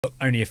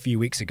only a few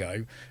weeks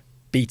ago,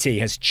 BT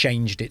has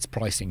changed its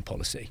pricing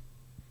policy.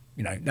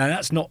 Now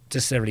that's not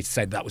necessarily to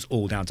say that was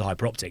all down to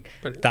hyper optic.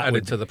 But that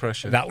added to the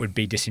pressure. That would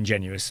be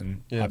disingenuous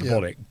and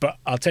hyperbolic. Yeah. But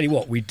I'll tell you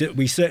what, we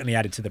certainly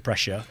added to the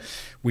pressure.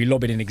 We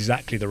lobbied in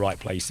exactly the right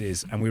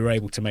places, and we were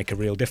able to make a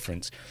real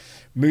difference.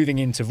 Moving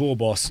into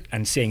Vorboss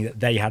and seeing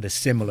that they had a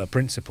similar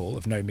principle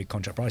of no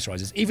mid-contract price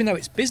rises, even though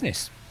it's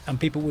business. And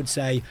people would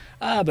say,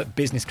 but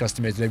business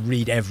customers, they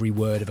read every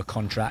word of a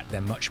contract,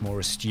 they're much more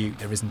astute,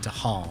 there isn't a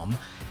harm.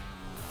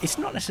 It's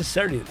not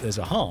necessarily that there's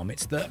a harm,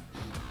 it's that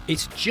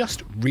it's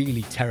just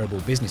really terrible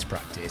business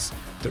practice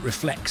that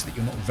reflects that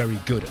you're not very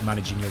good at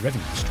managing your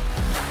revenue stream.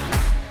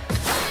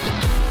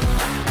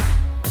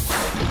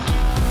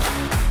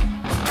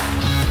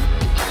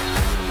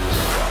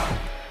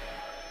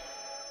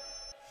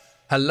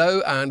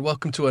 Hello and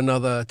welcome to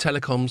another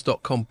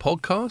Telecoms.com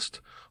podcast.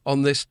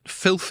 On this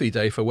filthy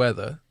day for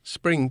weather,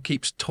 spring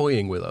keeps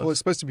toying with us. Well, it's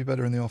supposed to be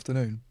better in the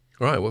afternoon.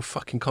 Right, well,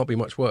 fucking can't be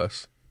much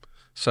worse.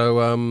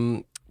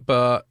 So,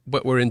 but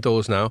we're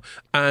indoors now,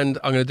 and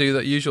I'm going to do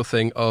that usual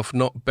thing of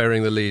not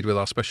burying the lead with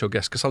our special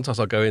guest, because sometimes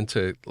I'll go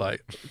into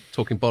like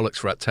talking bollocks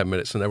for about 10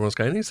 minutes and everyone's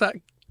going, who's that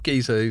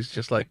geezer who's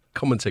just like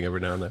commenting every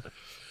now and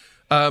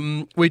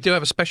then. We do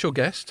have a special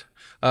guest,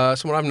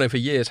 someone I've known for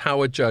years,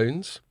 Howard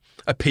Jones,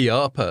 a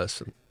PR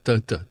person.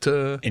 Duh, duh,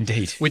 duh.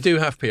 Indeed. We do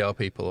have PR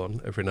people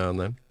on every now and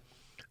then.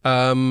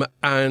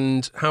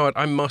 And Howard,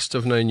 I must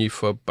have known you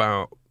for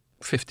about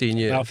 15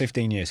 years. About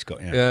 15 years, Scott,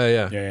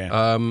 yeah.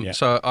 Yeah.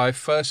 So I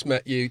first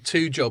met you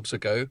 2 jobs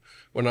ago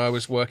when I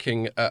was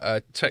working at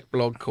a tech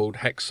blog called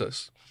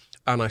Hexus.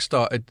 And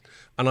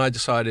I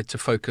decided to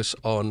focus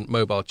on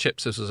mobile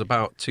chips. This was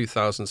about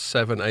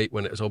 2007-8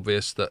 when it was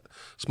obvious that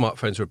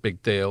smartphones were a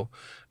big deal.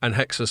 And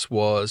Hexus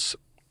was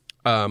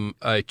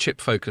a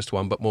chip-focused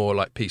one, but more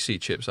like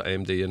PC chips at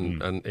AMD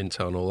and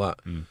Intel and all that.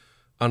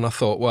 And I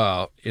thought,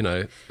 wow,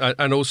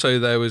 and also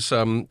there was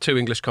 2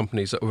 English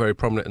companies that were very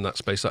prominent in that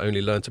space that I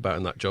only learnt about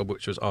in that job,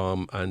 which was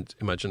ARM and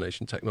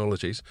Imagination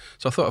Technologies.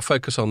 So I thought I'd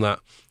focus on that.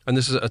 And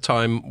this is at a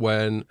time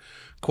when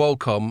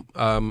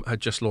Qualcomm had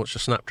just launched a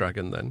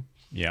Snapdragon then.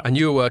 Yeah. And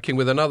you were working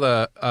with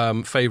another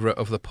favourite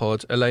of the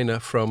pod,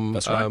 Elena from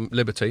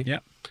Liberty.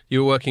 Yeah.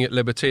 You were working at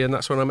Liberty, and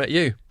that's when I met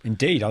you.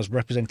 Indeed. I was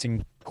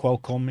representing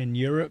Qualcomm in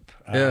Europe.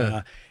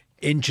 Yeah.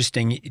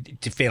 Interesting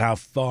to feel how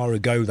far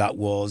ago that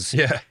was.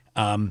 Yeah.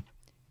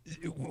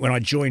 When I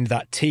joined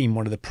that team,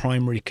 one of the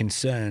primary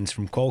concerns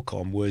from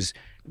Qualcomm was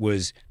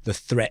the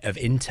threat of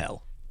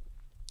Intel.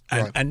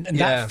 And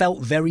that felt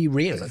very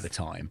real at the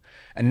time.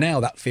 And now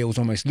that feels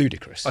almost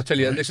ludicrous. I tell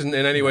you, this isn't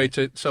in any way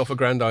to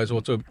self-aggrandize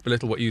or to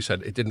belittle what you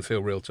said. It didn't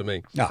feel real to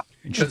me.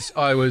 Because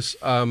I was...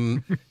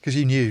 Because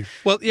you knew.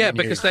 Well, yeah,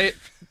 because it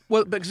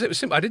was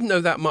simple. I didn't know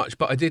that much,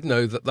 but I did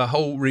know that the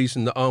whole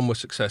reason that ARM was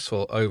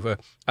successful over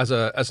as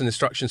an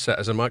instruction set,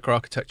 as a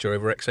microarchitecture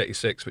over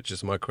x86, which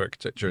is a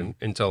microarchitecture in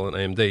Intel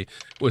and AMD,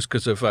 was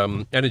because of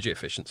energy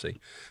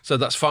efficiency. So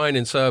that's fine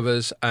in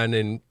servers and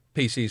in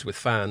PCs with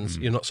fans.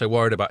 You're not so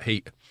worried about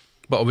heat.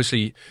 But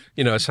obviously,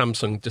 as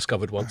Samsung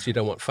discovered once, you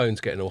don't want phones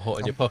getting all hot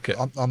in your pocket.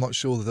 I'm not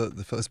sure that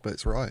the first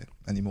bit's right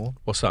anymore.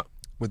 What's that?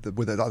 With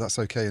that's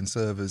okay in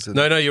servers. And,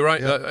 no, you're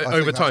right.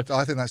 Over time,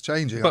 I think that's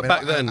changing. But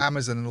back then,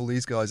 Amazon and all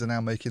these guys are now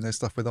making their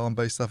stuff with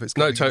ARM-based stuff. It's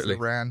totally.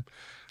 RAN.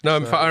 No,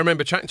 in fact, I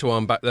remember chatting to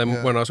ARM back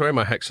then when I was wearing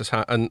my Hexus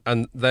hat,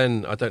 and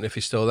then I don't know if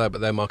he's still there,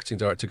 but their marketing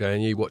director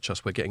going, "You watch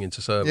us, we're getting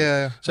into servers."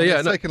 Yeah. So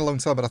it's taken a long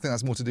time, but I think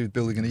that's more to do with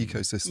building an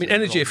ecosystem. I mean,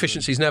 energy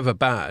efficiency is never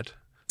bad.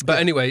 But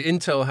anyway,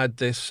 Intel had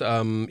this, they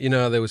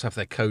always have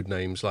their code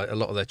names. Like a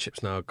lot of their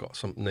chips now have got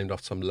named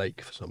after some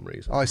lake for some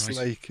reason. Ice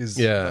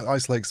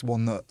Lake's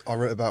one that I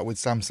wrote about with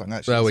Samsung,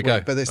 actually. There we go.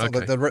 But it's not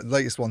the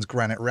latest one's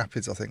Granite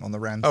Rapids, I think, on the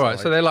RAN side. All right,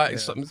 so they like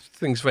some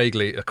things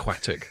vaguely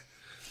aquatic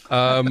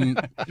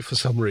for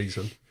some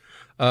reason.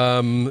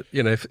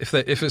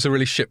 If it's a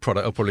really shit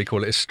product, I'll probably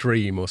call it a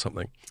stream or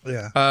something.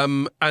 Yeah.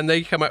 And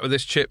they came out with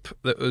this chip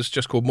that was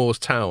just called Moore's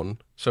Town.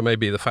 So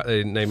maybe the fact they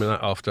didn't name that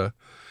after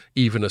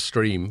even a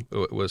stream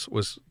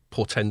was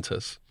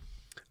portentous.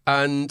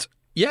 And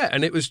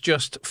it was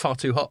just far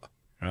too hot.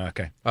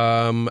 Okay.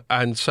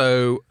 And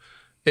so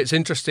it's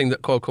interesting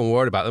that Qualcomm were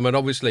worried about them. And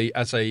obviously,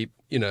 as a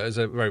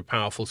very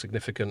powerful,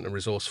 significant, and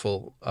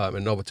resourceful,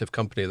 innovative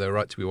company, they're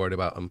right to be worried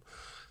about them.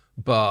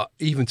 But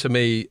even to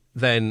me,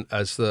 then,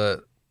 as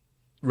the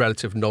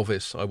relative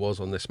novice I was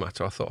on this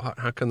matter, I thought,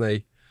 how can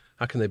they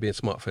be in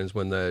smartphones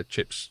when their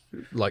chips,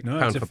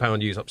 pound for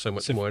pound, use up so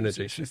much more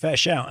energy? It's a fair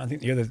shout. I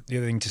think the other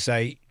thing to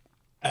say,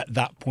 at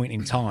that point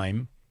in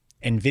time,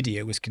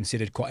 NVIDIA was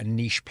considered quite a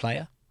niche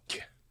player.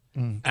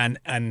 And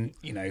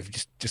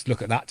just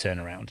look at that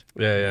turnaround.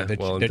 Yeah.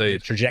 The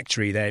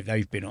trajectory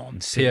they've been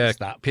on since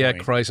that point. Pierre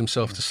cries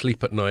himself to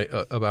sleep at night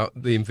about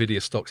the NVIDIA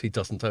stocks he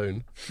doesn't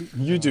own.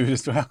 You do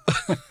as well.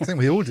 I think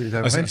we all do,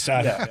 don't we?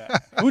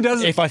 Who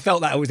doesn't? If I felt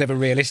that was ever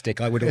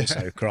realistic, I would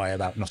also cry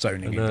about not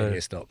owning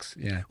NVIDIA stocks.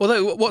 Yeah.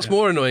 Although what's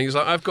more annoying is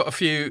I've got a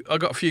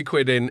few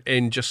quid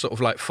in just sort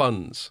of like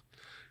funds.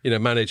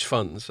 manage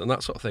funds and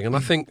that sort of thing. And I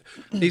think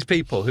these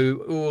people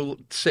who are all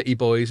city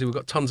boys who've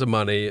got tons of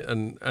money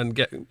and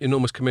get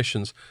enormous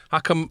commissions, how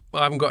come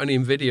I haven't got any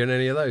Nvidia in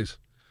any of those?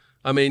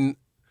 I mean,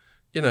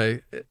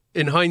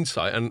 in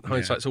hindsight, and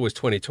hindsight's always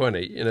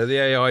 20/20, the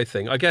AI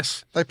thing, I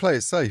guess... They play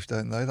it safe,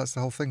 don't they? That's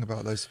the whole thing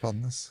about those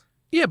funds.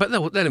 Yeah, but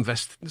they'll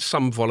invest in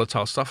some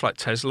volatile stuff like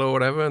Tesla or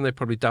whatever, and they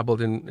probably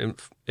dabbled in...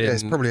 Yeah,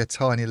 it's probably a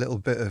tiny little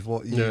bit of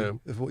what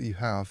you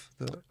have.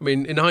 I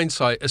mean, in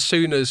hindsight, as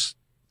soon as,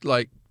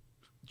 like,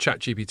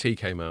 ChatGPT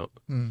came out,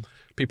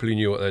 people who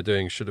knew what they were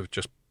doing should have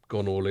just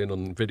gone all in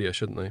on Nvidia,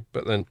 shouldn't they?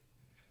 But then...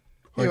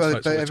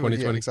 Exactly.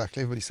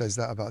 Everybody says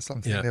that about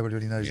something.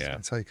 Everybody knows it's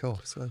going to take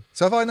off. So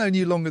have I known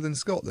you longer than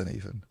Scott then,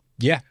 even?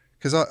 Yeah.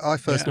 Because I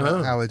first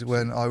met Howard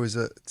when I was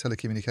at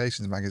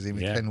Telecommunications Magazine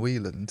with Ken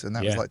Wheeland, and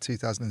that was like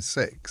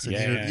 2006.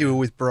 And you were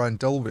with Brian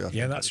Dolby, I think.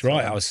 Yeah, that's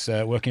right. I was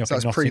working up in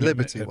Nottingham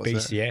pre-Liberty, at was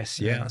it? BCS.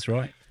 Yeah, that's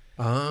right.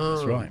 Ah,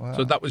 that's right. Wow.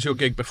 So that was your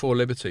gig before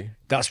Liberty?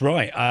 That's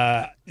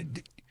right.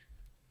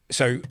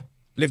 So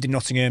lived in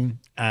Nottingham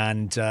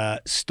and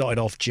started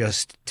off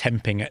just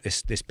temping at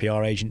this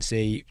PR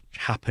agency.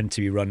 Happened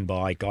to be run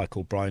by a guy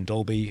called Brian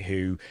Dolby,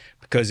 who,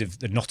 because of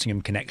the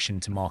Nottingham connection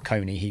to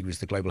Marconi, he was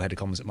the global head of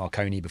comms at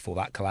Marconi before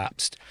that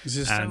collapsed. Is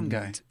this a sound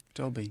guy?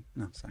 Dolby?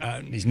 No,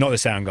 he's not the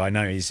sound guy.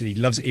 No, he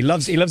loves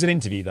an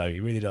interview though.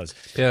 He really does.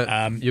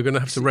 Yeah, you're going to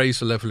have to raise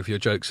the level of your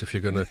jokes if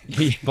you're going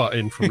to butt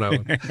in from now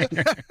on.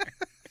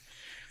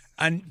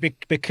 And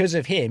because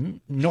of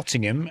him,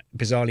 Nottingham,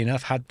 bizarrely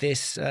enough, had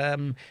this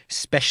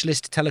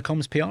specialist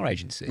telecoms PR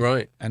agency.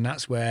 Right. And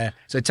that's where...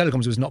 So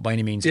telecoms was not by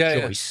any means a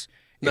choice.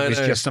 Yeah. It was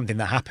just something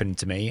that happened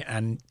to me.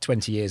 And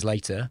 20 years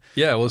later...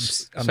 Yeah, well,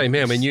 same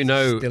here. I mean,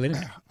 still in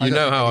it.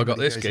 how I got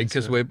this gig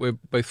because we're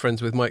both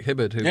friends with Mike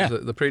Hibbard, who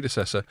was the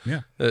predecessor.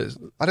 Yeah.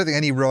 I don't think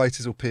any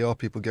writers or PR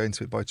people go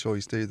into it by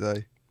choice, do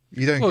they?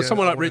 You don't. Well,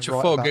 someone like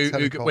Richard Fogg,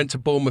 who went to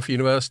Bournemouth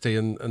University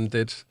and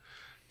did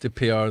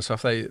PR and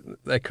stuff,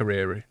 their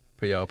career...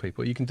 PR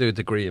people. You can do a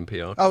degree in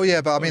PR. Oh,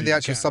 yeah, but I mean the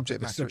actual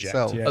subject matter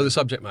itself. Yeah. Oh, the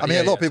subject matter. I mean,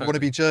 a lot of people want to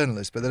be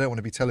journalists, but they don't want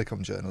to be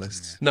telecom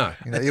journalists. No.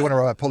 You want to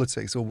write about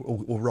politics or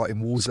write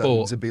in war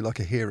zones and be like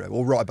a hero,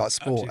 or write about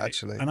sport,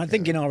 actually. And I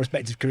think in our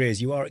respective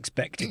careers, you are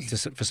expected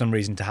to, for some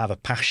reason, to have a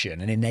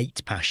passion, an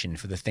innate passion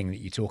for the thing that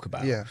you talk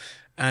about. Yeah.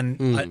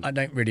 And I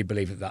don't really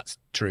believe that that's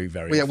true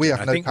very often. We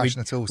have no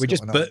passion at all. We're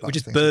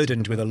just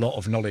burdened with a lot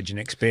of knowledge and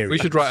experience. We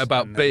should write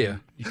about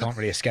beer. You can't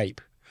really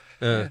escape.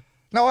 Yeah.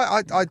 No,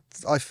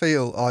 I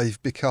feel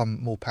I've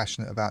become more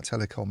passionate about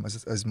telecom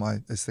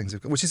as things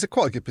have gone, which is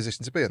quite a good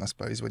position to be in, I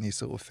suppose, when you're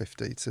sort of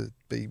 50, to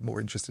be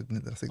more interested in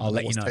it than I think I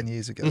was 10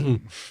 years ago.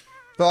 Mm-hmm.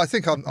 But I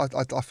think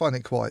I find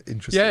it quite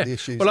interesting, the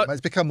issues. Well,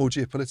 it's become more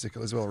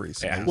geopolitical as well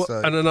recently. Yeah.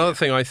 Well, and another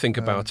thing I think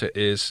about it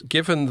is,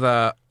 given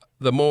that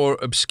the more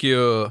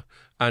obscure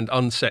and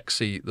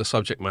unsexy the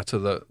subject matter,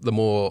 the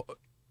more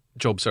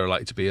jobs there are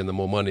likely to be and the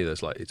more money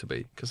there's likely to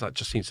be, because that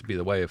just seems to be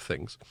the way of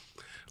things.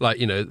 Like,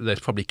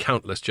 there's probably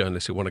countless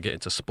journalists who want to get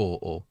into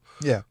sport or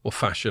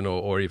fashion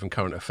or even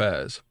current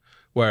affairs,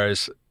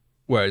 whereas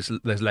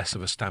there's less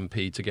of a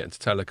stampede to get into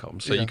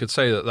telecoms. So you could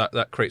say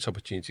that creates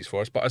opportunities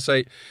for us. But I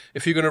say,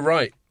 if you're going to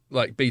write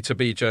like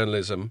B2B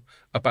journalism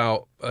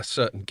about a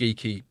certain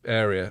geeky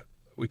area,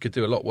 we could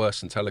do a lot worse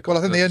than telecom. Well,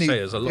 I think the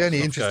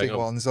only interesting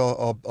ones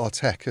are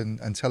tech and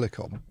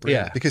telecom. Really.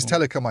 Yeah. Because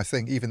telecom, I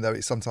think, even though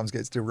it sometimes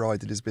gets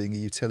derided as being a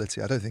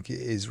utility, I don't think it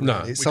is really.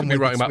 No, we could be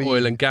writing about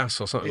oil and gas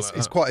or something like that.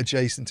 It's quite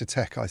adjacent to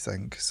tech, I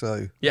think.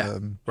 So yeah,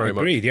 I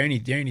agree. The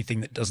only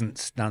thing that doesn't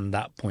stand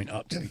that point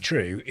up to be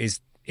true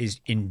is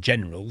in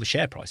general the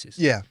share prices.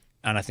 Yeah.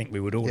 And I think we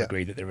would all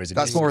agree that there is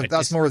that's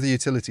more of the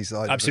utility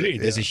side. Absolutely.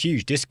 Of it, There's a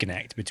huge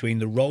disconnect between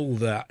the role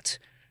that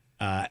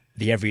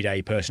the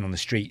everyday person on the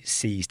street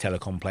sees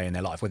telecom play in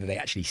their life, whether they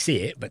actually see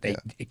it, but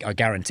I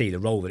guarantee the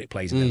role that it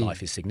plays in their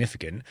life is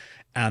significant,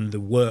 and the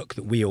work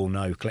that we all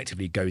know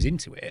collectively goes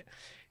into it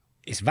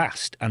is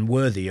vast and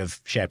worthy of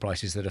share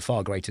prices that are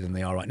far greater than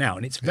they are right now.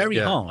 And it's very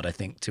hard, I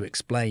think, to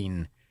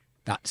explain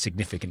that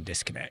significant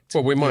disconnect.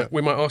 Well, we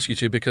might ask you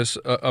to, because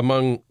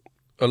along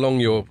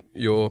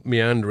your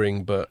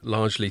meandering but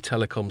largely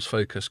telecoms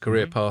focused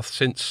career path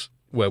since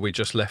where we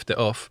just left it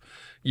off,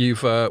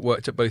 you've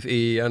worked at both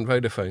EE and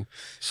Vodafone.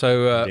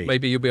 So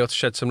maybe you'll be able to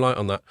shed some light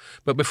on that.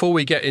 But before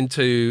we get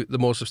into the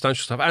more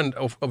substantial stuff, and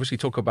obviously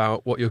talk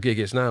about what your gig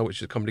is now, which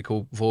is a company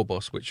called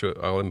Vorboss, which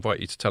I'll invite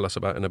you to tell us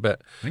about in a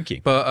bit. Thank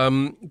you.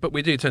 But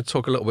we do tend to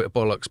talk a little bit of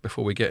bollocks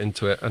before we get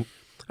into it. And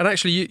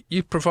actually,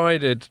 you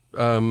provided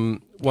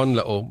one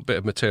little bit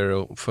of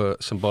material for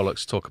some bollocks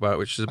to talk about,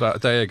 which is about a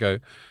day ago.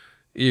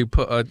 You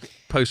put a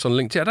post on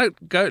LinkedIn. I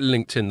don't go to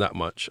LinkedIn that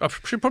much. I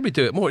should probably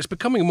do it more. It's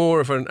becoming more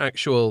of an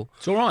actual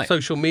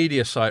social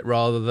media site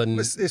rather than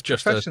it's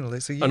just professional.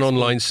 an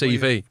online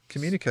CV.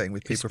 Communicating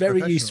with people. It's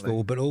very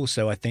useful, but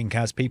also I think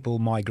as people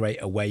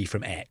migrate away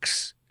from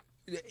X,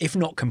 if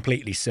not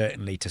completely,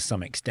 certainly to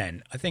some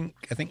extent, I think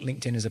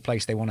LinkedIn is a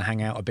place they want to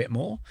hang out a bit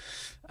more.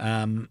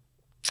 And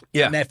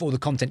therefore the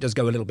content does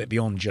go a little bit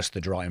beyond just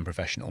the dry and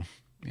professional.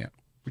 Yeah,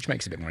 which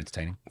makes it a bit more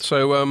entertaining.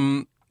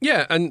 So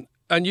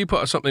And you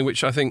put up something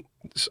which I think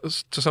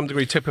to some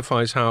degree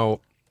typifies how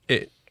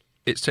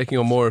it's taking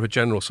on more of a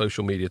general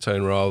social media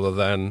tone rather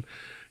than,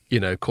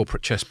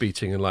 corporate chest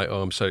beating and like,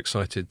 oh, I'm so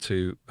excited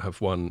to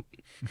have won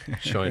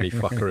Shiny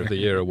Fucker of the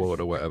Year award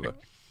or whatever.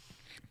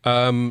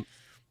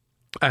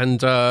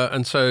 And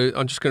so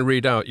I'm just going to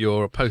read out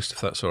your post,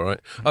 if that's all right.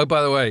 Oh,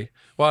 by the way,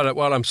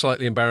 while I'm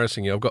slightly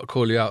embarrassing you, I've got to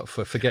call you out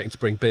for forgetting to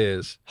bring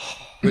beers,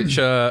 which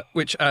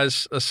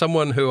as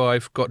someone who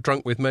I've got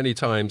drunk with many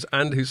times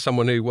and who's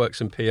someone who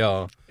works in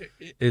PR,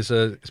 is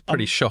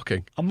pretty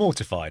shocking. I'm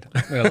mortified,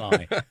 will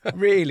I?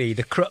 Really,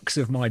 the crux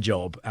of my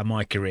job and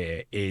my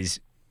career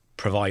is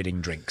providing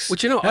drinks.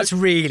 Well, that's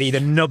really the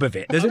nub of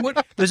it.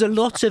 There's a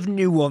lot of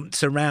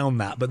nuance around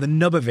that, but the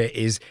nub of it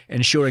is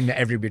ensuring that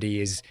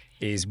everybody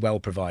is well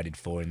provided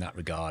for in that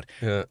regard.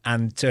 Yeah.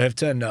 And to have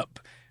turned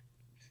up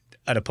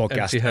at a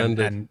podcast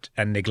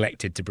and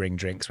neglected to bring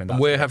drinks when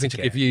we're having to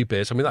give you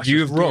beers. I mean, that's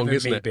just wrong,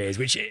 isn't it? Beers,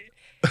 which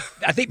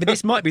I think, but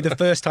this might be the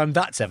first time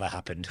that's ever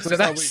happened. So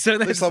that's we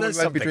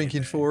might be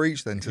drinking 4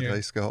 each then today,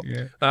 Scott.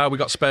 Yeah. We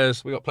got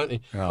spares. We got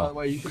plenty. Oh. By the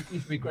way, you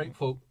should be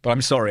grateful. But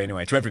I'm sorry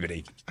anyway to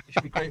everybody. You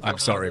should be grateful. I'm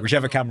sorry.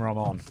 Whichever camera I'm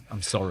on,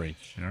 I'm sorry.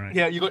 All right.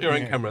 Yeah, you got your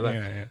own camera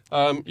there.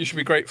 Yeah. You should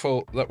be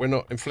grateful that we're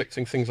not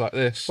inflicting things like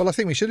this. Well, I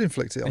think we should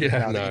inflict it on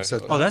him. No.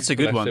 Oh, that's a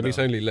good one. He's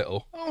only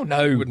little. Oh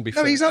no, wouldn't be.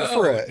 No, he's up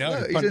for it.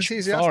 No, he's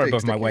enthusiastic. Far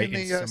above my weight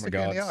in some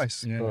regards. In the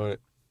ice. Yeah. All right.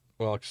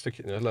 Well, I can stick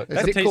it in there. Look.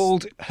 Is it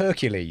called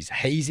Hercules?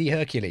 Hazy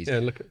Hercules? Yeah,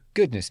 look.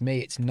 Goodness me,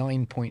 it's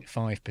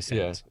 9.5%.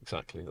 Yeah,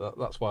 exactly.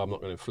 That's why I'm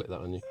not going to inflict that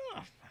on you.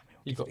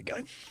 You got to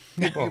go.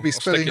 You'll be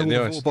spilling all the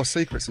Vorboss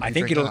secrets. I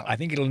think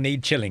it'll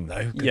need chilling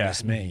though.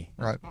 Goodness me.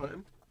 Right.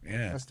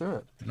 Yeah. Let's do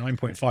it.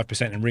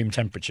 9.5% in room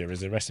temperature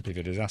is a recipe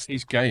for disaster.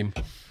 He's game.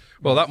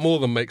 Well, that more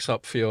than makes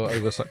up for your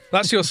oversight.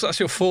 That's your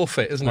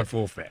forfeit, isn't it? My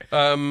forfeit.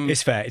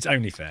 It's fair. It's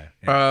only fair.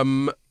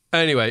 Yeah.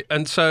 Anyway,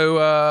 and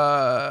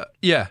so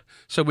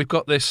so we've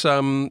got this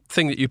thing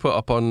that you put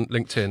up on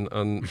LinkedIn,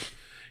 and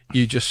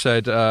you just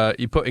said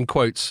you put in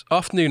quotes,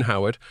 "Afternoon,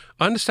 Howard.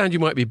 I understand you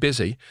might be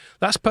busy.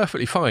 That's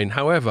perfectly fine.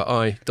 However,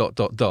 I ...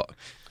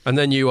 And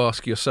then you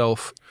ask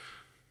yourself,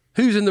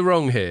 who's in the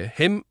wrong here?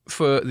 Him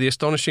for the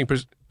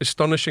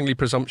astonishingly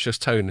presumptuous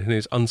tone in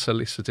his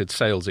unsolicited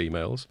sales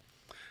emails.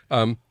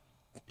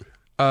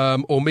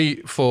 Or me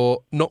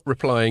for not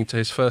replying to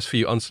his first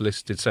few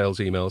unsolicited sales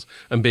emails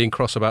and being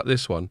cross about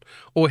this one,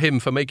 or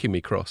him for making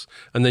me cross.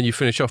 And then you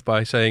finish off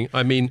by saying,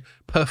 I mean,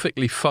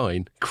 perfectly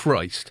fine,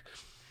 Christ.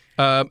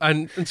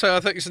 And so I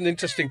think it's an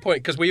interesting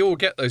point because we all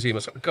get those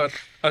emails. God,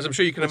 as I'm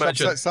sure you can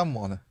imagine. Upset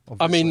someone,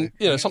 obviously. I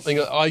mean, something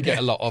that I get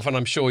a lot of, and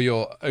I'm sure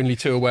you're only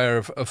too aware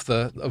of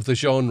the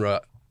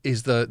genre,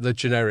 is the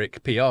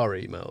generic PR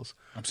emails.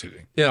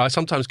 Absolutely. I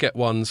sometimes get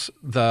ones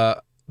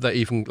that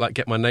even like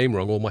get my name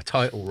wrong or my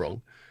title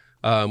wrong.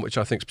 Which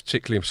I think is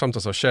particularly,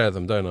 sometimes I share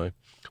them, don't I?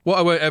 What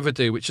I won't ever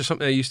do, which is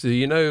something I used to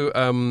do,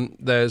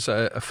 there's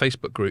a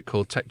Facebook group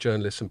called Tech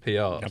Journalists and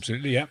PR.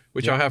 Absolutely, yeah.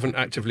 Which I haven't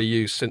actively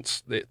used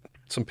since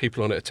some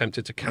people on it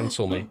attempted to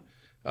cancel me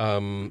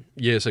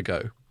years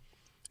ago,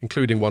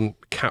 including one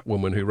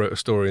Catwoman who wrote a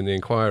story in the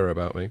Inquirer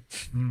about me.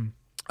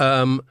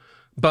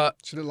 But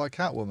she looked like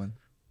Catwoman.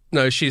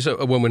 No, she's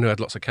a woman who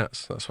had lots of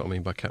cats. That's what I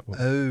mean by Catwoman.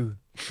 Oh,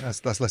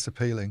 that's less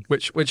appealing.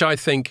 Which I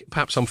think,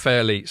 perhaps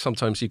unfairly,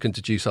 sometimes you can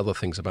deduce other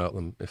things about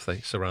them if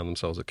they surround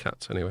themselves with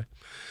cats. Anyway,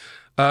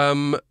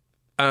 and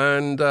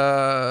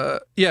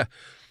that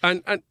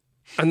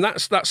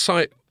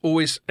site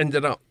always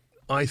ended up.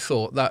 I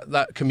thought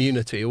that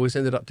community always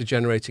ended up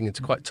degenerating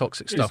into quite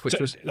toxic stuff.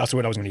 That's the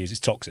word I was going to use. It's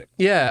toxic.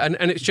 Yeah,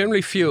 and it's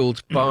generally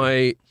fueled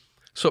by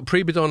sort of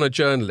pre-Madonna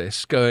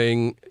journalists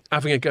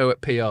having a go at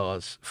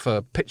PRs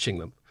for pitching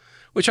them.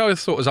 Which I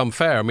always thought was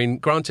unfair. I mean,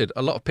 granted,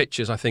 a lot of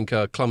pitches I think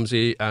are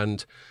clumsy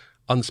and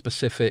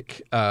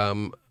unspecific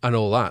and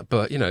all that,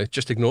 but,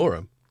 just ignore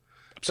them.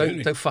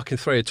 Don't fucking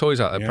throw your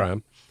toys out there,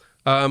 Pram.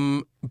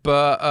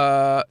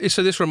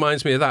 So this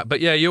reminds me of that.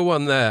 But yeah, you're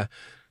one there.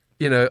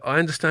 I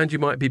understand you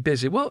might be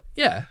busy. Well,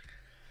 yeah.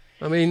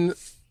 I mean,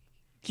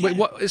 wait,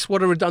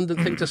 what a redundant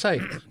thing to say.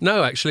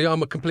 No, actually,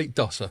 I'm a complete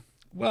dosser.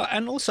 Well,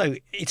 and also,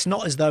 it's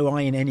not as though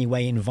I in any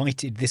way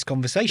invited this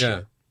conversation.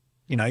 Yeah.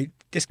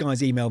 This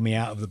guy's emailed me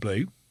out of the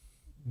blue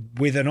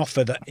with an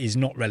offer that is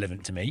not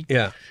relevant to me.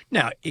 Yeah.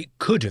 Now, it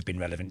could have been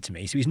relevant to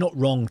me, so he's not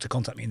wrong to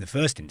contact me in the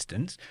first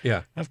instance.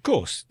 Yeah. Of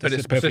course.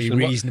 That's a perfectly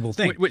reasonable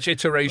thing. Which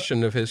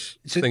iteration of his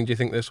thing do you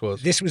think this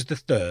was? This was the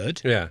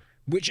third. Yeah.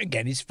 Which,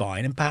 again, is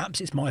fine, and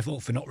perhaps it's my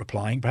fault for not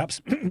replying.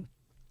 Perhaps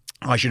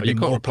I should have been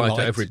more polite. You can't reply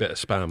to every bit of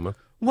spam, man.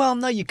 Well,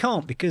 no, you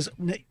can't, because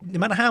no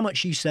matter how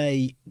much you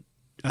say,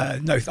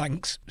 no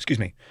thanks, excuse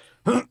me,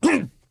 no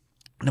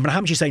matter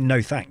how much you say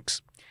no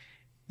thanks,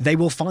 they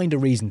will find a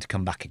reason to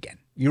come back again.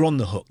 You're on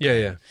the hook.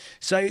 Yeah.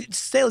 So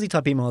salesy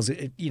type emails,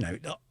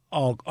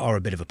 are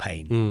a bit of a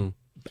pain. Mm.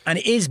 And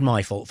it is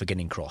my fault for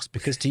getting cross,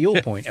 because to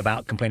your point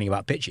about complaining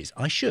about pitches,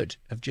 I should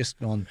have just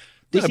gone,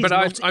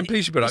 I'm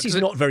pleased you put this is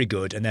not very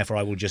good, and therefore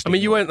I will just... I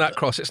mean, you weren't that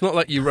cross. It's not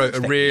like you wrote a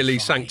really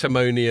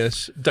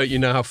sanctimonious, don't you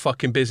know how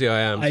fucking busy I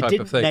am type of thing.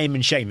 I didn't name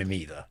and shame him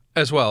either.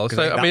 As well.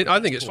 So, I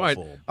think it's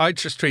fine. I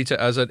just treat it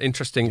as an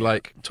interesting,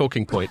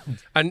 talking point.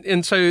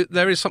 And so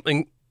there is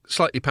something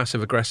slightly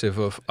passive aggressive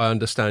of, I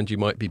understand you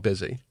might be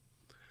busy.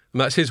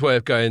 And that's his way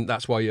of going,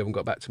 that's why you haven't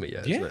got back to me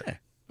yet, isn't it?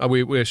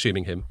 We're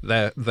assuming him.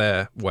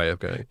 Their way of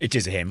going. It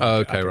is a him. Oh,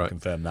 okay, I can right.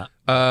 confirm that.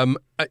 And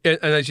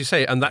as you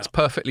say, and that's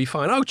perfectly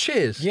fine. Oh,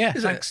 cheers. Yeah,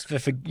 thanks for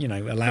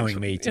allowing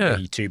me to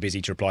be too busy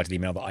to reply to the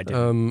email that I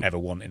didn't ever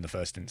want in the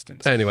first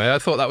instance. Anyway, I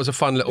thought that was a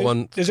fun little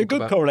one. There's a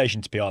good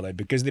correlation to PR though,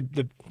 because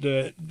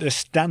the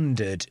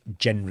standard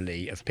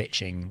generally of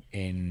pitching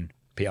in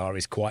PR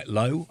is quite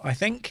low, I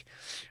think.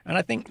 And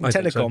I think in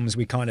telecoms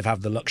we kind of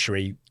have the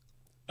luxury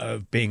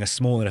of being a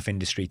small enough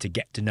industry to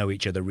get to know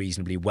each other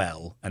reasonably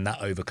well, and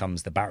that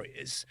overcomes the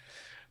barriers.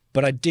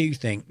 But I do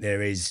think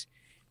there's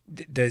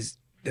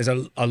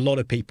a lot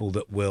of people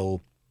that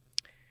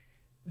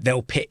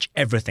they'll pitch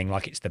everything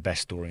like it's the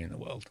best story in the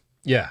world.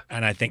 Yeah.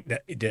 And I think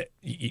that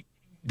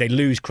they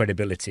lose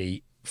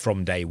credibility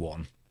from day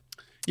one.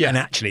 Yeah. And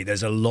actually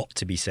there's a lot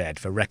to be said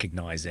for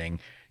recognizing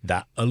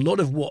that a lot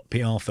of what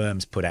PR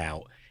firms put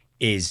out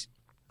is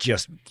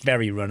just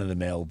very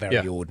run-of-the-mill,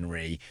 very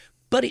ordinary,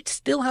 but it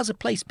still has a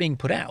place being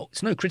put out.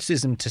 It's no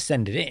criticism to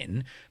send it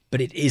in,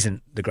 but it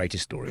isn't the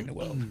greatest story in the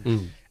world.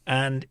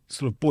 And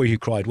sort of boy who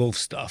cried wolf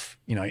stuff,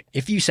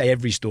 if you say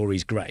every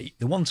story's great,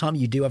 the one time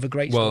you do have a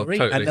great story,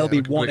 totally, and there'll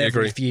be one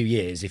every few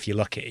years if you're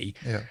lucky,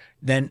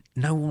 then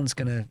no one's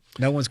gonna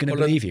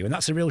believe you, and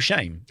that's a real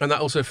shame. And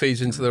that also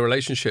feeds into the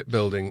relationship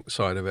building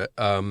side of it,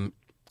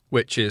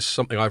 which is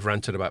something I've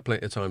ranted about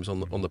plenty of times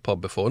on the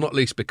pod before, not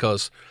least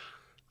because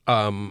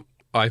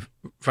I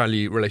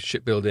value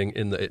relationship building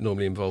in that it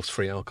normally involves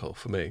free alcohol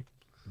for me.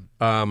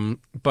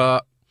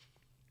 But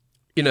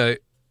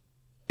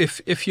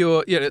if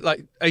you're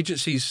like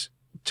agencies,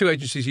 two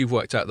agencies you've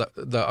worked at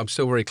that I'm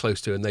still very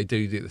close to, and they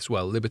do this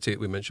well. Liberty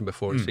that we mentioned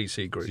before, and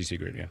CC Group. CC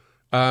Group, yeah.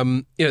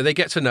 They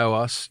get to know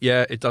us.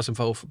 Yeah, it does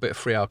involve a bit of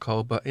free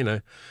alcohol, but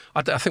I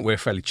think we're a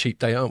fairly cheap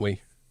date, aren't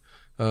we?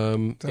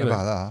 Don't know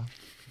about that.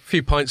 A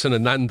few pints and a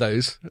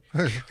Nando's,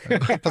 and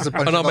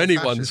not many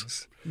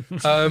ones.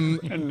 A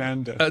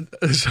Nando.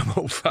 Some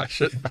old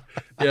fashioned,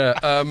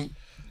 yeah.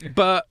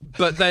 But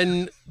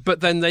then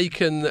they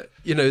can,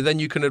 then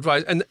you can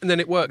advise, and then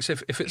it works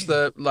if it's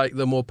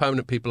the more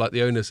permanent people like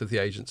the owners of the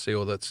agency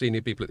or the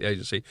senior people at the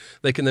agency,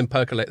 they can then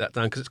percolate that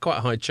down because it's quite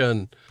a high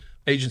churn.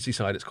 Agency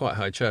side, it's quite a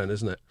high churn,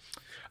 isn't it?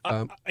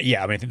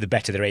 Yeah, I mean, I think the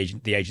better the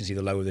agency,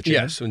 the lower the churn.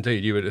 Yes,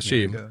 indeed, you would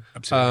assume. Yeah,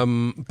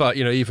 absolutely. But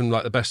even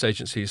like the best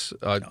agencies,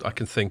 I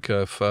can think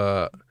of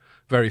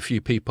very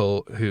few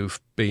people who've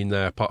been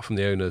there apart from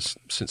the owners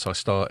since I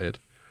started.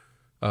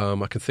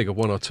 I can think of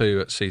one or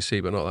two at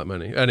CC, but not that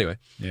many. Anyway,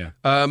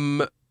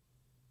 but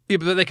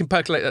they can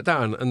percolate that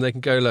down, and they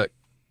can go, look,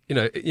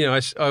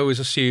 I always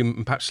assume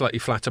and perhaps slightly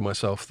flatter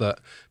myself that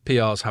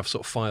PRs have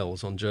sort of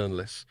files on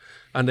journalists,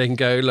 and they can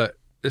go, look,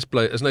 this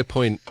bloke, there's no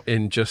point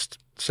in just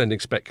sending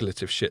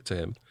speculative shit to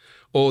him.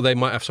 Or they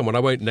might have someone, I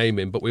won't name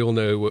him, but we all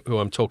know who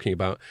I'm talking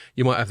about.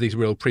 You might have these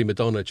real prima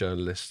donna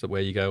journalists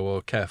where you go,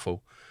 well,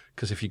 careful,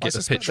 because if you get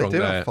the pitch wrong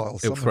there,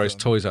 it'll throw his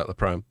toys out the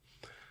pram.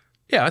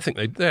 Yeah, I think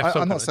they have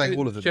some. I'm not saying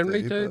all of them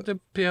generally do, the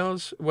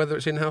PRs, whether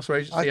it's in-house or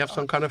agency, have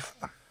some kind of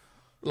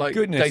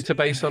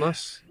database on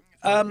us.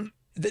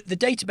 The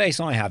database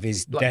I have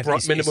is like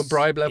minimum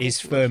bribe level is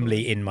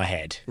firmly in my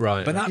head,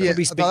 right? But that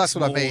probably speaks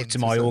more to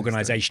my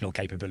organisational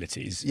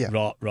capabilities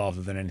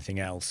rather than anything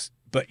else.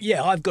 But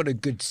yeah, I've got a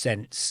good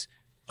sense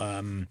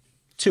to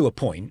a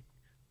point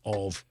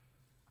of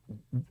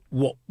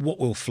what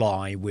will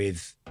fly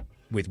with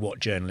what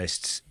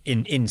journalists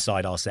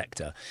inside our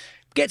sector.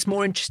 Gets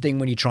more interesting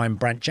when you try and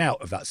branch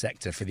out of that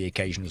sector for the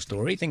occasional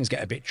story. Things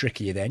get a bit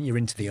trickier then. You're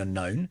into the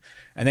unknown,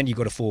 and then you've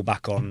got to fall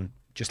back on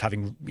just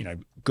having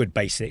good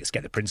basics,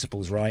 get the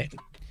principles right.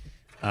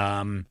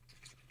 And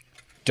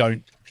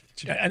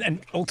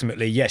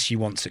ultimately, yes, you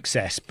want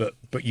success, but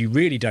you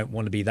really don't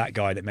want to be that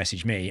guy that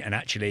messaged me and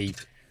actually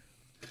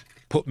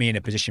put me in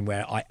a position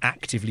where I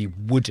actively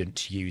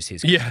wouldn't use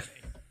his company.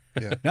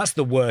 Yeah. That's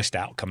the worst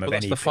outcome of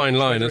anything. That's the fine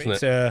line, isn't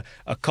it? It's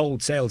a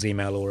cold sales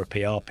email or a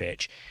PR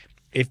pitch.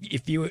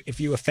 If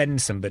you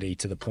offend somebody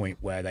to the point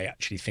where they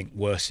actually think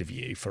worse of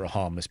you for a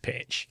harmless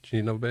pitch, do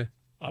you need another beer?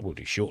 I will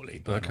do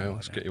shortly. Okay,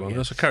 let's get you one.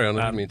 Let's carry on.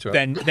 I didn't mean to.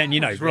 Then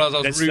I realised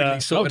I was rudely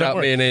sorted out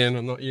me and Ian,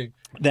 and not you.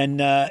 Then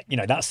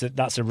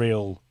that's a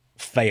real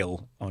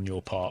fail on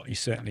your part. You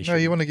certainly should. No,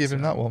 you want to give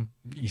him that one.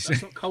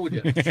 That's not cold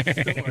yet.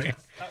 Don't worry.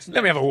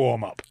 Let me have a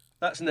warm up.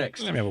 That's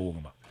next. Let me have a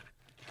warm up.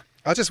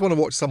 I just want to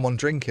watch someone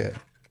drink it,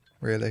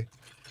 really.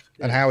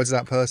 Yeah. And Howard's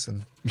that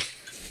person.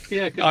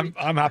 Yeah,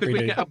 I'm happy. Could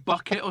we get a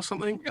bucket or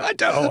something? I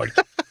don't.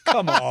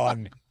 Come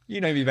on, you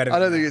know me better. I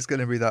don't think it's going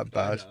to be that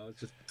bad.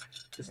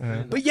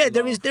 But yeah,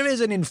 there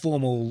is an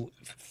informal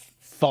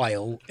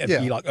file, if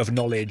you like, of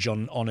knowledge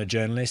on a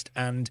journalist,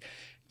 and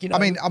I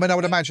mean, I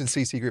would imagine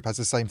CC Group has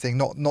the same thing,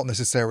 not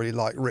necessarily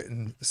like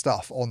written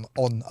stuff on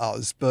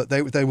us, but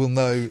they will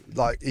know,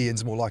 like,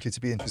 Ian's more likely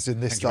to be interested in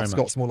this stuff,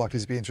 Scott's more likely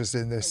to be interested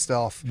in this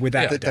stuff.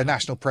 Without the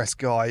national press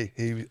guy,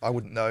 who I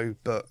wouldn't know,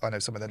 but I know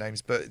some of their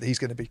names, but he's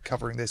going to be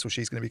covering this or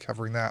she's going to be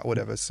covering that or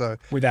whatever. So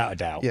without a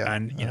doubt, yeah,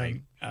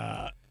 and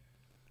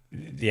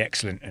the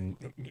excellent and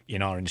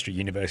in our industry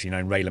university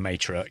known Ray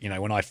LeMaitre,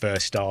 when I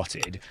first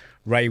started,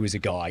 Ray was a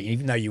guy,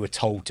 even though you were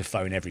told to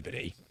phone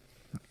everybody,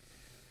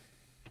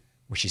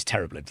 which is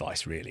terrible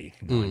advice, really,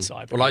 in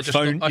hindsight. Well, I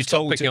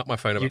stopped picking up my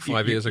phone about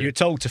 5 years ago. You're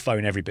told to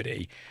phone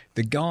everybody.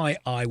 The guy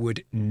I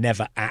would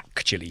never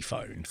actually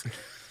phone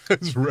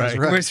was Ray.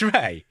 Was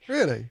Ray.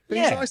 Really? But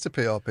he's nice to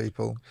PR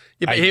people.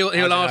 Yeah, but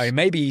he'll ask.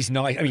 Maybe he's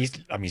nice. I mean,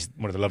 he's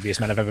one of the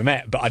loveliest men I've ever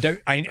met. But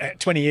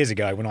 20 years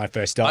ago when I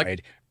first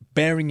started,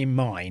 bearing in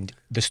mind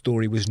the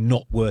story was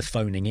not worth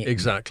phoning in.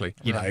 Exactly.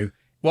 You know.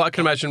 What I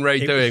can imagine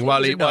Ray doing,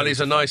 while he's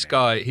a nice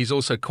guy, he's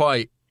also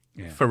quite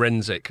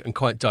forensic and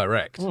quite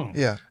direct.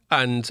 Yeah.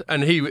 And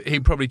he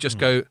probably just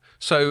go,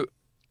 so,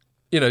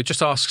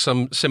 just ask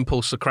some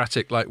simple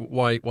Socratic, like,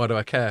 why do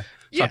I care?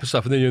 Type of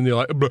stuff. And then you're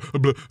like,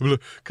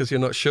 because you're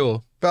not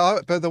sure.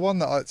 But the one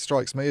that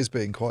strikes me as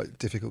being quite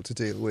difficult to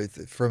deal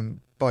with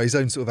by his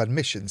own sort of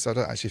admission, so I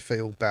don't actually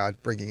feel bad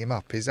bringing him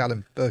up, is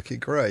Alan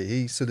Burkitt-Gray.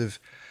 He sort of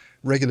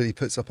regularly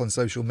puts up on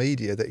social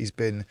media that he's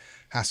been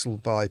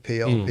hassled by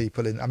PR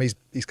people.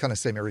 He's kind of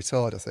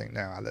semi-retired, I think,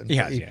 now, Alan.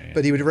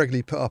 But he would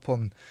regularly put up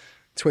on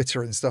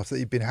Twitter and stuff that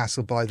he'd been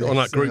hassled by this. On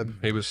that group,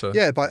 he was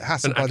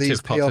hassled by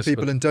these PR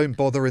people and don't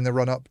bother in the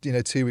run-up,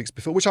 2 weeks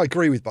before, which I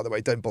agree with, by the way,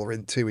 don't bother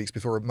in 2 weeks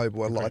before a Mobile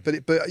World Live.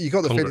 But you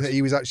got the feeling that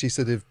he was actually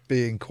sort of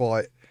being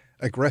quite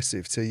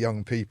aggressive to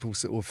young people,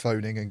 sort of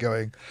phoning and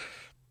going,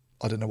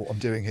 I don't know what I'm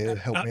doing here,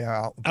 help me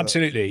out. But,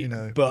 absolutely.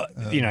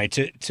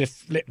 To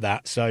flip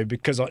that, so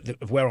because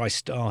of where I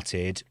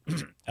started,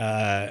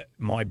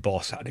 my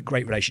boss had a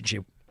great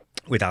relationship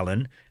with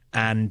Alan,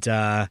 and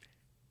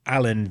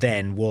Alan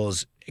then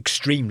was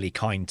extremely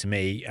kind to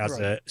me as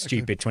a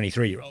stupid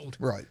 23-year-old.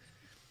 Right.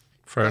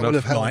 Fair enough. Would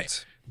have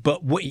helped.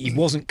 But he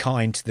wasn't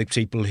kind to the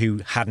people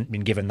who hadn't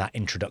been given that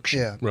introduction.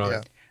 Yeah. Right.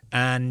 Yeah.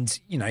 And,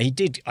 he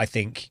did, I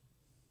think,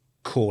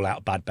 call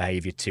out bad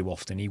behaviour too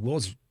often. He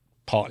was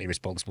partly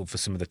responsible for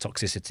some of the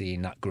toxicity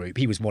in that group.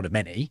 He was one of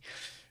many.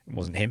 It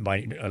wasn't him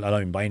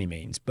alone by any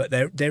means. But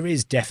there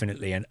is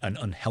definitely an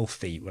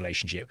unhealthy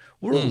relationship.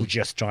 We're all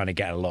just trying to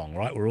get along,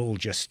 right? We're all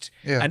just...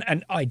 Yeah.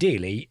 And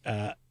ideally...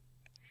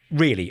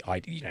 really,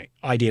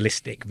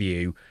 idealistic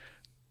view,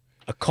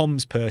 a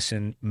comms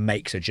person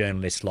makes a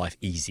journalist's life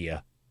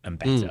easier and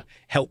better,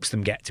 helps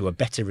them get to a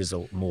better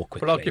result more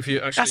quickly. But I'll give you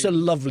that's a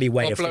lovely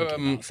way of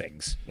thinking about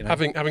things.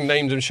 Having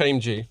named and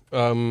shamed you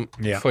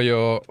for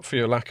your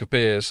lack of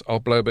beers, I'll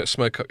blow a bit of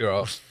smoke up your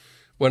arse.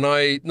 When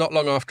not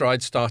long after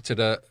I'd started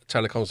at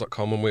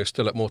Telecoms.com and we were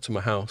still at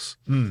Mortimer House,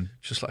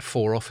 just like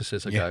 4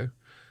 offices ago,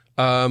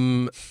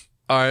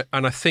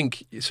 I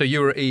think, so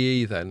you were at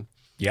EE then.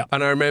 Yeah.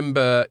 And I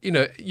remember,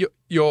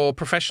 your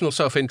professional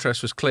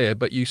self-interest was clear,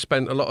 but you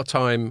spent a lot of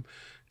time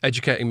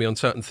educating me on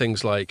certain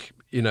things like,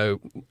 the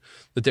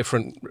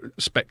different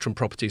spectrum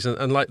properties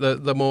and like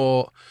the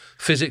more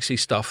physicsy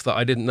stuff that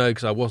I didn't know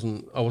because I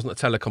wasn't a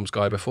telecoms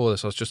guy before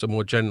this. I was just a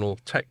more general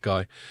tech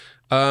guy.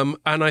 And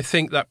I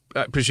think that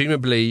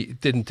presumably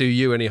didn't do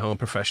you any harm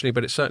professionally,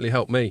 but it certainly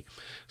helped me.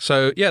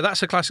 So, yeah,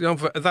 that's a classic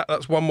example.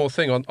 That's one more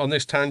thing on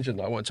this tangent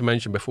that I wanted to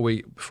mention before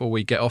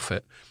we get off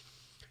it.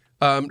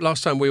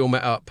 Last time we all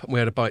met up and we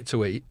had a bite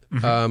to eat,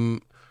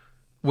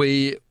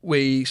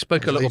 we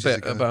spoke a little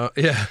bit about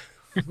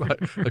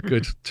a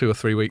good 2 or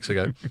 3 weeks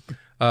ago,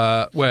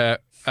 where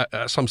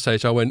at some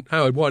stage I went,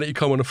 Howard, why don't you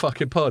come on a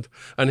fucking pod?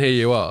 And here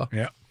you are.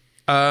 Yeah.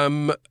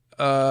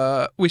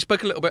 We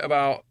spoke a little bit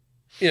about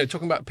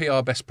talking about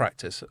PR best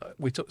practice.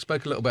 We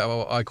spoke a little bit about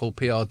what I call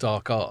PR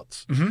dark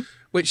arts,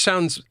 which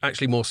sounds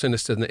actually more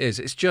sinister than it is.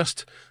 It's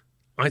just,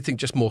 I think,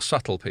 just more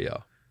subtle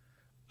PR.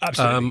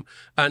 Absolutely.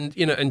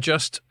 And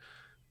just.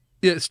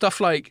 Yeah, stuff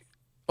like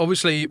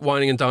obviously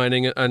wining and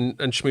dining and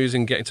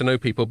schmoozing, getting to know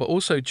people, but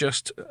also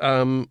just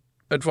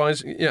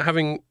advising,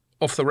 having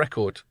off the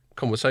record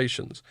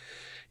conversations.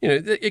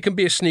 It can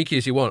be as sneaky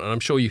as you want, and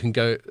I'm sure you can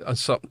go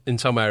in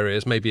some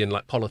areas, maybe in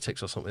like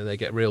politics or something, they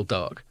get real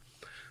dark.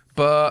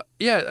 But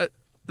yeah,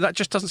 that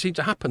just doesn't seem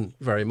to happen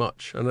very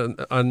much,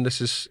 and this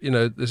is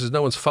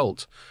no one's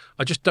fault.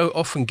 I just don't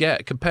often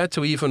get, compared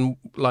to even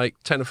like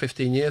 10 or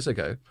 15 years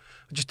ago.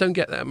 I just don't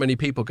get that many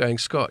people going,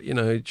 Scott, you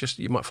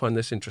might find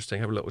this interesting,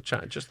 have a little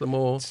chat. Just the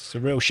more... It's a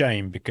real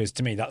shame because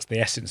to me that's the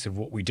essence of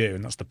what we do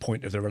and that's the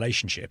point of the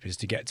relationship, is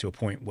to get to a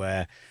point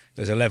where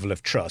there's a level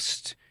of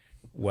trust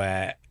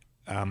where,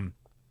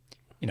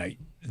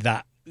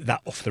 that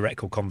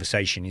off-the-record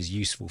conversation is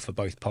useful for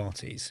both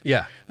parties.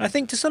 Yeah. And I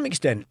think to some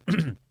extent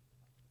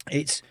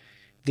it's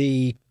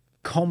the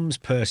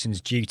comms person's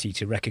duty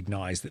to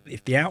recognise that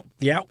if the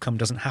outcome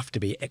doesn't have to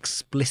be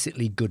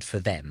explicitly good for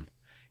them,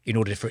 in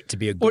order for it to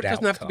be a good outcome. Or it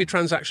doesn't have to be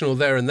transactional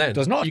there and then. It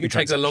does not. You can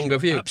take the longer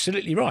view.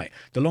 Absolutely right.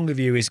 The longer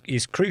view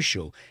is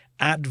crucial.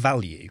 Add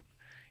value.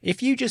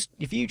 If you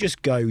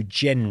just go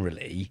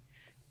generally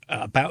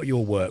about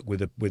your work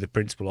with a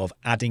principle of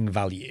adding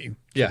value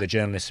to the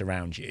journalists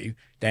around you,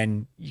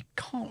 then you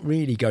can't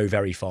really go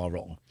very far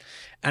wrong.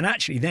 And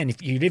actually then,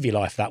 if you live your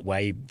life that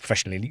way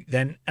professionally,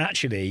 then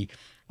actually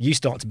you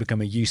start to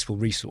become a useful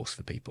resource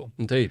for people.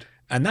 Indeed.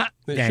 And that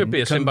it should be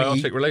a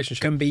symbiotic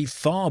relationship. Can be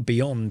far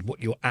beyond what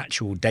your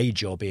actual day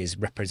job is,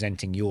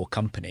 representing your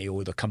company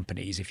or the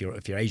companies. If you're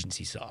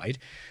agency side,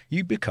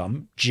 you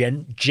become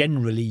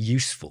generally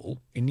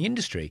useful in the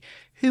industry.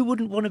 Who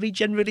wouldn't want to be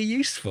generally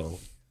useful?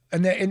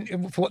 And they're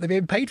for what they're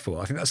being paid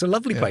for. I think that's a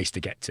lovely place to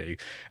get to.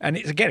 And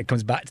it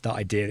comes back to that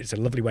idea. It's a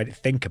lovely way to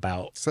think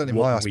about certainly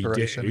what my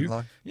aspiration we do. in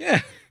life.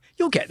 Yeah.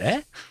 You'll get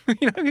there.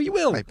 You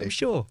will. Maybe. I'm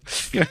sure.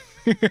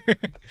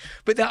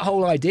 But that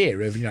whole idea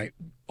of,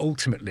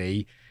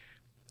 ultimately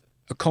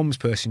a comms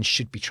person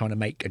should be trying to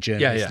make a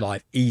journalist's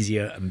life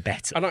easier and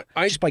better. And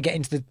I just by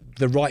getting to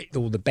the right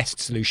or the best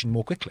solution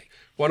more quickly.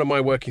 One of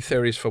my working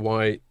theories for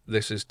why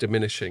this is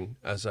diminishing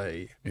as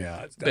a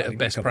bit of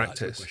best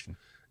practice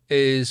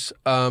is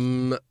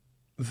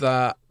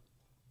that,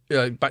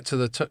 back to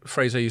the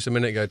phrase I used a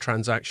minute ago,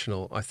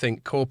 transactional. I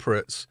think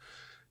corporates,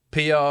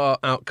 PR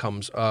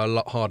outcomes are a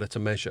lot harder to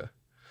measure.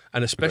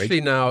 And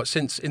especially now,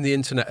 since in the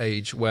internet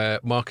age where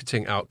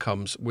marketing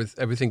outcomes, with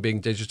everything being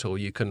digital,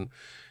 you can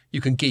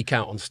geek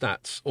out on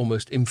stats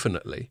almost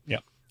infinitely. Yeah.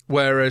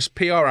 Whereas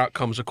PR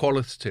outcomes are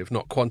qualitative,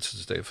 not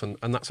quantitative,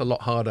 and that's a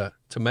lot harder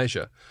to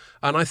measure.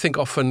 And I think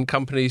often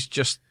companies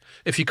just,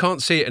 if you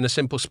can't see it in a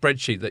simple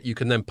spreadsheet that you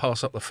can then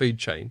pass up the food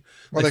chain,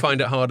 they find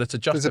it harder to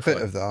justify. There's a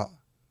bit of that.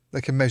 They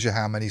can measure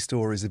how many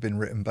stories have been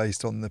written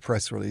based on the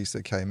press release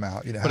that came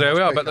out. But there we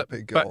are. But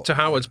back to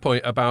Howard's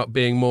point about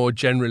being more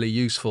generally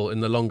useful in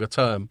the longer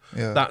term,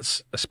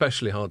 that's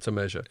especially hard to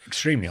measure.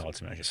 Extremely hard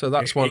to measure. So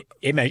that's one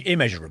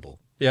immeasurable.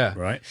 Yeah.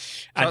 Right.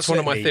 So that's one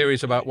of my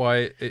theories about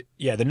why.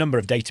 The number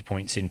of data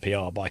points in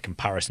PR by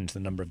comparison to the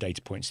number of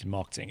data points in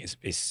marketing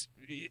is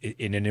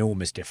an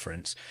enormous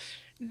difference.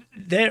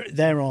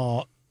 There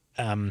are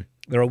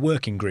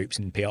working groups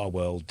in the PR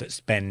world that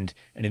spend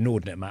an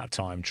inordinate amount of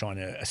time trying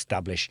to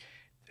establish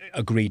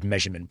agreed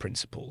measurement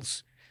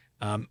principles.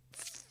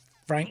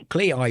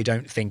 Frankly, I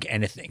don't think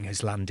anything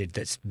has landed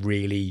that's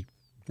really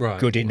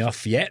good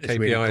enough yet. It's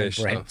really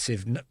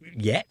comprehensive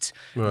yet.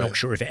 Not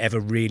sure if it ever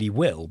really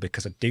will,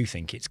 because I do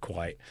think it's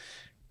quite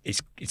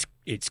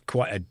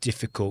a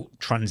difficult,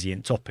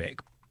 transient topic.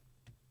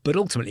 But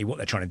ultimately, what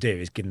they're trying to do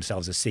is give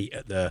themselves a seat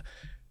at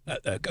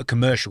a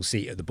commercial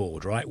seat at the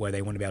board, right, where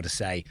they want to be able to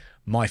say,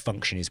 my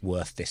function is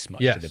worth this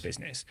much to the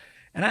business.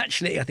 And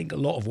actually, I think a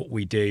lot of what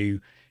we do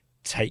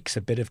takes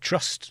a bit of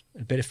trust,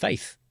 a bit of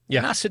faith.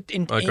 Yeah,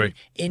 and I agree.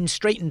 In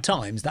straitened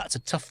times, that's a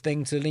tough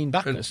thing to lean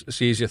back on. It's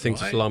the easier thing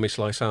to salami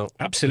slice out.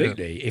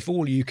 Absolutely. Yeah. If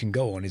all you can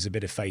go on is a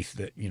bit of faith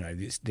that,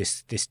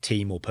 this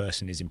team or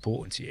person is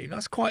important to you,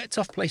 that's quite a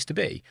tough place to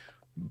be.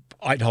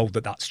 I'd hold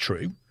that that's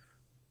true,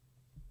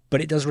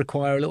 but it does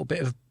require a little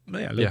bit of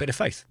bit of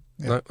faith.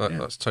 Yeah.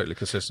 That's totally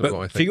consistent with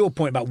what I think. For your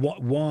point about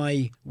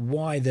why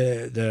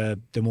the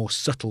more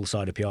subtle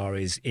side of PR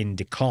is in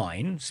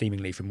decline,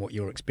 seemingly from what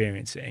you're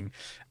experiencing,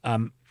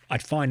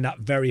 I'd find that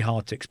very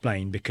hard to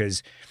explain,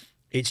 because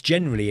it's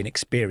generally an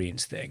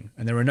experience thing,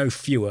 and there are no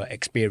fewer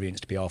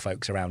experienced PR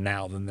folks around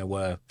now than there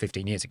were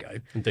 15 years ago.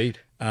 Indeed.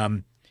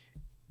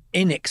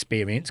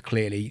 Inexperience,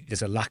 clearly,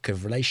 there's a lack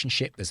of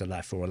relationship, there's a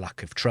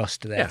lack of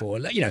trust, therefore,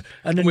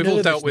 and we've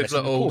all dealt with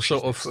little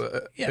sort of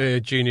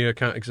junior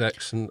account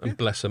execs, and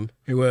bless them,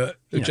 who are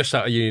just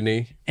out of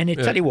uni. And I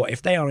tell you what,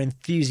 if they are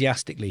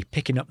enthusiastically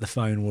picking up the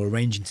phone or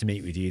arranging to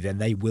meet with you, then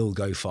they will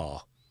go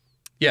far.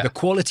 Yeah. The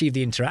quality of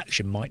the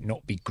interaction might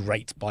not be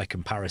great by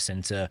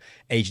comparison to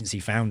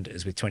agency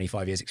founders with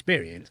 25 years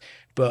experience,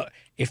 but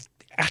if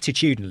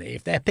attitudinally,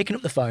 if they're picking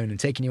up the phone and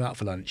taking you out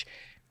for lunch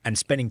and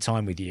spending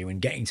time with you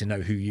and getting to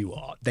know who you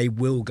are, they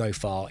will go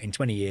far. In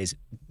 20 years,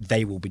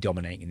 they will be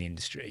dominating the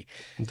industry.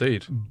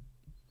 Indeed.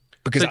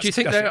 Because so do you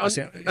think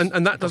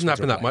and that doesn't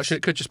happen that much?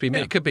 It could just be me.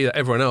 Yeah. It could be that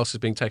everyone else is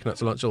being taken out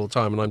to lunch all the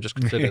time, and I'm just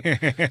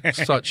considered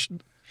such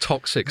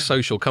toxic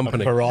social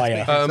company. A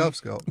pariah.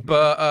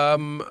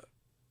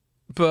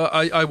 But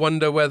I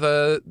wonder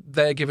whether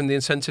they're given the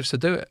incentives to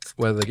do it,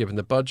 whether they're given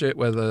the budget,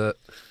 whether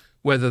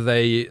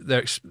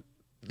they're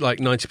like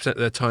 90% of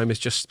their time is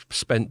just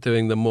spent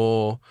doing the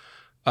more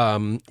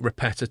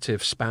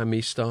repetitive,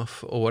 spammy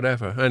stuff or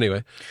whatever.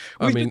 Anyway,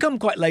 we've become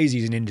quite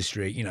lazy as an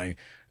industry.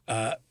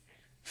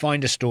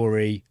 Find a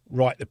story,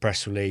 write the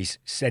press release,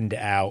 send it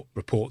out,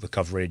 report the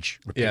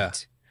coverage, repeat. Yeah,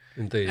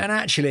 indeed. And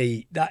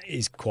actually, that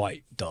is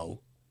quite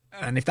dull.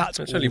 And if that's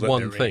only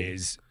one thing,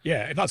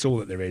 if that's all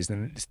that there is,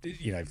 then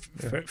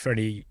for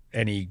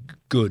any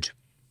good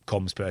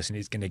comms person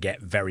is going to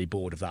get very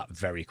bored of that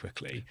very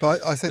quickly.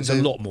 But I think there's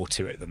a lot more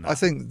to it than that. I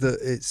think that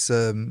it's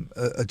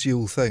a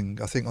dual thing.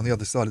 I think on the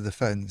other side of the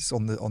fence,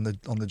 on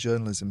the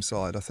journalism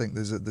side, I think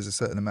there's a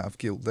certain amount of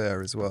guilt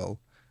there as well.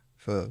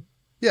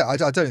 I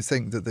don't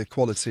think that the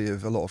quality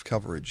of a lot of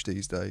coverage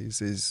these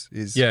days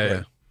is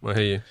Yeah. I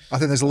hear you. I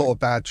think there's a lot of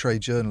bad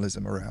trade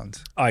journalism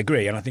around. I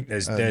agree, and I think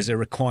there's a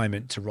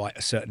requirement to write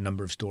a certain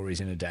number of stories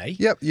in a day.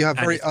 Yep, you have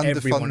very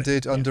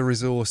underfunded,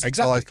 under-resourced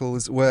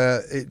titles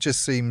where it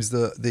just seems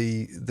that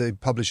the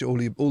publisher,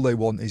 all they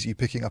want is you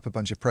picking up a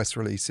bunch of press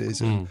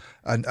releases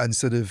and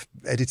sort of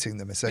editing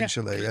them,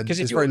 essentially. And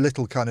there's very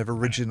little kind of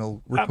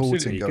original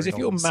reporting going on. Because if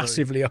you're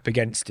massively up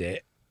against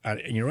it,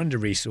 and you're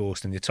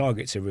under-resourced and the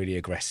targets are really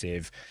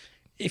aggressive,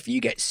 if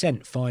you get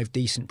sent 5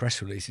 decent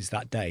press releases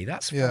that day,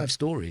 that's 5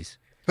 stories.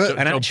 But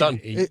and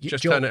job done.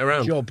 Just turn it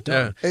around. Job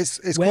done. Yeah.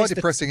 It's quite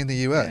depressing in the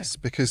US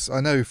because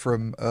I know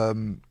from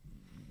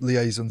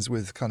liaisons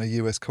with kind of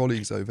US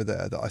colleagues over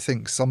there that I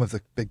think some of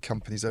the big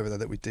companies over there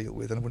that we deal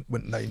with, and I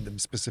wouldn't name them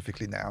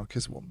specifically now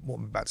because what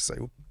I'm about to say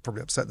will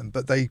probably upset them,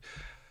 but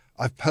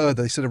I've heard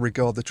they sort of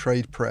regard the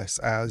trade press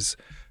as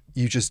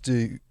you just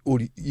do, or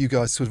you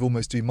guys sort of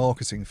almost do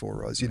marketing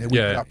for us. We put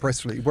out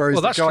press release. Whereas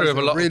that's the guys true of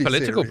a lot really of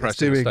political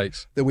press in the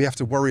States that we have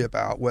to worry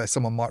about, where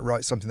someone might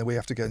write something that we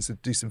have to go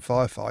and do some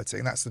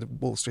firefighting. That's the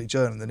Wall Street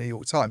Journal and the New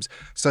York Times.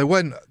 So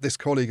when this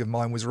colleague of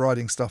mine was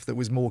writing stuff that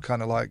was more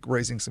kind of like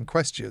raising some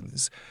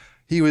questions,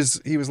 he was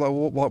like,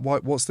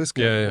 what's this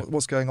going?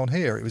 What's going on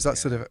here? It was that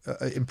sort of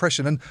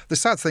impression. And the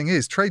sad thing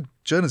is, trade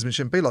journalism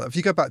shouldn't be like that. If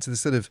you go back to the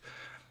sort of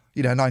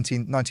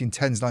 1910s,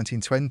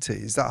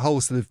 1920s, that whole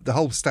sort of the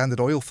whole Standard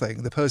Oil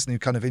thing, the person who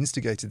kind of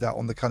instigated that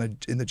on the kind of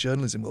in the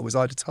journalism world was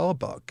Ida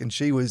Tarbuck, and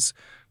she was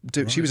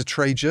a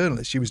trade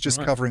journalist. She was just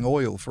covering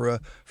oil for a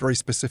very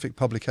specific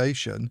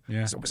publication.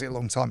 It's obviously a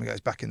long time ago. It's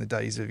back in the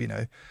days of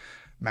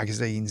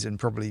magazines and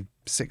probably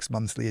 6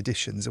 monthly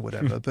editions or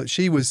whatever. But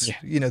she was,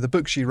 the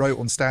book she wrote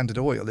on Standard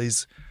Oil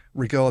is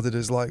regarded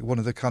as like one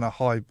of the kind of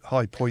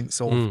high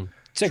points of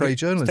trade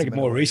journalism. Take a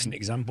more recent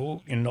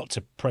example, and not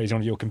to praise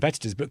one of your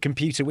competitors, but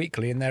Computer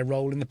Weekly and their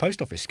role in the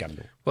post office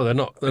scandal. Well, they're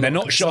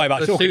not shy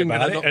about talking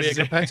about it. They're not be a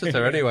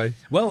competitor anyway.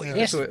 Well,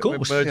 yes, of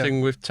course. We're merging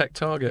with Tech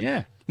Target.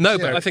 Yeah. No,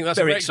 but I think that's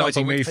very a great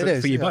exciting move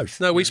for you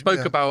both. No, we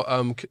spoke about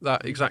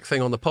that exact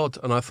thing on the pod,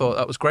 and I thought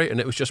that was great.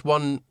 And it was just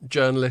one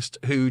journalist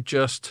who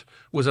just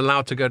was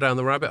allowed to go down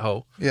the rabbit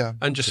hole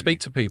and just speak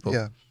to people.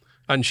 Yeah.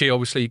 And she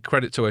obviously,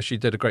 credit to her, she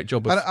did a great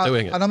job of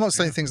doing it. And I'm not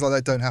saying things like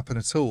that don't happen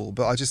at all,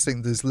 but I just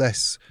think there's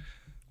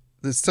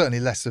certainly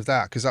less of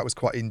that because that was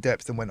quite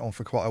in-depth and went on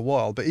for quite a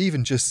while. But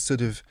even just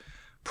sort of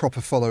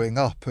proper following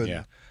up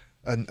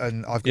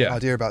and I've got an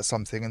idea about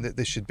something and that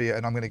this should be it,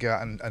 and I'm going to go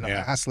out and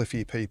hassle a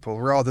few people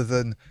rather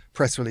than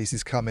press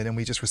releases come in and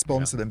we just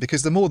respond to them.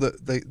 Because the more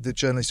that the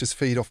journalists just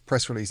feed off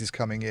press releases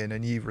coming in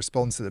and you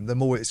respond to them, the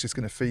more it's just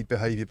going to feed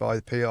behaviour by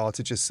the PR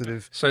to just sort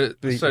of so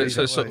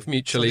sort of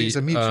mutually. So it's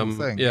a mutual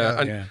thing.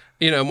 And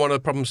one of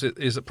the problems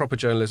is that proper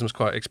journalism is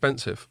quite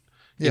expensive.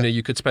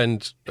 You could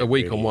spend a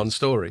week on one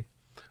story.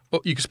 Or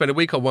you could spend a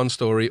week on one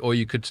story, or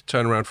you could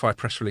turn around 5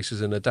 press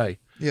releases in a day.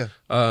 Yeah.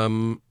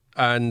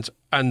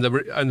 And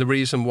the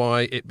reason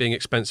why it being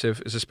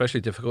expensive is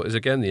especially difficult is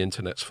again the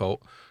internet's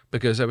fault,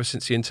 because ever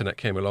since the internet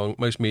came along,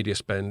 most media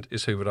spend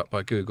is hoovered up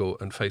by Google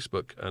and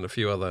Facebook and a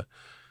few other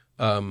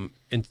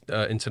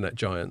internet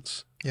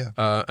giants. Yeah.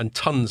 And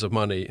tons of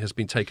money has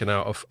been taken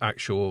out of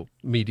actual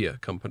media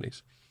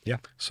companies. Yeah.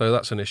 So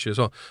that's an issue as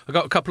well. I've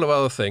got a couple of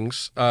other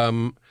things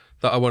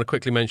that I want to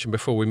quickly mention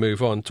before we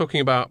move on.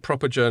 Talking about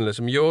proper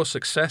journalism, your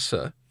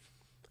successor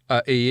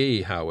at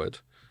EE, Howard,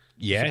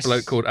 yes, a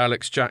bloke called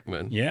Alex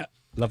Jackman. Yeah,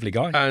 lovely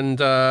guy, and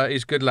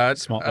he's a good lad,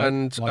 smart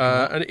bloke.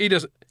 And he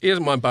doesn't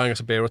mind buying us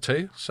a beer or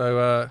two.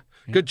 So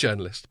good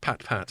journalist,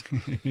 pat.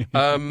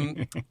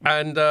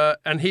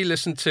 And he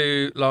listened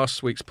to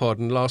last week's pod,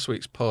 and last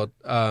week's pod,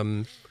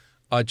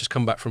 I'd just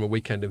come back from a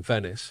weekend in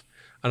Venice.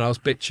 And I was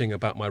bitching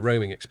about my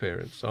roaming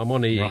experience. So I'm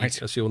on EE,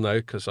 as you'll know,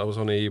 because I was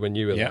on EE when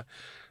you were there.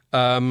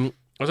 I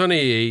was on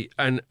EE,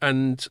 and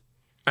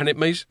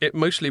it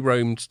mostly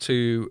roamed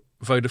to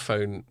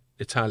Vodafone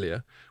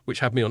Italia,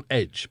 which had me on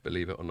edge,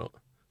 believe it or not.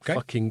 Okay.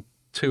 Fucking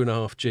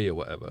 2.5G or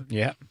whatever.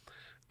 Yeah.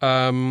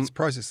 I'm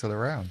surprised it's still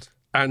around.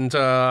 And do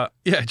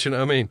you know what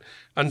I mean?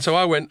 And so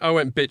I went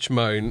bitch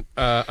moan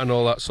and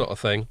all that sort of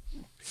thing.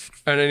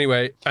 And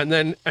anyway,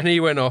 and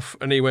he went off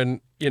and he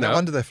went, No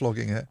wonder they're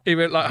flogging it. He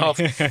went like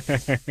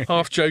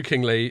half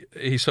jokingly,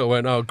 he sort of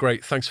went, "Oh,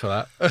 great, thanks for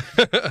that."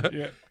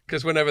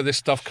 Because whenever this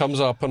stuff comes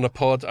up on the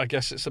pod, I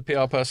guess it's a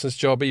PR person's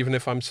job, even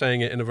if I'm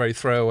saying it in a very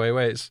throwaway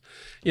way. It's,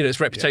 it's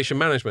reputation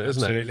management,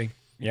 isn't it? Absolutely.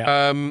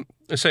 Yeah.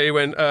 So he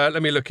went,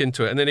 let me look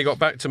into it. And then he got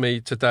back to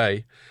me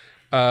today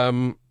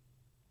and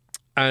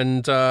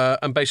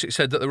basically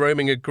said that the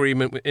roaming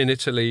agreement in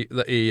Italy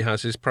that he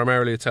has is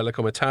primarily a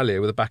Telecom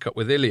Italia with a backup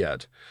with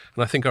Iliad.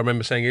 And I think I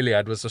remember saying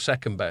Iliad was the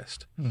second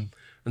best.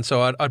 And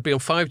so I'd be on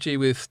 5G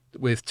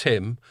with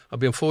Tim, I'd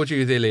be on 4G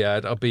with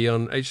Iliad, I'd be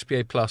on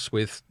HSPA Plus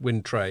with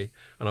Windtray,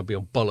 and I'd be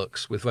on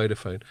Bollocks with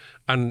Vodafone.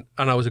 And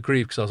I was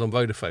aggrieved because I was on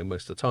Vodafone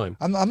most of the time.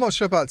 I'm not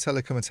sure about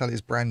Telecom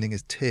Italia's branding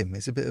as Tim.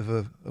 It's a bit of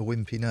a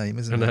wimpy name,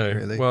 isn't it,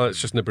 really? Well, it's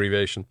just an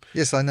abbreviation.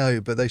 Yes, I know,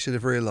 but they should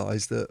have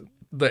realised that...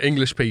 The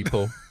English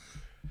people...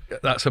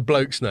 That's a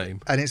bloke's name,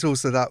 and it's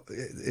also that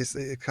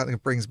it kind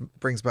of brings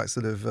back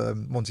sort of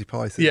Monty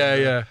Python.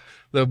 Yeah,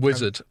 the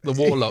wizard, the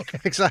warlock.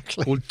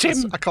 Exactly. Well,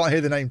 Tim. I can't hear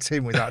the name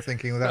Tim without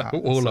thinking of that.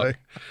 Warlock.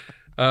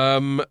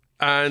 So.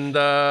 And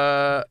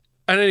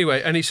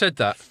anyway, and he said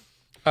that,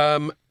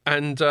 and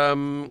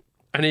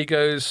he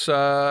goes.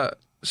 So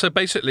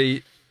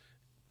basically,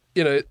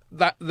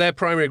 that their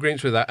primary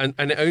agreements with that,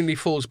 and it only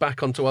falls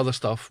back onto other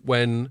stuff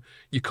when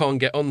you can't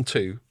get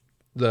onto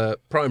the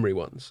primary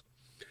ones.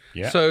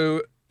 Yeah.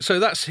 so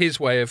that's his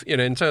way of,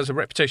 in terms of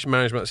reputation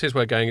management, that's his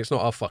way of going, it's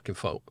not our fucking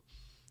fault.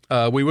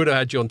 We would have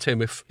had you on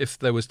Tim if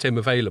there was Tim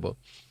available.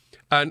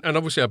 And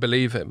obviously I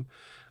believe him.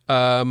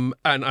 And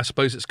I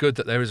suppose it's good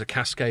that there is a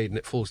cascade and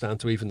it falls down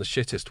to even the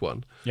shittest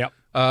one. Yep.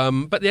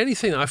 But the only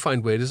thing that I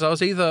find weird is I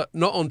was either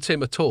not on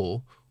Tim at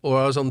all or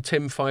I was on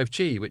Tim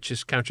 5G, which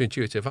is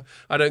counterintuitive.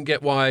 I don't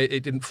get why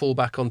it didn't fall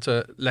back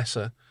onto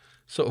lesser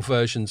sort of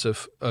versions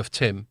of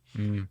Tim.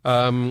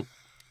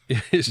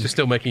 It's just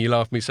still making you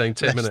laugh, me saying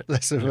Tim, isn't it?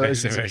 Lesser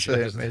versions of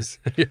Tim is.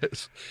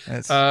 Yes.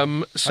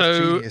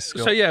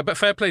 So yeah, but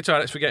fair play to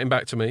Alex for getting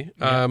back to me.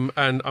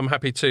 And I'm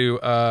happy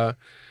to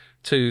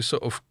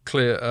sort of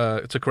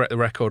to correct the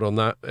record on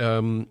that.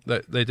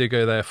 That they did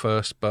go there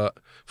first, but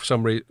for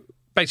some reason,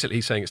 basically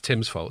he's saying it's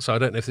Tim's fault. So I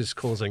don't know if this is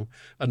causing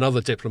another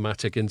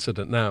diplomatic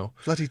incident now.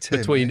 Bloody Tim.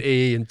 Between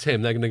E and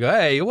Tim. They're going to go,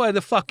 hey, what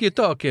the fuck are you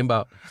talking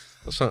about?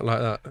 Or something like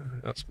that.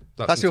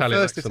 That's your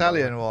first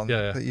Italian one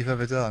that you've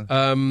ever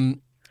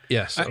done.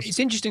 Yes. It's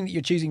interesting that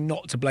you're choosing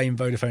not to blame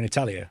Vodafone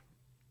Italia.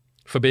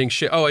 For being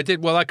shit. Oh, I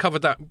did. Well, I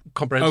covered that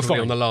comprehensively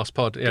on the last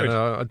pod. Yeah,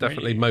 no, I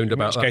definitely moaned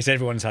about that. In which case,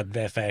 everyone's had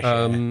their fair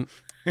share.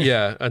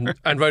 Yeah, and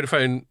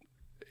Vodafone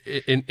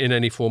in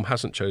any form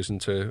hasn't chosen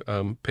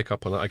to pick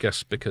up on it, I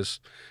guess, because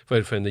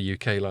Vodafone in the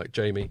UK, like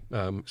Jamie,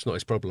 it's not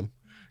his problem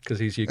because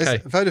he's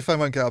UK. Vodafone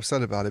won't get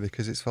upset about it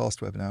because it's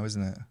Fastweb now,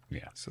 isn't it?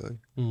 Yeah. So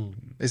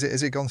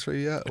is it gone through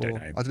yet? I don't know.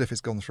 I don't know if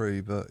it's gone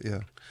through, but yeah.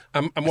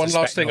 And one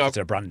last thing,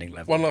 a branding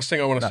level. One last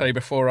thing I want to say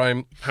before I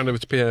hand over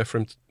to Pierre for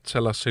him to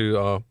tell us who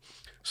our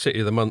City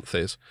of the Month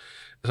is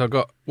I've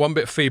got one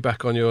bit of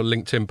feedback on your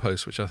LinkedIn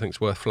post, which I think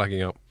is worth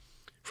flagging up,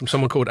 from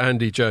someone called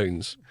Andy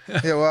Jones.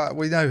 Yeah, well,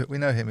 we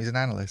know him. He's an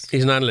analyst.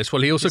 He's an analyst.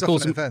 Well, he also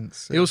calls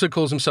events. He also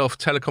calls himself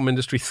telecom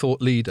industry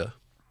thought leader.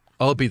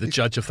 I'll be the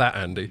judge of that,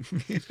 Andy.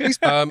 He's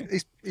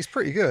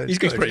pretty good. He's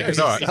pretty good.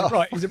 All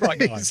right. He's a bright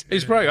guy.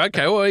 He's bright.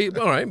 Okay,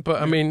 well, all right.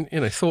 But I mean,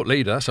 thought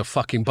leader, that's a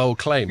fucking bold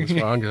claim as far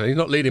as I'm concerned. He's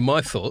not leading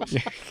my thoughts.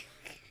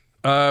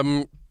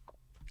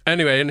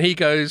 Anyway, and he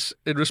goes,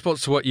 in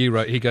response to what you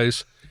wrote, he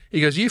goes,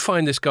 you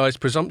find this guy's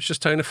presumptuous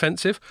tone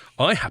offensive?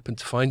 I happen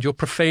to find your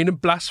profane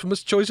and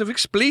blasphemous choice of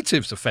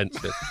expletives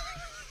offensive.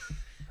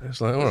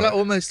 It's like, all right. Is that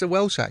almost a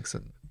Welsh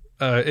accent?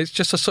 It's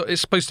just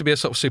it's supposed to be a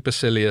sort of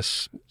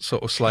supercilious,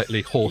 sort of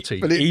slightly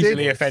haughty, but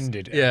easily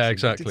offended. Yeah,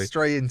 exactly.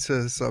 Stray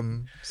into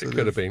some. It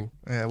could have been.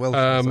 Yeah, Welsh.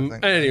 I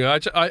think. Anyway,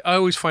 I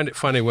always find it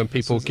funny when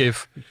people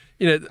give.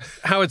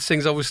 Howard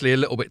sings obviously a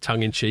little bit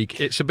tongue in cheek.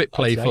 It's a bit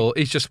playful.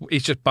 He's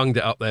just bunged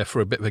it up there for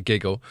a bit of a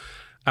giggle.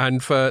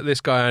 And for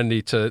this guy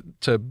Andy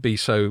to be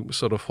so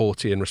sort of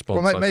haughty in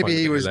response, well, maybe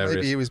he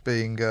was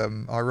being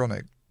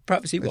ironic.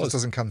 Perhaps he was. It just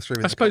doesn't come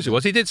through. I suppose it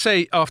was. He did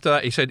say after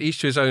that. He said, "Each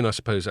to his own, I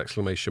suppose!" !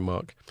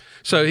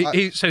 So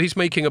he's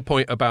making a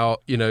point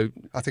about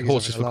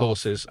horses for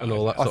courses and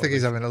all that. I think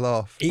he's having a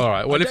laugh. All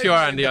right. Well, if you're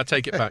Andy, I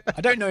take it back. I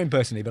don't know him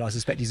personally, but I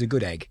suspect he's a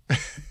good egg.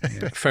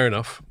 Yeah. Fair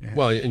enough. Yeah.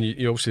 Well, and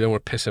you obviously don't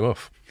want to piss him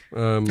off,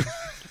 or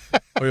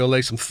he'll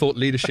lay some thought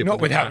leadership. Not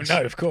without.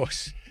 No, of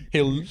course.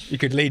 You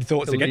could lead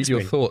thoughts against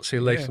your thoughts.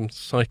 He'll lay some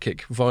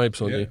psychic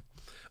vibes on you.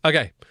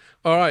 Okay.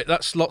 All right,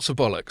 that's lots of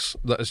bollocks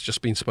that has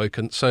just been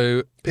spoken.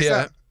 So,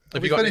 Pierre,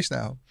 have we finished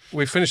now?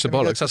 We've finished the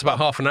bollocks. That's about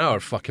half an hour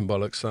of fucking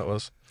bollocks, that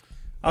was.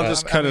 I'll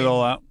just cut it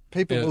all out.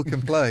 People will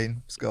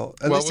complain, Scott.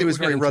 At least it was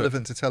very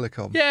relevant to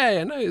telecom.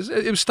 Yeah, no,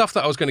 it was stuff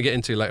that I was going to get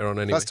into later on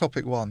anyway. That's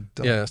topic one.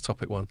 Yeah, that's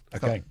topic one.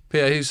 Okay.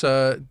 Pierre, who's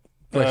place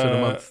of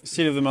the month?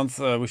 Seat of the month,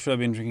 we should have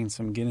been drinking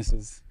some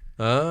Guinnesses.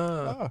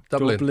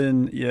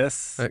 Dublin.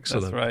 Yes.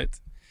 Excellent. That's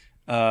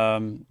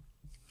right.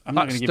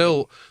 That's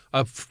still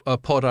a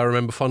pod I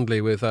remember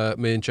fondly with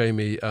me and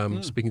Jamie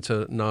speaking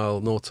to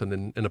Niall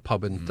Norton in a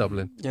pub in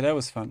Dublin. Yeah, that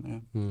was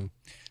fun.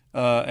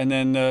 Yeah. And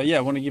then, I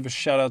want to give a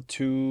shout out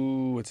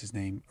to, what's his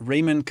name?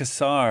 Raymond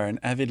Kassar, an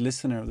avid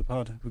listener of the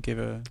pod, who gave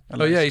a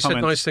nice he comment.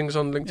 said nice things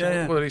on LinkedIn.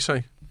 Yeah. What did he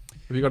say?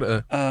 Have you got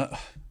it there?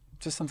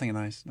 Just something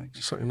nice.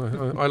 Just something nice.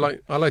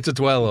 I like to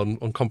dwell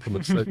on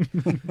compliments.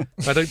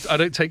 I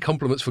don't take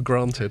compliments for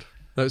granted.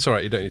 No, it's all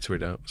right. You don't need to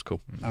read it out. It's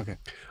cool. Okay.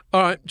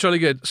 All right. Jolly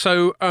good.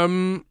 So,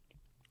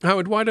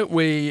 Howard, why don't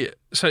we?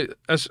 So,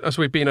 as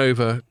we've been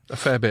over a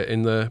fair bit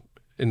in the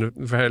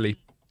fairly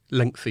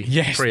lengthy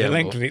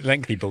preamble, the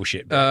lengthy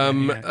bullshit.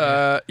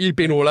 You've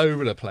been all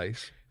over the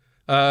place.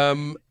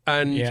 And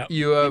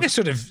you are in a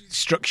sort of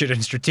structured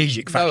and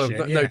strategic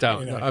fashion. No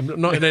doubt. I'm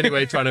not in any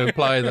way trying to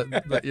imply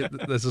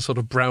that there's a sort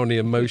of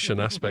Brownian motion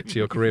aspect to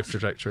your career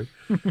trajectory.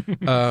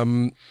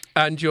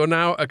 And you're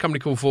now a company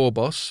called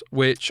Vorboss,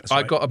 which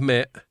I got to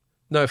admit,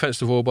 no offence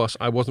to Vorboss,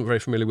 I wasn't very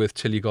familiar with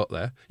till you got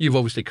there. You've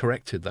obviously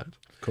corrected that.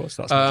 Of course,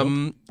 that's my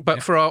job.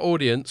 But for our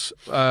audience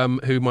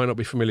who might not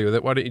be familiar with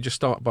it, why don't you just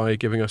start by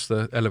giving us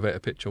the elevator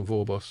pitch on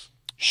Vorboss?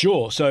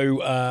 Sure. So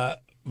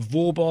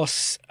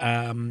Vorboss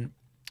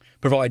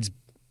provides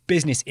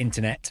business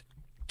internet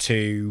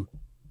to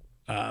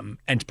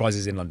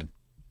enterprises in London.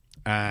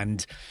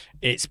 And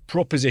its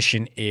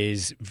proposition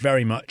is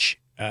very much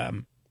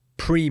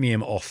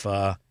premium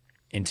offer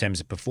in terms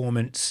of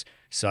performance.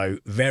 So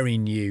very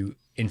new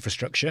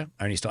infrastructure.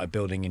 Only started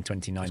building in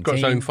 2019. It's got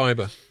its own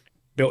fibre.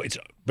 built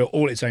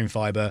all its own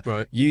fibre,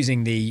 Right.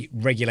 using the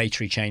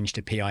regulatory change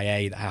to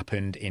PIA that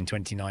happened in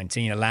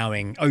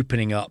 2019,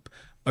 opening up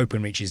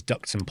Openreach's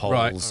ducts and poles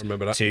Right, I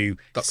remember that. to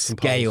Ducts and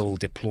scale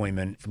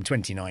deployment from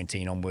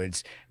 2019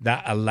 onwards.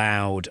 That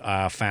allowed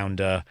our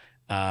founder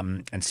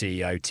and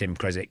CEO Tim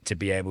Kresick to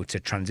be able to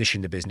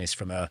transition the business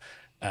from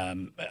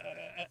an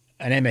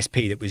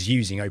MSP that was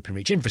using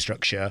Openreach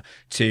infrastructure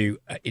to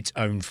its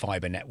own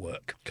fibre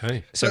network.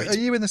 Okay. So are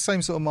you in the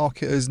same sort of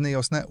market as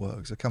Neos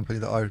Networks, a company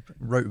that I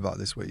wrote about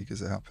this week,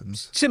 as it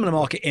happens? Similar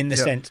market in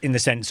the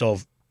sense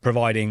of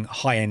providing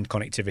high-end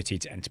connectivity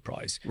to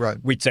enterprise. Right.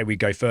 We'd say we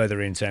go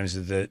further in terms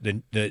of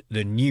the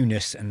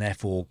newness and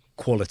therefore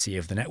quality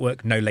of the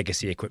network. No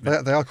legacy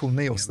equipment. They are called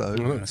Neos, though.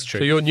 Oh, that's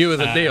true. So you're newer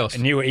than Neos.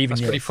 Newer, even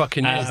That's newer. pretty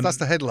fucking new. That's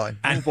the headline.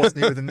 Vorboss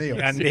newer than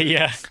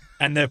Neos.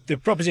 And the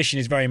proposition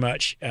is very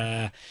much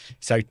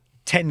so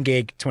 10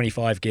 gig,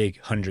 25 gig,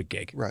 100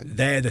 gig. Right.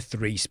 They're the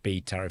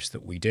 3-speed tariffs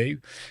that we do.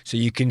 So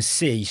you can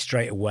see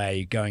straight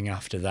away going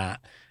after that,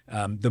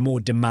 the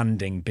more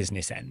demanding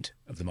business end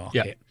of the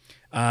market. Yeah.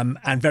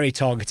 And very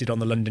targeted on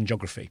the London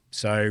geography.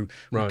 So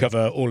we Right.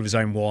 cover all of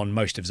Zone 1,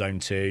 most of Zone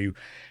 2,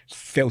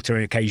 filter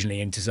occasionally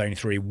into Zone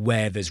 3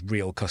 where there's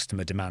real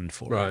customer demand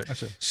for Right.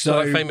 it. So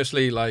like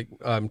famously, like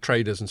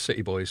traders and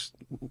city boys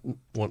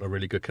want a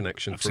really good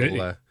connection Absolutely.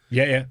 for all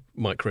their Yeah.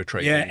 micro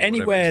trading. Yeah,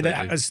 anywhere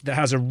whatever it is that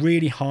has a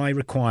really high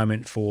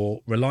requirement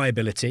for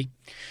reliability,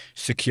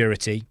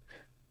 security,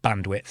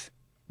 bandwidth.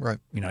 Right.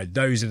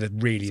 Those are the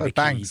So key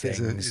banks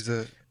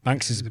things.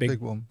 Banks is a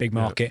big one. big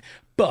market.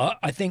 But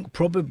I think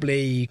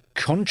probably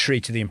contrary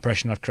to the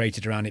impression I've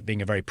created around it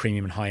being a very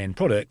premium and high-end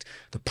product,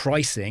 the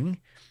pricing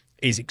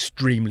is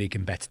extremely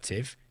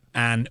competitive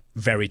and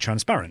very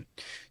transparent.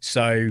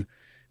 So,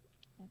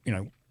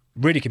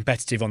 really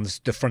competitive on the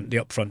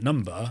upfront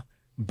number,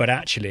 but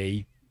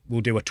actually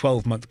we'll do a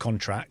 12-month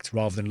contract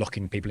rather than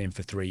locking people in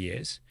for 3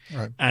 years.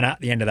 Right. And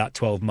at the end of that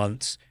 12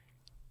 months,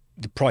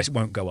 the price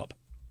won't go up.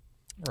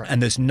 Right.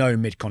 And there's no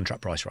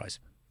mid-contract price rise.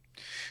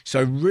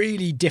 So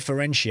really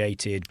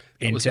differentiated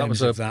in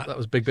terms of that. That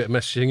was a big bit of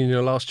messaging in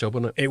your last job,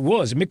 wasn't it? It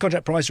was.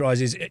 Mid-contract price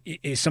rise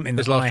is something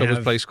that His last I job was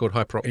have. a place called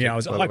Hyperoptic. Yeah, I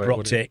was at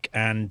Hyperoptic,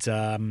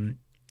 and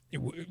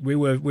we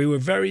were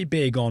very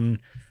big on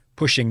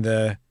pushing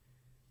the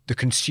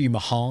consumer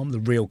harm, the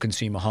real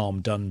consumer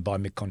harm done by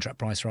mid-contract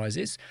price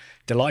rises.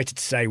 Delighted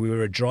to say we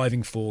were a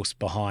driving force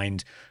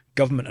behind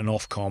government and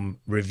Ofcom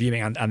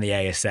reviewing and the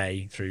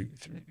ASA through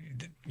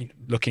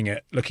looking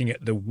at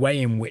the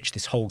way in which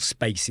this whole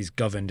space is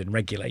governed and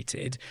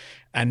regulated.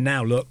 And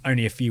now look,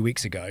 only a few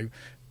weeks ago,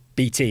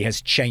 BT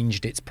has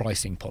changed its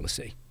pricing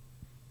policy.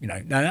 Now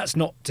that's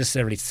not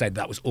necessarily to say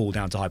that was all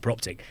down to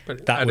Hyperoptic.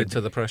 But that added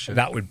to the pressure.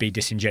 That would be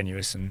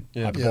disingenuous and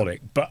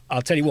hyperbolic. Yeah. But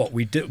I'll tell you what,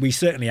 we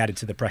certainly added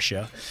to the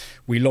pressure.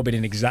 We lobbied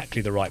in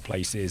exactly the right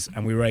places,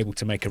 and we were able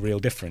to make a real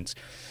difference.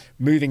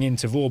 Moving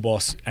into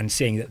Vorboss and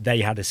seeing that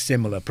they had a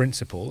similar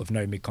principle of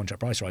no mid-contract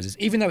price rises,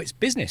 even though it's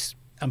business.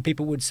 And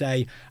people would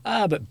say,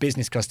 but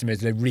business customers,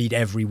 they read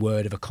every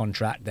word of a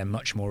contract. They're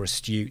much more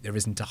astute. There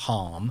isn't a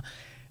harm.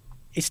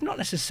 It's not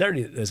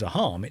necessarily that there's a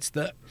harm. It's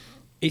that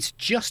it's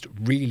just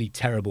really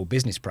terrible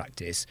business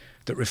practice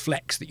that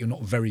reflects that you're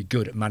not very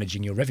good at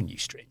managing your revenue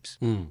streams.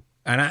 And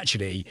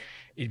actually,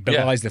 it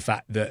belies the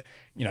fact that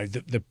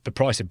the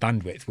price of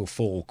bandwidth will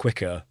fall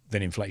quicker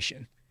than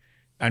inflation.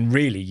 And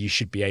really, you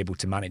should be able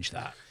to manage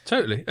that.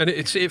 Totally. And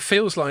it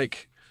feels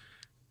like,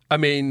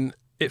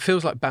 it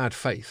feels like bad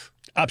faith.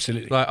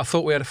 Absolutely. Like, I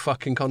thought we had a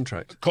fucking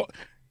contract.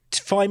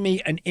 Find me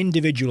an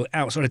individual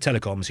outside of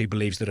telecoms who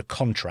believes that a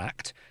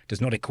contract does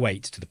not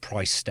equate to the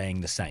price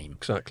staying the same.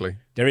 Exactly.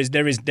 There is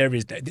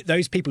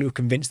those people who have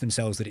convinced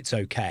themselves that it's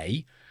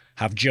okay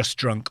have just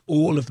drunk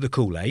all of the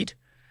Kool-Aid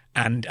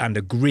and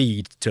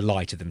agreed to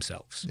lie to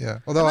themselves. Yeah.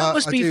 Although that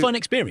must be a fun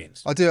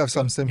experience. I do have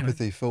some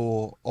sympathy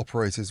for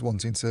operators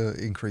wanting to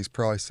increase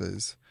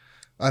prices.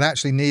 And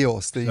actually,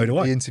 Neos,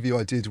 the interview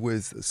I did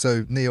with,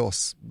 so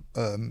Neos,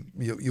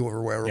 you're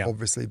aware of,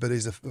 obviously, but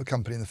is a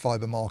company in the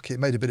fibre market. It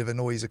made a bit of a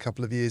noise a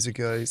couple of years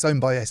ago. It's owned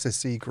by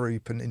SSC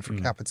Group and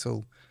Infra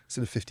Capital,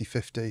 sort of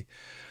 50-50.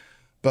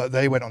 But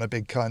they went on a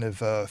big kind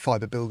of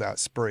fibre build-out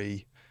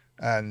spree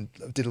and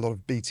did a lot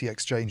of BT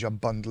exchange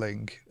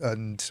unbundling,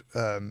 and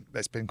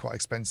it's been quite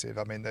expensive.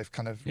 I mean, they've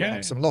kind of run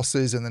up some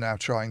losses, and they're now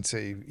trying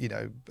to,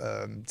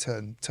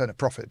 turn a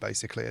profit,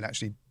 basically, and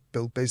actually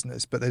build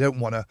business. But they don't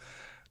want to...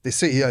 The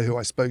CEO who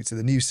I spoke to,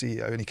 the new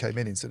CEO, only came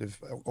in sort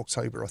of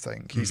October, I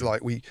think. He's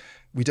like, we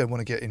don't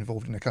want to get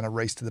involved in a kind of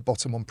race to the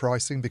bottom on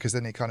pricing, because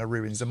then it kind of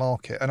ruins the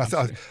market. And I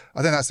think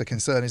that's a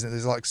concern, isn't it?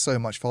 There's like so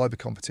much fibre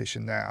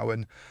competition now,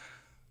 and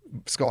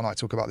Scott and I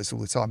talk about this all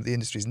the time. The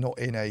industry is not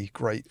in a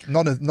great...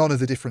 None of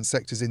the different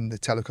sectors in the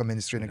telecom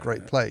industry in a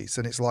great place.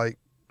 And it's like,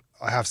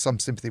 I have some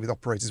sympathy with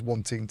operators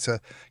wanting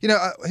to...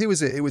 who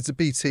was it? It was the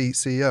BT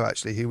CEO,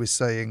 actually, who was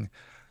saying...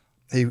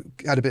 He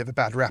had a bit of a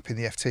bad rap in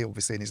the FT,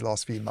 obviously, in his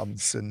last few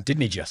months. And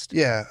didn't he just?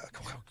 Yeah.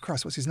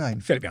 Christ, what's his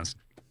name? Philip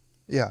Jansen.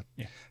 Yeah.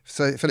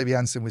 So Philip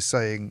Jansen was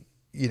saying,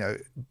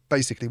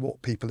 basically what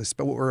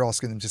we're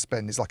asking them to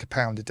spend is like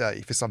 £1 a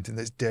day for something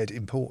that's dead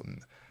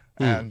important.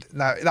 And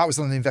now that was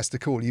on an investor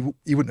call. You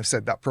wouldn't have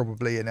said that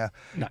probably in a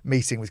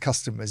meeting with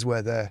customers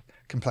where they're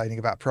complaining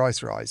about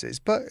price rises.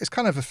 But it's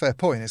kind of a fair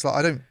point. It's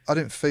like I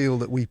don't feel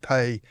that we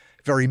pay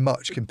very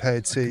much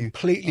compared to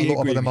a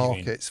lot of other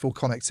markets for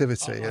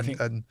connectivity.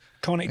 And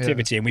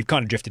connectivity, and we've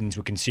kind of drifted into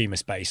a consumer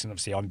space. And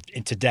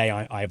obviously, today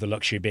I have the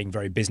luxury of being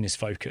very business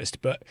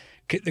focused. But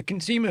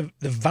the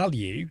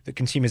value that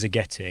consumers are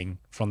getting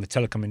from the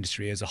telecom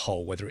industry as a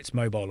whole, whether it's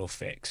mobile or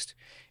fixed,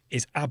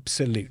 is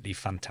absolutely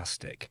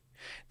fantastic.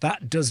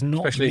 That does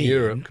not especially mean, in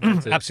Europe,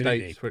 compared to absolutely,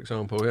 States, for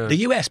example. Yeah. The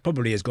US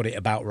probably has got it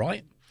about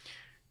right,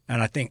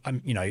 and I think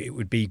it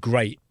would be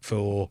great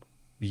for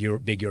the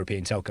big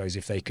European telcos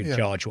if they could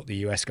charge what the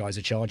US guys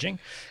are charging.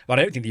 But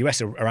I don't think the US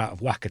are out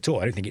of whack at all.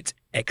 I don't think it's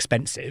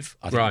expensive.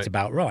 I think it's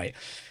about right.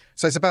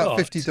 So it's about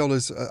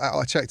 $50.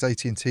 I checked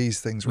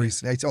AT&T's things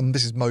recently.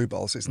 This is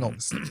mobile, so it's not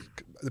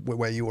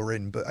where you were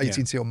in, but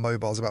AT&T on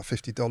mobile is about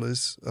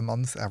 $50 a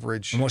month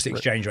average. And what's the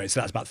exchange rate? So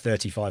that's about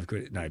 35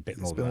 quid. No, a bit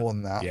more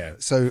than that. Yeah.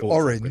 So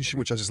Orange,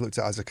 which I just looked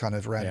at as a kind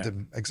of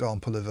random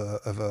example of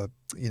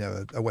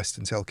a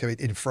Western telco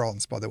in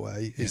France, by the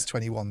way, is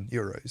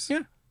 €21.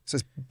 Yeah. So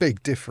it's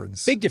big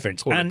difference. Big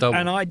difference. And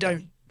I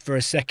don't for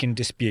a second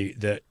dispute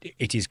that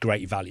it is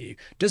great value.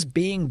 Does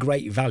being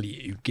great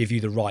value give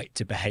you the right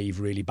to behave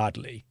really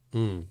badly?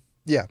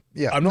 Yeah.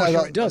 I'm not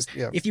sure it does.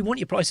 If you want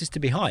your prices to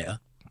be higher,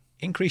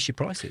 increase your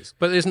prices.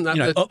 But isn't that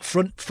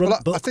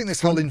I think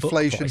this whole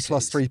inflation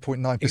plus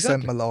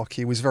 3.9%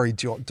 malarkey was very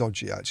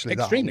dodgy, actually.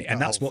 Extremely, and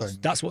that's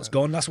what's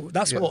gone. That's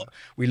what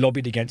we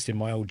lobbied against in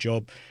my old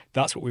job.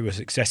 That's what we were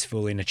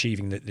successful in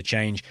achieving the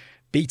change.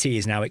 BT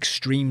is now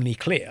extremely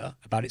clear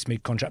about its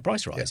mid-contract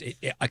price rise.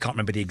 I can't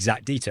remember the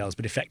exact details,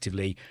 but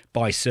effectively,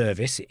 by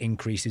service, it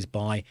increases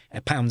by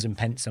 £1 and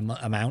pence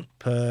amount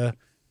per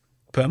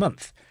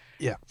month.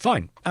 Yeah,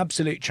 fine,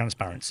 absolute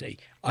transparency.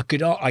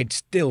 I'd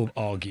still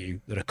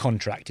argue that a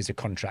contract is a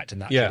contract,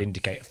 and that should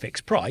indicate a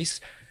fixed price.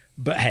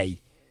 But hey,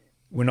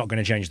 we're not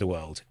going to change the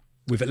world.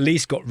 We've at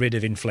least got rid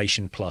of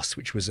inflation plus,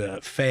 which was a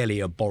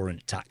fairly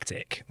abhorrent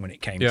tactic when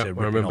it came to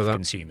ripping off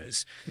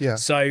consumers. Yeah.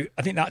 So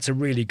I think that's a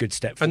really good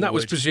step forward. And that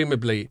was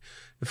presumably,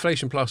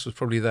 inflation plus was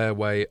probably their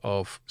way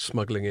of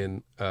smuggling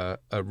in a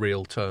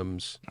real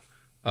terms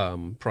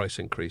price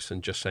increase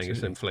and just saying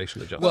it's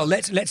inflation adjusted. Well,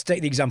 let's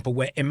take the example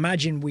where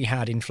imagine we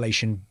had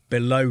inflation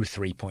below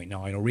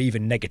 3.9 or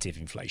even negative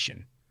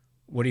inflation.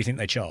 What do you think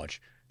they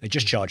charge? They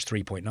just charge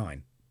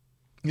 3.9.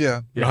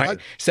 Yeah. Right.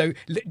 So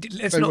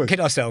let's not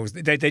kid ourselves.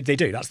 They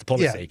do. That's the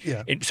policy.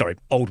 Yeah.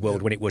 Old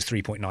world when it was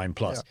 3.9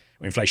 plus,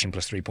 or inflation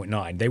plus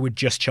 3.9, they would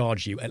just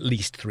charge you at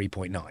least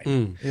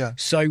 3.9. Yeah.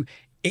 So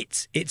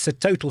it's a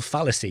total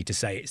fallacy to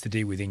say it's to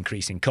do with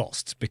increasing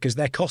costs, because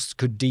their costs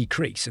could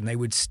decrease and they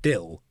would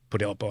still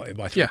put it up by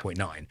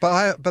 3.9.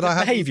 But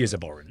behaviour's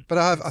abhorrent. But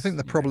I think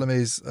the problem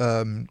is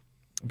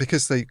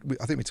because I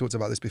think we talked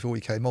about this before we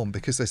came on,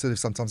 because they sort of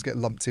sometimes get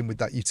lumped in with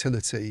that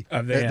utility.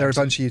 They're a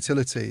bunch of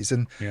utilities,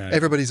 and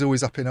everybody's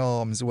always up in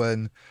arms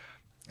when.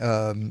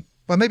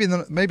 Well, maybe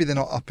they're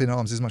not up in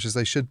arms as much as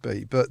they should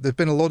be, but there've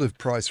been a lot of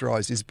price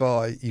rises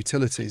by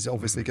utilities,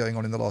 obviously going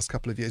on in the last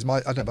couple of years. I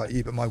don't know about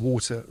you, but my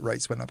water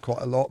rates went up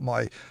quite a lot.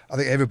 I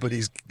think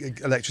everybody's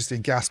electricity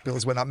and gas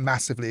bills went up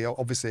massively,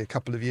 obviously a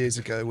couple of years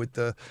ago with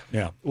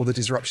all the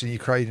disruption in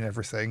Ukraine and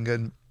everything.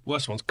 And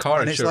worst one's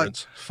car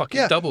insurance,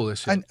 fucking double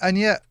this year. And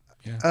yet,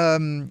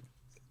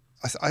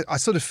 I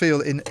sort of feel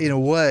in a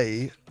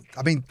way,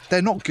 I mean,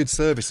 they're not good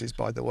services,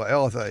 by the way,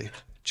 are they?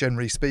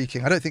 Generally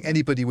speaking, I don't think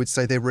anybody would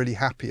say they're really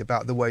happy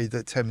about the way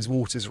that Thames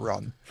Water's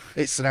run.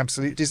 It's an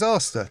absolute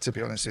disaster, to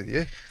be honest with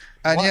you.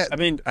 And yet, I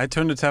mean, I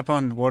turn the tap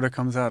on, water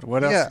comes out.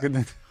 What else?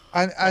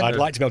 And I'd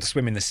like to be able to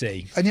swim in the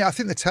sea. And yeah, I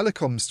think the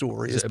telecom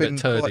story has been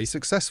quite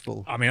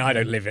successful. I mean, I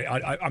don't live it.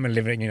 I'm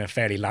living in a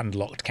fairly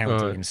landlocked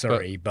county in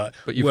Surrey, but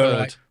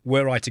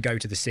were I to go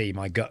to the sea,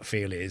 my gut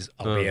feel is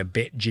I'll be a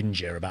bit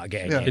ginger about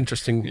getting in.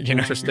 Interesting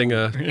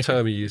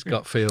term you use,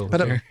 gut feel.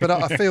 But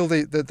I feel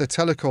the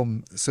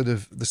telecom sort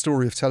of the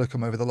story of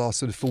telecom over the last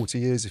sort of 40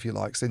 years, if you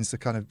like, since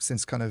kind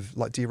of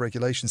like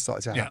deregulation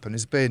started to happen,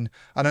 has been.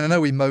 And I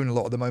know we moan a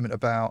lot at the moment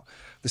about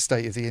the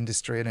state of the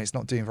industry and it's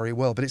not doing very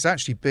well, but it's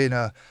actually been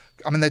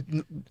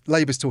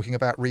Labour's talking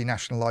about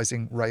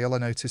renationalising rail, I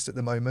noticed at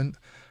the moment,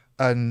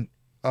 and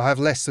I have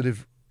less sort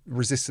of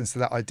resistance to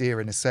that idea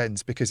in a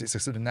sense because it's a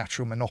sort of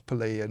natural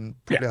monopoly and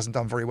probably hasn't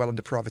done very well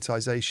under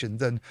privatisation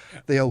than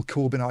the old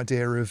Corbyn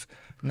idea of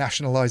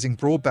nationalising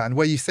broadband,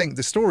 where you think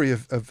the story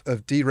of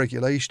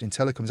deregulation in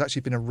telecom has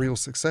actually been a real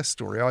success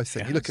story, I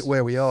think. You look at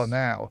where we are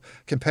now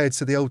compared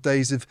to the old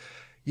days of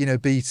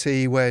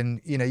BT when,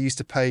 you used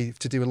to pay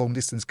to do a long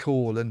distance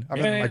call. And I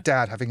remember my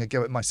dad having a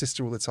go at my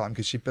sister all the time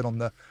because she'd been on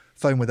the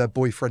phone with her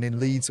boyfriend in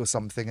Leeds or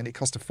something, and it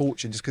cost a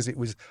fortune just because it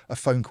was a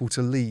phone call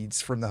to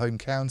Leeds from the home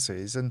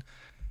counties. And,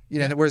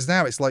 whereas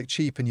now it's like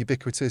cheap and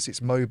ubiquitous,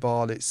 it's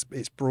mobile, it's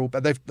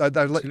broadband.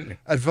 They've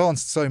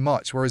advanced so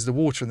much, whereas the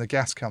water and the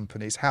gas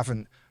companies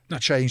haven't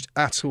changed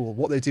at all.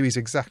 What they do is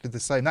exactly the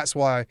same. That's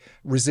why I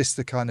resist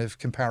the kind of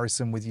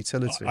comparison with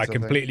utilities. I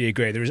completely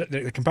agree.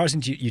 The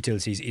comparison to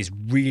utilities is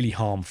really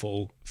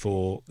harmful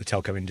for the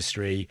telco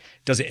industry,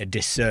 does it a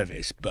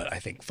disservice. But I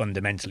think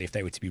fundamentally, if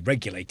they were to be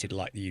regulated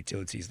like the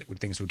utilities,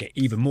 things would get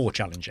even more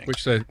challenging.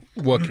 Which they're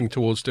working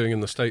towards doing in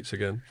the States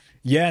again.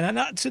 Yeah, and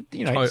that's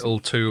Title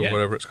 2 or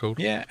whatever it's called.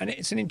 Yeah, and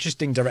it's an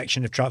interesting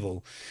direction of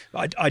travel.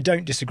 I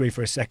don't disagree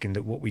for a second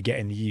that what we get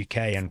in the UK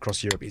and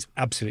across Europe is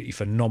absolutely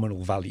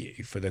phenomenal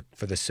value for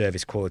the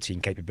service quality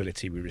and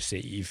capability we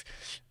receive.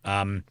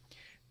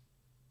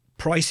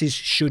 Prices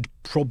should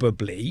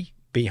probably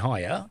be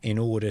higher in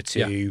order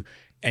to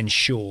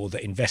ensure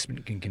that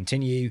investment can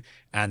continue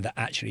and that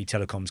actually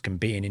telecoms can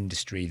be an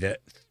industry that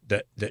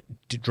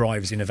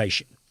drives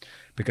innovation,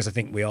 because I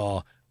think we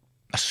are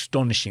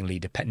astonishingly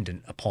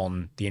dependent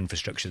upon the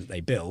infrastructure that they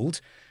build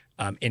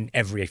in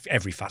every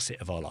facet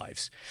of our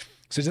lives.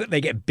 So that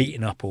they get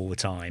beaten up all the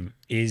time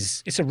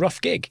it's a rough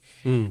gig.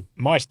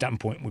 My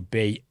standpoint would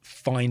be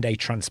find a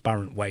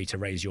transparent way to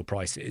raise your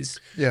prices.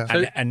 Yeah.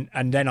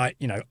 And then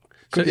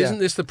isn't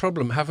this the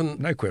problem?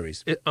 No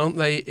queries. Aren't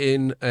they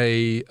in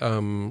a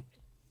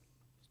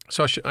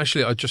so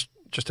it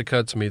just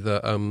occurred to me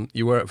that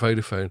you were at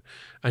Vodafone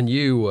and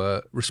you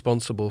were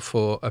responsible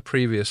for a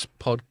previous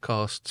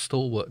podcast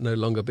stalwart no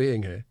longer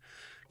being here,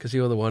 because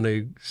you're the one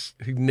who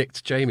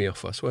nicked Jamie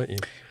off us, weren't you?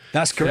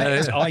 That's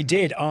correct. Yeah. I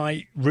did.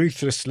 I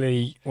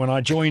ruthlessly, when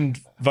I joined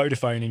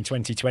Vodafone in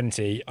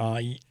 2020,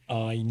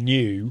 I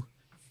knew.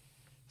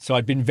 So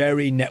I'd been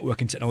very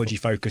network and technology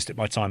focused at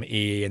my time at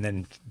EE and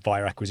then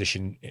via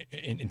acquisition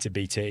into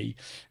BT.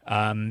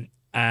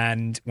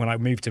 And when I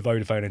moved to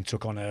Vodafone and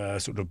took on a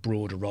sort of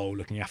broader role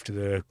looking after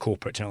the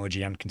corporate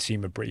technology and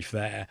consumer brief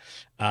there,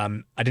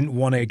 I didn't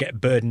want to get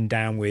burdened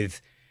down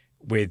with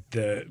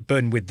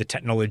the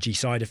technology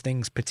side of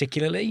things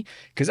particularly,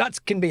 because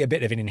that can be a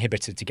bit of an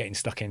inhibitor to getting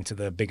stuck into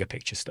the bigger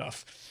picture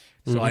stuff.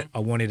 So I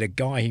wanted a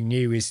guy who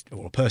knew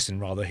or a person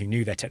rather, who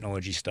knew their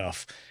technology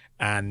stuff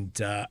and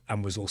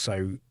was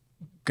also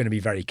going to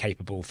be very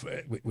capable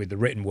with the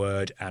written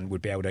word and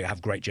would be able to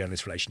have great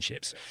journalist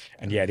relationships.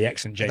 And the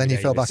excellent Jamie. Then you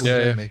fell back on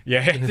Jamie.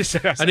 Yeah.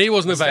 And he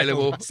wasn't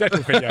available.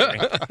 Settled for Jamie.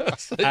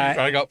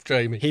 Rang up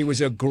Jamie. He was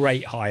a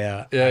great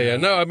hire. Yeah.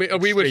 No, I mean,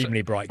 we were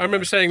extremely bright. I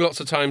remember saying lots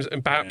of times,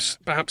 and perhaps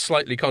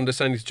slightly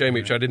condescending to Jamie,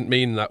 which I didn't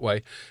mean that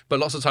way, but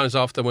lots of times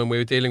after when we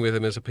were dealing with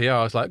him as a PR,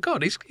 I was like,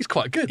 God, he's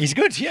quite good. He's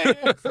good.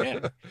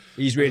 Yeah.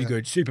 He's really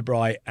good, super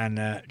bright,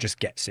 and just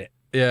gets it.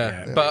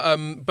 Yeah.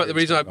 But the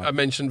reason I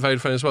mentioned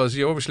Vodafone as well is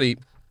you're obviously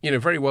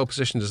very well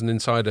positioned as an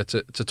insider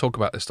to talk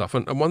about this stuff.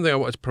 And one thing I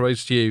wanted to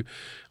propose to you,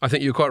 I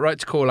think you're quite right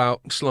to call out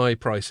sly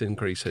price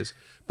increases.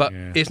 But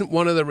isn't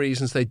one of the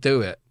reasons they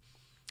do it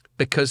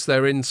because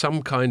they're in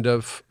some kind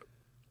of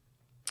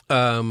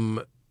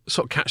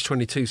sort of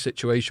catch-22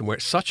 situation where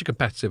it's such a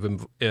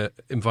competitive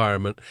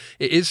environment.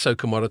 It is so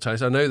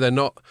commoditized. I know they're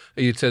not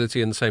a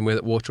utility in the same way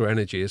that water or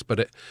energy is,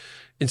 but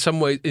in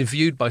some way is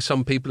viewed by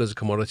some people as a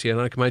commodity.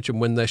 And I can imagine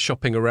when they're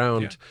shopping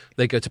around,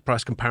 they go to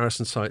price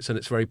comparison sites and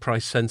it's very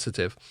price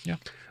sensitive. Yeah.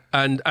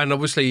 And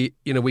obviously,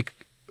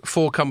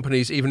 four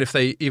companies, even if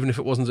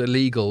it wasn't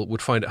illegal,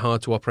 would find it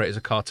hard to operate as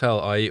a cartel,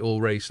 i.e.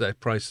 all raise their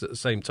prices at the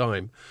same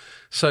time.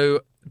 So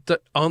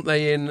aren't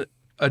they in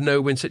a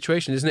no-win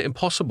situation? Isn't it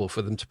impossible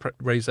for them to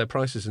raise their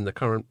prices in the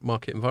current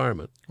market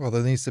environment? Well,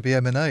 there needs to be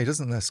M&A,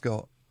 doesn't there,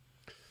 Scott?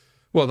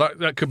 Well,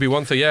 that could be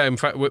one thing. Yeah, in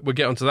fact, we'll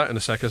get onto that in a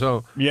sec as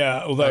well.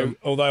 Yeah,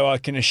 although I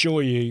can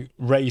assure you,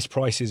 raised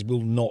prices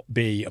will not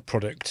be a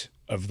product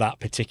of that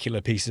particular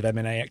piece of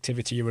M&A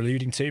activity you're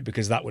alluding to,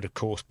 because that would, of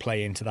course,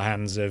 play into the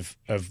hands of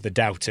the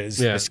doubters,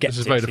 the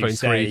skeptics. This is Vodafone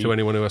 3 to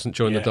anyone who hasn't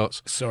joined the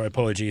dots. Sorry,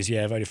 apologies.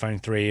 Yeah,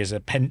 Vodafone 3 is a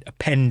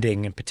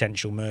pending and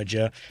potential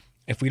merger.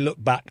 If we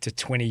look back to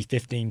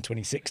 2015,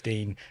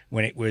 2016,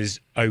 when it was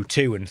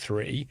 02 and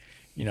 3,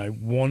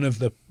 one of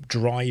the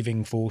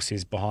driving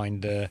forces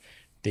behind the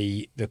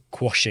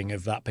quashing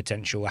of that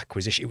potential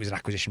acquisition, it was an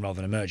acquisition rather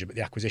than a merger, but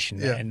the acquisition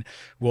then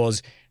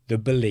was the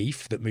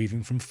belief that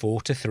moving from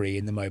 4 to 3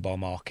 in the mobile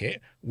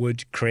market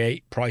would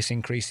create price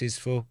increases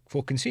for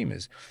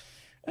consumers.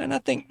 And I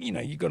think,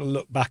 you've got to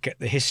look back at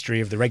the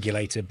history of the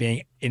regulator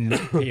being in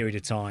that period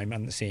of time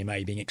and the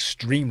CMA being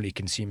extremely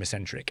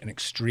consumer-centric and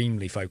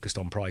extremely focused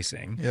on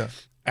pricing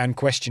and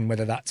question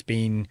whether that's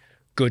been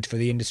good for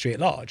the industry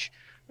at large.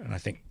 And I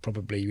think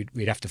probably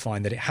we'd have to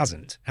find that it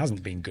hasn't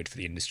been good for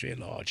the industry at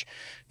large.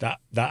 That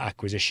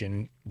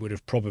acquisition would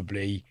have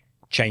probably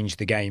changed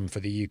the game for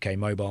the UK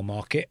mobile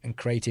market and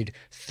created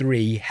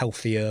 3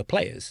 healthier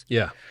players.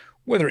 Yeah.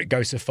 Whether it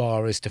goes so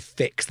far as to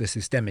fix the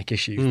systemic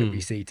issues that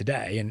we see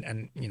today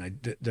and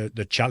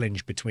the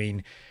challenge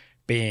between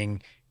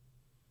being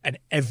an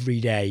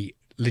everyday,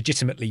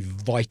 legitimately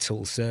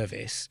vital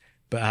service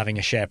but having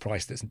a share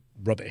price that's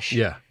rubbish.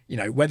 Yeah. You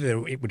know,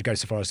 whether it would go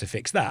so far as to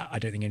fix that, I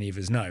don't think any of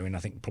us know, and I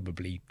think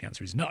probably the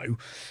answer is no.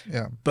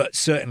 Yeah. But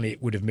certainly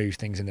it would have moved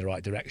things in the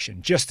right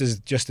direction, just as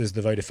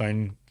the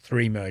Vodafone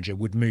 3 merger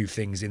would move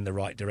things in the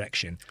right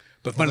direction.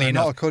 But funnily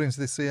enough, not according to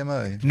the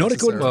CMA. Not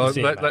according to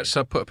the CMA. Let's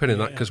put a pin in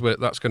that, because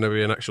that's going to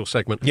be an actual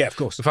segment. Yeah, of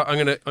course. In fact, I'm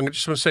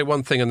just going to say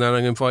one thing, and then I'm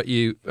going to invite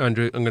you,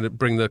 Andrew. I'm going to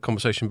bring the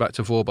conversation back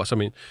to Vorboss. I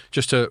mean,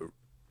 just to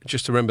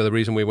remember, the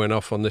reason we went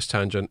off on this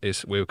tangent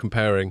is we were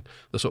comparing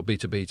the sort of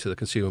B2B to the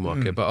consumer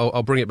market. But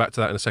I'll bring it back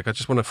to that in a sec. I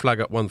just want to flag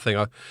up one thing.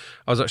 I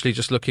was actually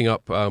just looking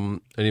up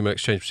an email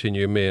exchange between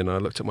you and me, and I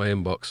looked at my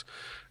inbox.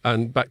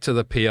 And back to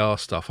the PR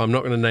stuff, I'm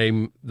not going to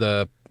name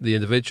the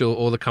individual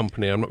or the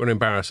company. I'm not going to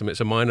embarrass them.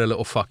 It's a minor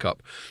little fuck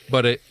up,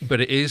 but it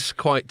is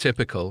quite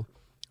typical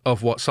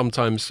of what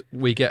sometimes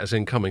we get as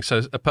incoming.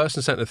 So a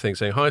person sent a thing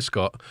saying, "Hi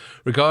Scott,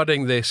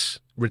 regarding this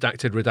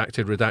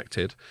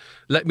redacted,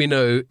 let me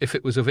know if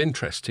it was of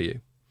interest to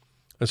you."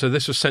 And so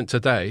this was sent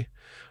today,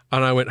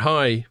 and I went,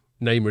 "Hi,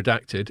 name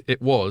redacted.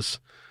 It was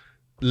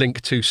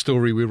linked to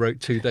story we wrote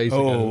 2 days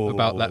ago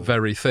about that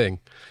very thing."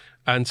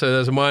 And so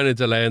there's a minor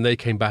delay, and they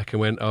came back and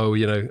went, "Oh,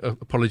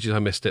 apologies, I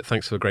missed it.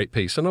 Thanks for the great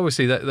piece." And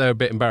obviously they're a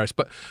bit embarrassed.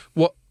 But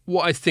what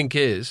I think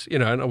is,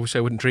 and obviously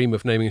I wouldn't dream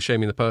of naming and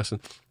shaming the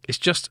person. It's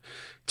just,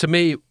 to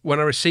me, when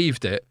I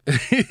received it,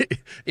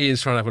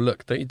 Ian's trying to have a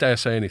look. Don't you dare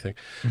say anything.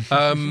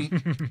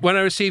 When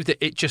I received it,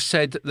 it just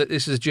said that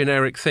this is a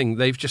generic thing.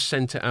 They've just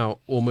sent it out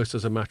almost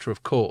as a matter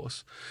of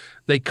course.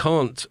 They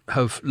can't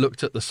have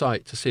looked at the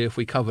site to see if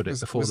we covered it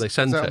before they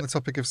sent it. Was that on the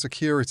topic of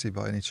security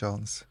by any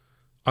chance?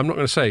 I'm not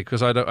going to say,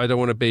 because I don't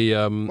want to be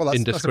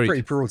indiscreet. That's a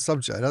pretty broad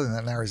subject. I think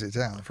that narrows it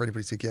down for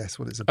anybody to guess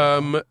what it's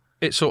about.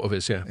 It sort of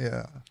is, yeah.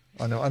 Yeah,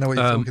 I know what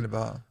you're talking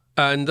about.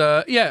 And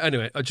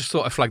anyway, I just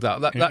thought I'd flag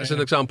that. That's an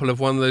example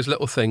of one of those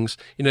little things.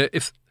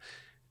 If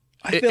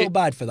I feel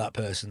bad for that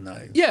person,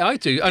 though. Yeah, I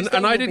do, and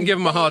I didn't give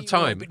them a hard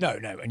time. No,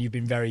 and you've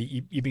been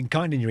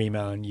kind in your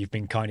email, and you've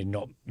been kind in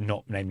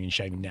not naming and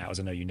shaming now, as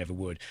I know you never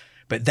would.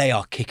 But they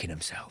are kicking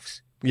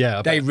themselves.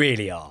 Yeah, they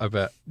really are. I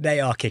bet they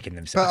are kicking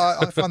themselves.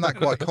 But I find that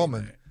quite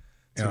common,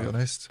 to be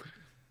honest.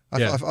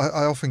 I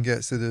often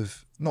get sort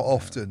of, not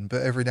often,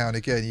 but every now and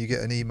again, you get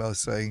an email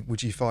saying,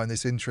 "Would you find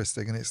this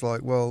interesting?" And it's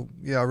like, well,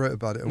 yeah, I wrote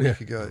about it a week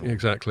ago.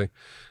 Exactly.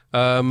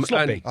 And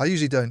I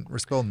usually don't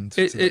respond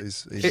to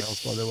those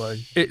emails, by the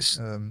way. It's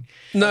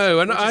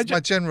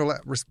my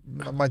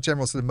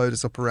general sort of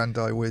modus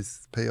operandi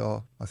with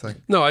PR, I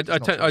think. No, I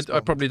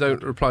probably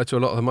don't reply to a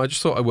lot of them. I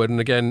just thought I would, and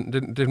again,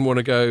 didn't want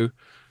to go,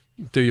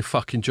 "Do your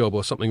fucking job"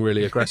 or something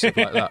really aggressive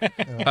like that.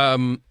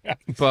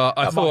 But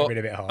I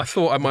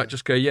thought I might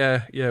just go,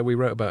 yeah, we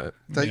wrote about it.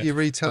 Don't you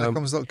read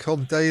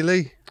Telecoms.com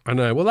daily? I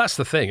know. Well, that's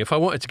the thing. If I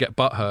wanted to get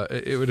butthurt,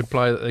 it would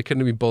imply that they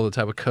couldn't be bothered to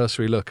have a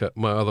cursory look at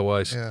my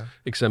otherwise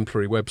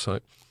exemplary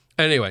website.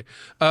 Anyway,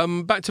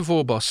 back to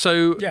Vorboss.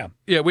 So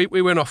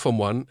we went off on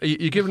one.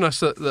 You're giving us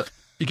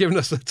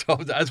the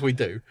top, as we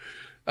do.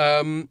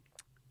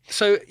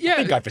 So yeah, I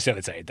think I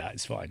facilitated that.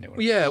 It's fine.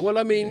 Yeah. Well,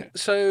 I mean,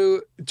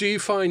 so do you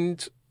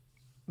find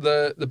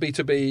the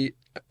B2B,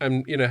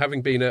 and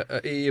having been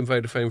at EE and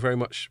Vodafone very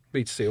much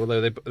B2C,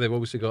 although they've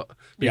obviously got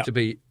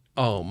B2B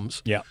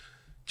arms. Yeah.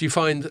 Do you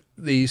find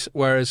these,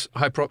 whereas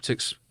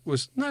Hyperoptics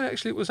was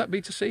that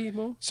B2C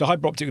more? So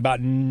Hyperoptic about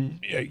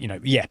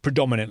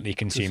predominantly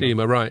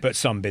consumer, right? But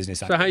some business.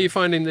 So how are you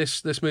finding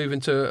this move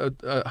into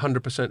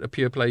 100% a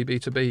pure play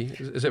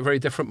B2B? Is it a very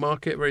different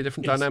market, very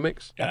different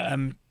dynamics?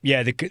 Do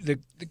you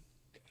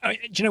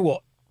know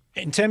what?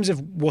 In terms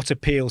of what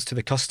appeals to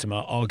the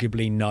customer,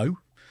 arguably no.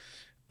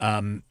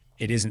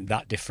 It isn't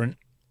that different.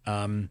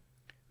 But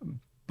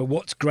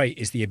what's great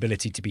is the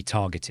ability to be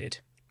targeted.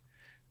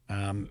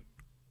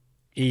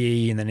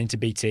 EE and then into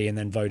BT and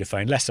then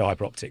Vodafone, less so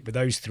Hyperoptic, but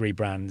those three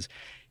brands,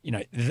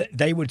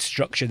 they would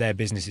structure their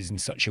businesses in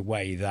such a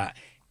way that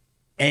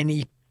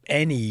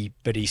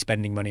anybody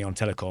spending money on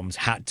telecoms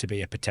had to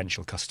be a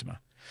potential customer.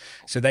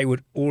 So they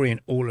would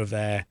orient all of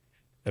their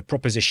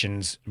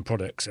propositions and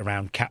products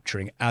around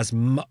capturing as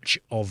much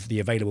of the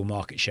available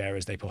market share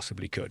as they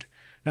possibly could.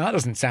 Now, that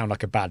doesn't sound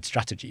like a bad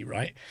strategy,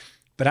 right?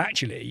 But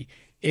actually,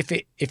 if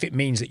it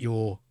means that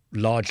you're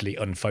largely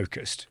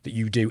unfocused, that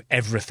you do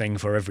everything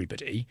for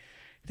everybody,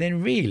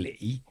 then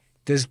really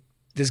there's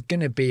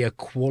going to be a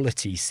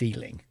quality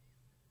ceiling,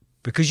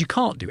 because you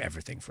can't do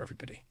everything for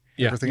everybody.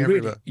 Yeah, everything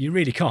everywhere. You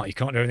really can't. You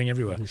can't do everything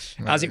everywhere.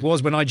 As it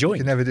was when I joined.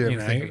 You can never do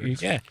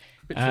everything.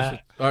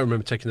 I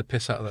remember taking the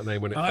piss out of that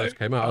name when it first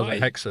came out. I was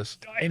at Hexus.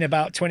 In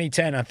about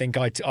 2010, I think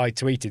I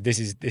tweeted,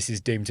 "This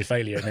is doomed to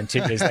failure," and then 2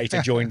 years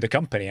later joined the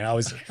company. And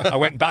I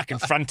went back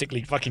and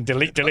frantically fucking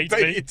delete. Got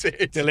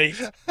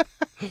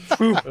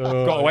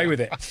away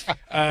with it.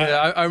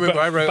 I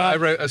remember I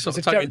wrote a sort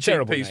of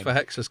tongue-in-cheek piece for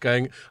Hexus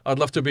going, "I'd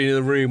love to be in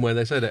the room when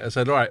they said it." I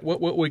said, "All right, what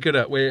we're good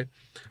at? We're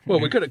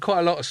good at quite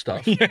a lot of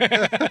stuff."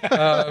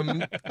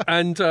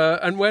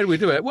 And where do we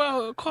do it?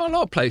 Well, quite a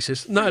lot of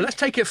places. No, let's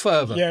take it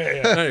further.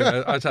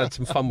 Anyway, I've had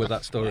some fun with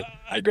that story.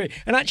 I agree.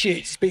 And actually,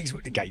 it speaks,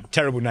 okay,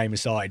 terrible name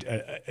aside,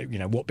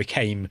 what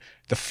became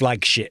the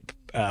flagship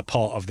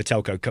part of the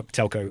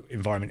telco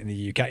environment in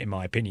the UK, in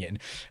my opinion.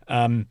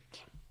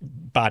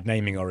 Bad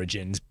naming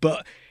origins,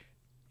 but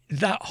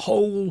that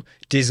whole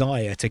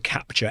desire to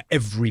capture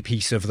every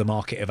piece of the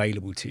market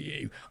available to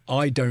you,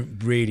 I don't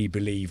really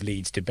believe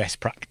leads to best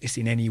practice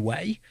in any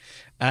way.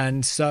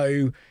 And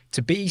so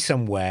to be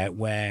somewhere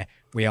where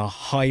we are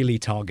highly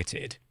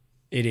targeted,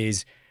 it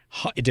is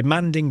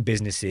demanding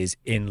businesses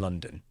in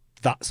London.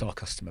 That's our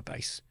customer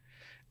base.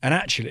 And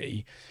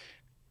actually,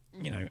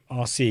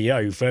 our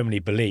CEO firmly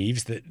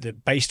believes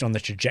that based on the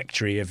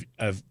trajectory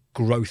of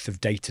growth of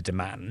data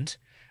demand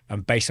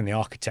and based on the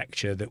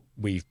architecture that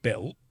we've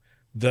built,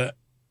 that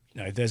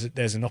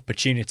there's an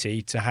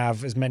opportunity to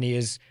have as many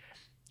as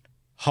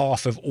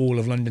half of all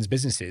of London's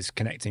businesses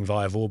connecting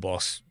via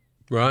Vorboss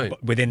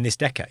within this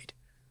decade,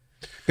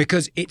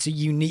 because it's a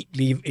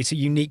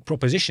unique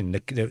proposition.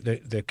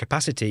 The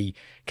capacity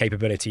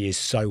capability is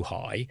so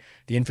high,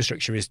 the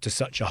infrastructure is to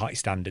such a high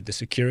standard, the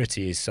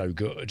security is so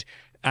good.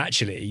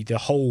 Actually, the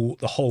whole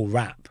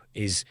wrap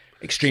is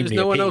extremely. So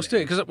there's no one appealing. else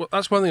doing it, because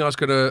that's one thing I was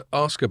going to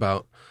ask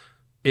about.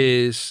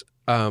 Is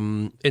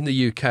in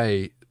the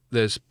UK,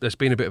 there's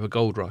been a bit of a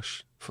gold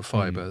rush for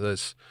fibre.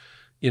 There's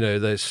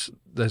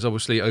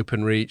obviously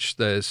OpenReach.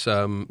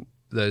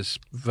 There's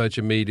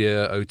Virgin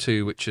Media,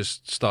 O2, which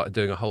has started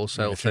doing a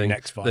wholesale thing.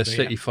 There's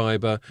City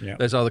Fibre. Yeah.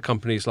 There's other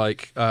companies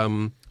like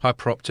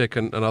Hyperoptic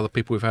and other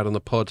people we've had on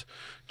the pod.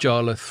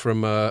 Jarlath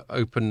from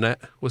OpenNet.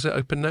 Was it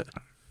OpenNet?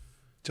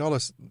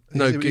 Jarlath.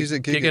 No,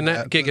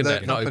 GigaNet.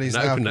 GigaNet, not OpenNet.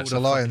 OpenNet's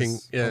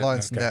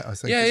Alliance Net, I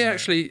think. Yeah.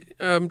 Actually,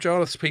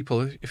 Jarlath's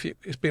people.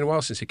 It's been a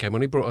while since he came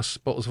on. He brought us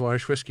bottles of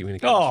Irish whiskey when he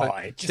came.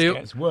 It just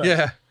gets worse.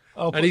 Yeah.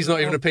 And he's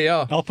not even a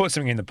PR. I'll put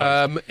something in the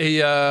post.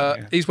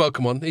 He's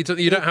welcome on.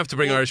 You don't have to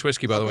bring Irish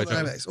whiskey, by the way.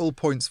 It's All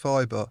Points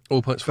Fibre.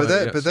 All Points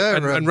Fibre. But they're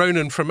and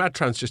Ronan from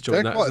AdTrans just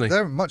joined that, hasn't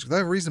he?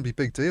 They're a reasonably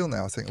big deal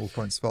now, I think. All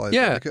Points Fibre.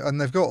 Yeah,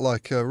 and they've got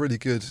like a really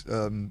good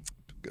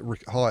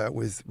hire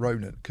with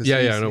Ronan. He's a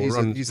good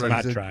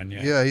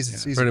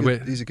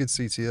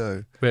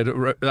CTO.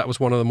 That was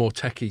one of the more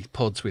techie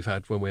pods we've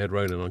had when we had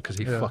Ronan on, because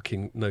he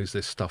fucking knows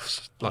this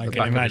stuff like the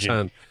back of his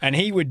hand. And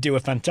he would do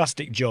a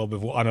fantastic job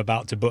of what I'm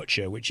about to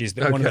butcher, which is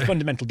that one of the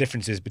fundamental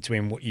differences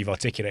between what you've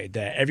articulated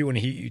there. Everyone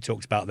you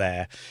talked about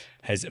there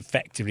has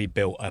effectively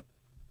built a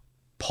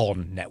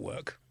PON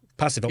network.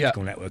 Passive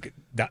optical network.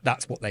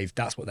 That's what they've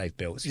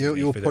built.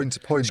 Your point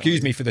to point.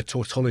 Excuse me for the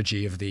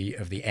tautology of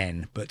the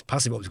N, but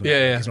passive optical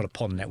network is not a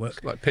PON network.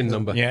 It's like PIN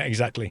number. Yeah,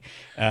 exactly.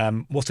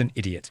 What an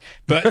idiot!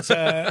 But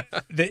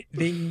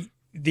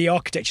the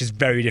architecture is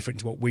very different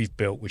to what we've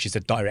built, which is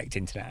a direct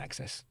internet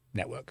access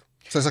network.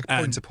 So it's like a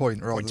point to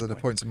point rather than a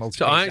point to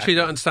multiple. So I actually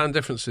don't understand the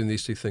difference in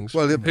these two things.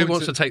 Well, who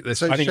wants to take this?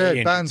 So I think shared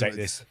Ian bandwidth. take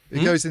this.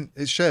 It goes in.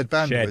 It's shared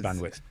bandwidth. Shared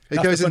bandwidth.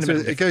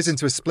 It goes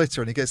into a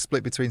splitter and it gets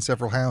split between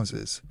several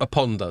houses. A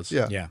PON does.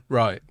 Yeah.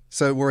 Right.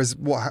 So whereas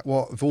what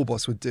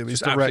Vorboss would do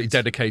is direct,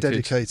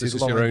 dedicated. This is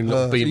your own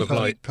little beam of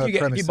light.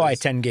 If you buy a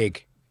 10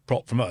 gig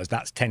prop from us,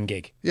 that's 10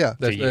 gig. Yeah.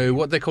 There's no,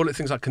 what they call it,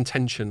 things like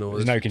contention, or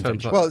there's no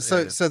contention. Well,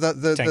 so that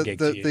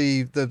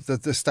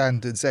the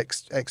standards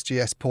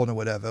XGS PON or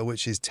whatever,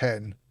 which is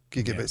 10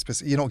 gigabits per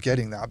second, you're not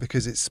getting that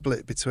because it's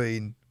split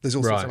between. There's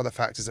also some other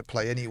factors at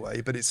play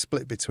anyway, but it's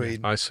split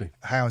between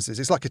houses.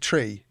 It's like a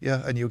tree,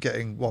 and you're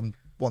getting one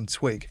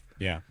twig.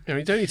 Yeah.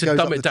 You don't need to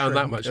dumb it down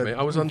that much, mate.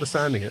 I was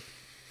understanding it.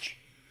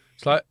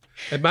 It's like,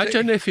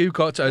 imagine if you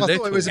got a little. I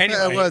thought it was a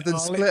better word than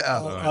splitter.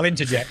 I'll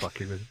interject.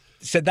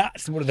 So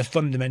that's one of the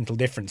fundamental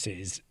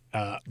differences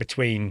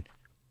between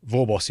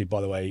Vorboss, who,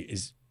 by the way,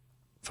 is,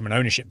 from an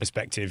ownership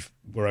perspective,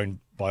 we're owned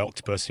by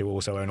Octopus, who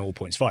also own All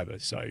Points Fibre.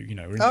 So,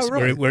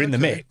 we're in the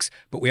mix,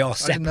 but we are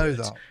separate. I didn't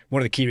know that.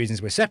 One of the key reasons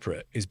we're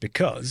separate is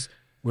because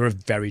we're a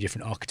very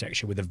different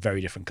architecture with a very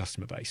different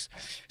custoer base.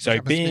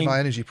 So being my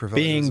energy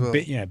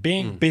provider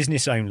being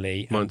business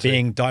only and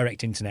being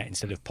direct internet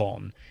instead of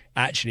PON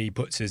actually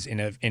puts us in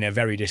a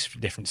very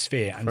different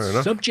sphere and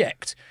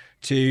subject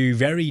to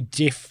very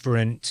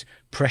different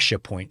pressure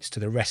points to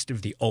the rest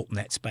of the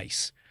altnet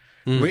space.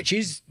 Which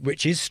is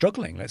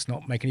struggling. Let's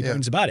not make any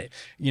bones about it.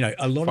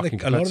 A lot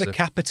of the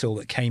capital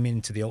that came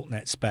into the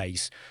altnet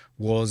space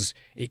was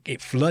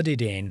it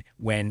flooded in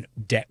when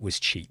debt was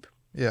cheap.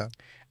 Yeah.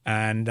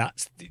 And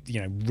that's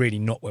really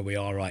not where we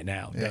are right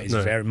now.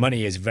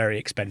 Money is very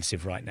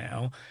expensive right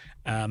now.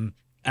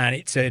 And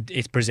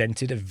it's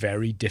presented a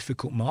very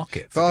difficult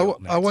market. But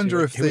I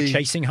wonder if who are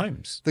chasing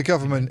homes. The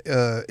government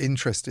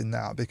interest in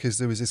that, because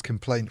there was this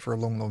complaint for a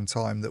long, long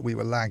time that we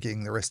were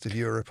lagging the rest of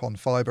Europe on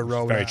fibre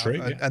rollout. Very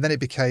true. And then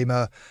it became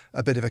a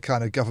bit of a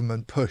kind of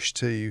government push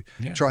to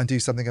try and do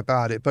something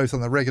about it, both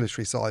on the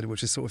regulatory side,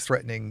 which is sort of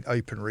threatening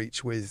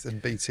OpenReach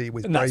and BT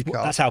with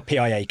breakup. That's how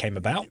PIA came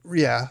about.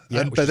 Yeah.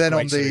 But then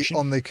on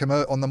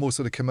the more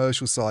sort of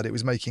commercial side, it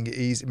was making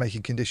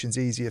conditions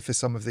easier for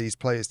some of these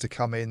players to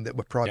come in that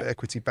were private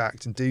equity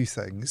backed and do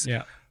things.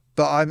 Yeah.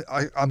 But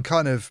I'm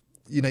kind of,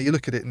 you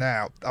look at it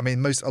now. I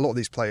mean, a lot of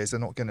these players are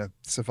not going to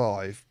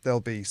survive. They'll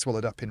be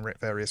swallowed up in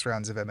various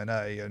rounds of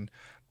M&A, and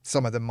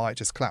some of them might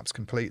just collapse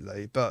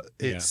completely. But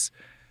it's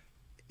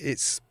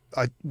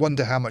I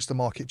wonder how much the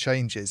market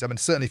changes. I mean,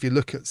 certainly if you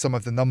look at some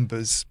of the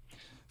numbers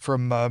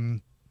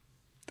from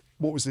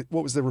what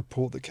was the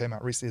report that came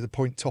out recently? The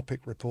Point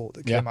Topic report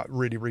that came out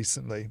really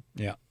recently.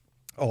 Yeah.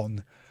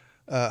 On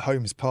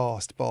homes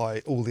passed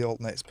by all the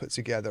altnets put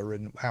together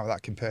and how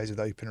that compares with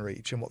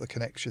OpenReach and what the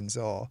connections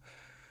are.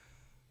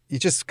 You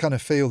just kind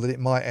of feel that it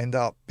might end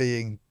up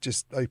being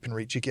just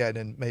OpenReach again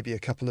and maybe a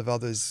couple of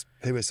others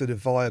who are sort of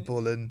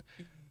viable. And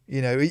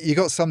you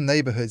got some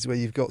neighbourhoods where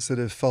you've got sort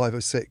of 5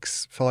 or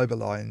 6 fibre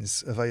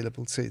lines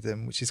available to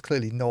them, which is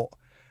clearly not.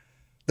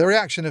 The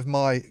reaction of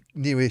my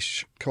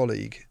newish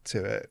colleague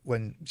to it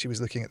when she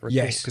was looking at the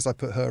report, because I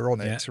put her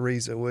on it,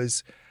 Teresa,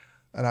 was,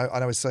 and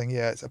I was saying,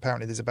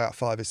 apparently there's about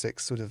 5 or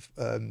 6 sort of,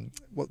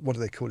 what do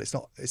they call it?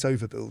 It's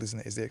overbuild, isn't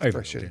it, is the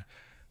expression?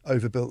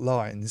 Overbuilt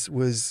lines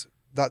was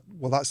that,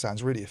 well, that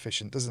sounds really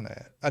efficient, doesn't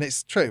it? And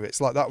it's true. It's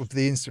like that would be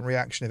the instant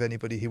reaction of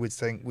anybody who would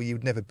think, well, you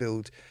would never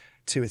build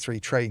 2 or 3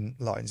 train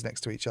lines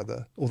next to each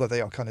other, although they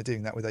are kind of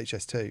doing that with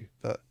HS2,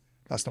 but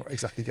that's not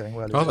exactly going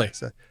well. Are they?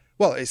 So,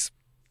 well, it's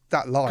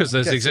that line. Because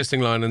there's the existing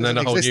line and then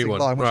a whole new one.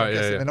 Line, which right,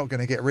 they're not going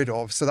to get rid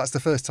of. So that's the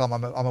first time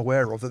I'm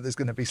aware of that there's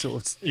going to be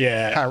sort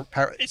of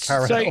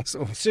parallel.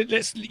 So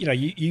let's,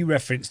 you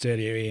referenced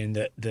earlier, Ian,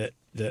 that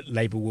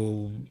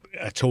Labour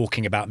are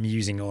talking about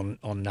musing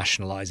on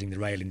nationalising the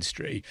rail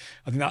industry.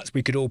 I think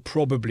we could all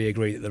probably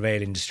agree that the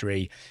rail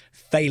industry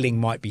failing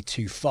might be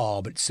too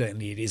far, but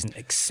certainly it isn't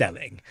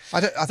excelling.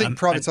 I think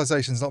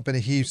privatisation's not been a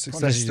huge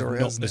success story.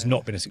 There's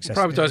not been a success.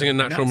 Privatising a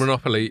natural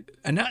monopoly,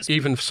 and that's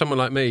even for someone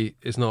like me,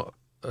 is not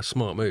a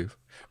smart move.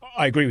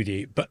 I agree with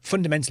you, but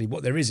fundamentally,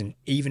 what there isn't,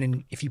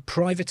 if you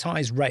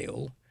privatise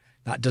rail,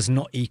 that does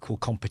not equal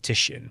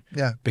competition.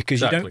 Yeah,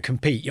 because you don't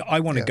compete. I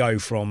want to go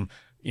from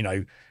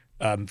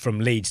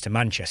Leeds to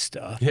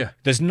Manchester. Yeah,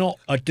 there's not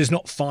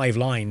 5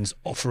 lines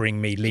offering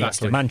me Leeds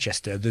to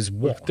Manchester. There's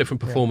one. With different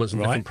performance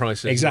and different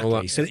prices. Exactly. And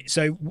all that.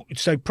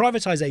 So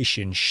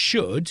privatisation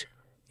should,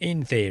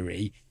 in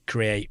theory,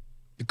 create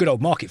the good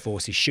old market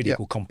forces should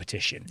equal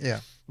competition. Yeah.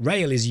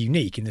 Rail is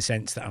unique in the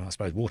sense that, and I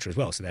suppose water as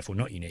well, so therefore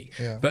not unique.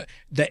 Yeah. But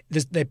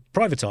they're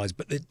privatised,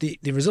 but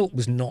the result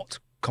was not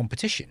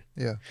competition.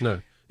 Yeah.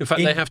 No. In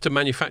fact, they have to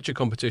manufacture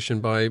competition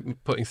by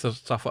putting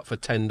stuff up for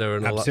tender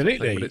and all that.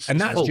 Absolutely. And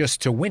that's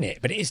just to win it,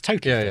 but it is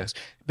totally false.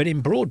 But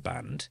in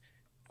broadband,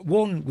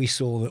 we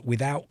saw that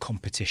without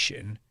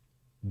competition,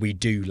 we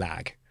do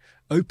lag.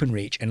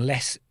 OpenReach,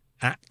 unless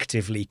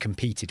actively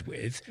competed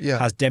with,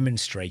 has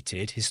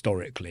demonstrated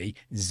historically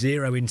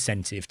zero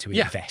incentive to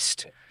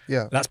invest.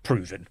 Yeah. That's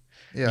proven.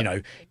 Yeah.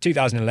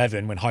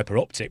 2011, when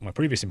HyperOptic, my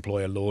previous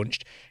employer,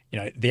 launched,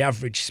 the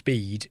average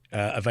speed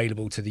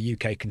available to the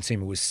UK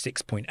consumer was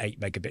 6.8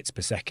 megabits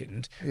per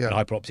second. Yeah. And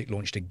HyperOptic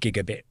launched a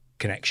gigabit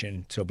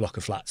connection to a block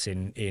of flats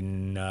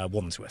in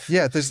Wandsworth.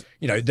 Yeah, there's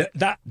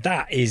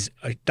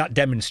that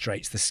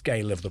demonstrates the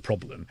scale of the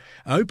problem.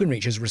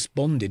 OpenReach has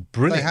responded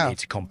brilliantly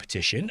to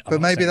competition, but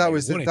maybe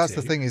that's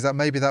the thing, is that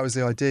maybe that was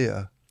the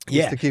idea.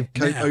 To give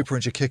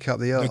OpenReach a kick up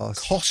the arse.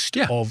 The cost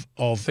of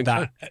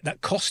that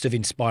cost of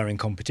inspiring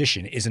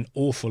competition is an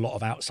awful lot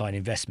of outside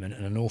investment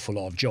and an awful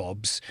lot of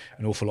jobs,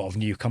 an awful lot of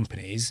new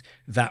companies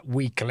that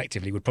we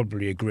collectively would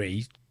probably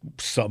agree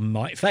some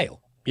might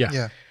fail.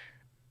 Yeah.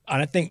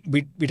 And I think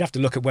we'd have to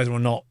look at whether or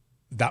not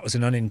that was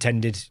an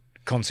unintended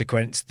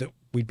consequence that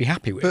we'd be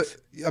happy with.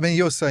 But, I mean,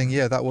 you're saying,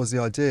 that was the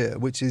idea,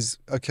 which is,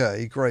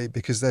 okay, great,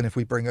 because then if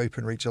we bring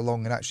OpenReach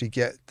along and actually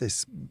get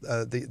these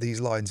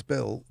lines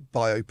built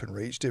by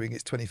OpenReach, doing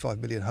its 25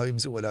 million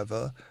homes or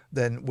whatever,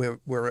 then we're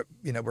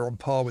on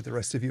par with the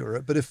rest of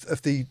Europe. But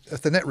if the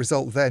net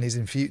result then is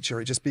in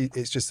future,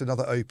 it's just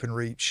another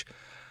OpenReach.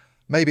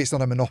 Maybe it's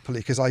not a monopoly,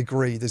 because I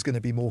agree there's going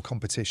to be more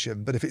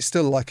competition. But if it's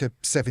still like a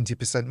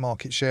 70%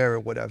 market share or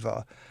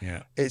whatever,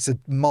 it's a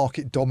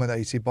market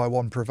dominated by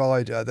one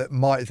provider that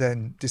might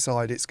then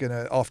decide it's going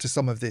to, after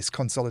some of this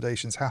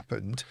consolidation's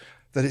happened,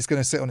 that it's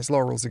going to sit on its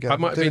laurels again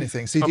and do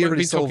anything. So I might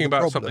be talking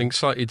about something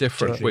slightly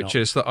different, which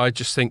is that I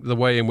just think the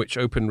way in which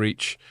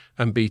OpenReach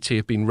and BT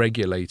have been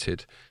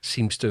regulated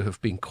seems to have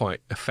been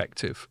quite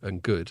effective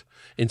and good,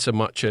 in so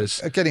much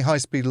as getting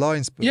high-speed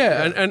lines.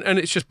 And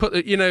it's just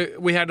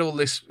we had all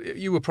this,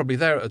 you were probably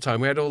there at the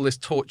time, we had all this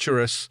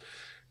torturous,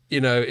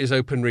 is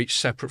OpenReach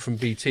separate from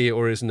BT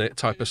or isn't it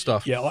type of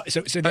stuff. Yeah,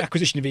 so the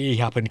acquisition of EE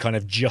happened kind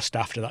of just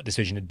after that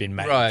decision had been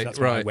made. Right, so that's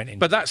right. Went into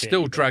but that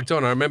still dragged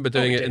on. I remember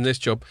doing it in this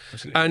job.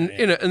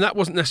 Absolutely, and that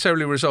wasn't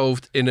necessarily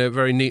resolved in a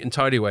very neat and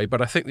tidy way,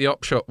 but I think the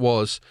upshot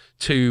was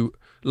to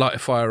light a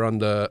fire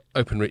under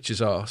OpenReach's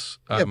arse.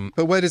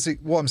 But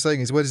what I'm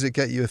saying is, where does it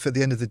get you if at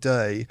the end of the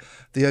day,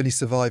 the only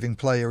surviving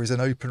player is an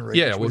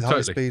OpenReach with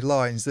high-speed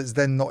lines that's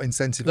then not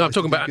incentivized? No, I'm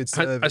talking about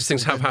as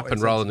things have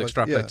happened rather than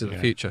extrapolate to the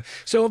future.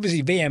 So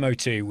obviously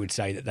VMO2 would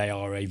say that they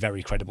are a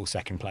very credible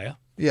second player.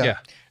 Yeah.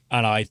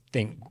 And I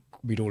think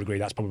we'd all agree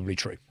that's probably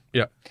true.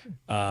 Yeah.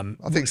 I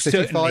think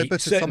City Fibre,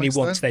 to some extent,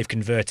 once they've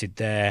converted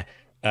their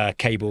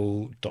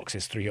cable,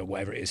 DOCSIS 3 or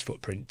whatever it is,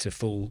 footprint to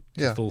full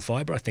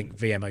fibre, I think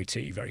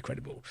VMO2 very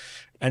credible.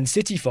 And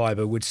City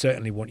Fibre would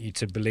certainly want you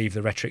to believe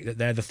the rhetoric that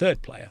they're the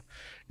third player.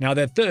 Now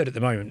they're third at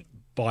the moment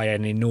by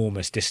an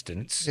enormous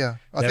distance. Yeah,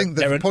 I think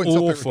the points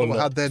people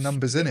had their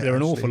numbers in it. They're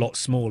an awful lot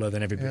smaller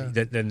than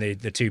everybody than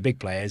the two big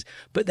players,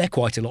 but they're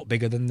quite a lot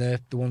bigger than the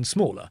ones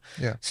smaller.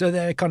 Yeah. So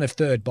they're kind of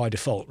third by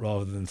default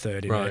rather than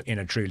third in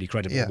a truly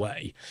credible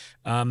way.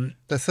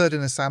 They're third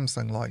in a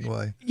Samsung-like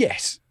way.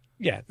 Yes.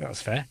 Yeah,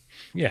 that's fair.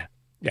 Yeah.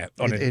 Yeah.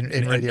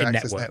 In radio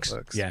access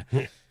networks. Yeah.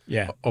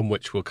 Yeah, on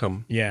which we'll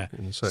come. Yeah.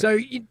 So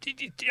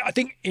I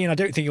think, Ian, I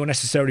don't think you're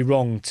necessarily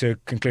wrong to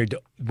conclude that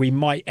we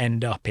might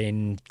end up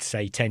in,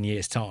 say, 10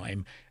 years'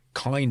 time,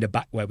 kind of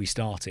back where we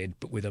started,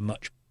 but with a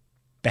much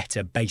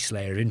better base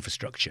layer of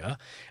infrastructure.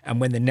 And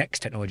when the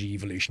next technology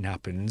evolution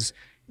happens,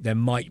 there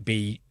might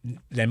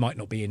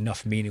not be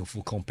enough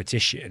meaningful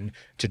competition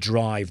to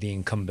drive the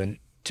incumbent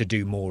to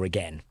do more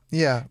again.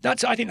 Yeah,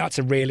 I think that's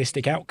a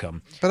realistic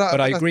outcome. But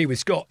I agree with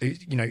Scott.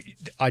 You know,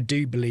 I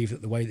do believe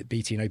that the way that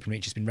BT and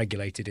Openreach has been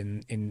regulated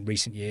in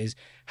recent years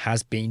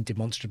has been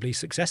demonstrably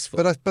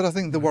successful. But I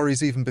think the worry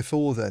is even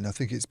before then. I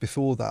think it's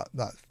before that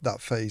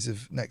phase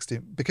of next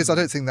in, because I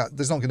don't think that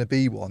there's not going to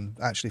be one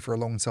actually for a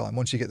long time.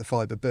 Once you get the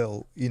fibre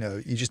built, you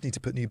know, you just need to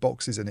put new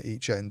boxes in at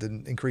each end,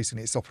 and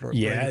increasingly it's software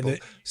upgradable.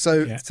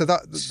 So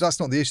that's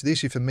not the issue. The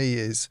issue for me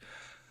is,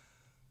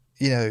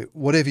 you know,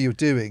 whatever you're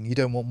doing, you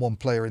don't want one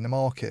player in the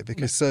market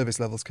because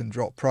service levels can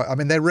drop. I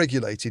mean, they're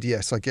regulated,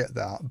 yes, I get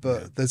that.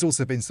 But there's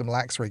also been some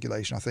lax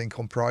regulation, I think,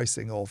 on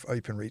pricing of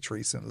Openreach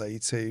recently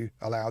to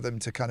allow them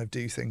to kind of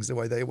do things the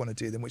way they want to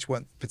do them, which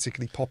weren't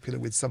particularly popular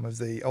with some of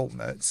the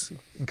altnets,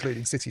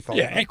 including City Fibre.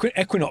 Yeah,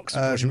 Equinox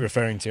was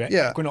referring to it.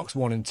 Yeah. Equinox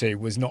 1 and 2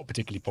 was not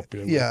particularly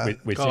popular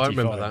with City I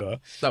remember Fibre.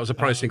 That was a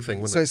pricing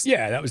thing, wasn't it?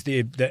 Yeah, that was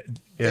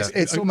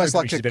it's almost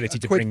like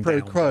a quid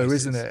pro quo,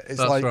 isn't it? It's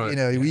like, you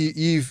know,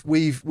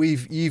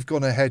 you've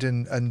gone ahead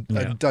and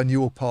done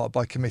your part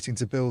by committing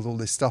to build all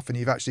this stuff, and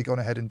you've actually gone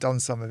ahead and done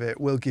some of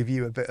it. We'll give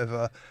you a bit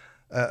of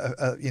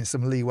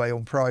some leeway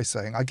on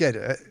pricing. I get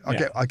it.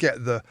 I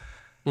get the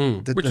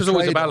which is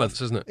always a balance,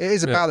 isn't it? It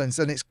is a balance,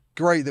 and it's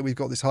great that we've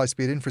got this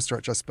high-speed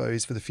infrastructure, I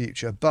suppose, for the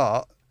future.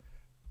 But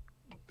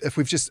if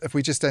we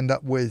just end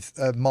up with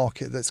a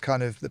market that's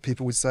kind of, that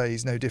people would say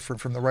is no different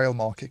from the rail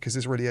market because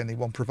there's really only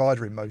one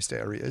provider in most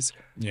areas.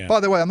 Yeah. By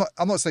the way,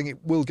 I'm not saying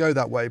it will go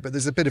that way, but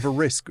there's a bit of a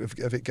risk of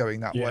it going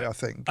that way, I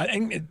think. I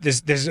think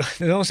there's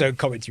also a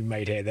comment you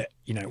made here that,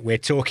 you know, we're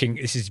talking,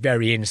 this is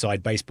very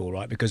inside baseball,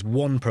 right? Because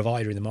one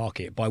provider in the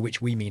market, by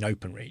which we mean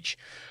Openreach,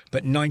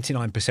 but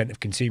 99% of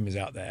consumers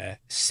out there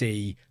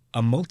see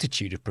a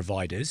multitude of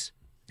providers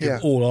who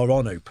all are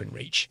on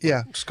Openreach.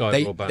 Yeah,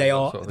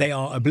 they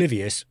are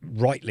oblivious,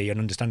 rightly and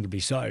understandably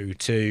so,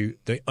 to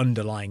the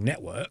underlying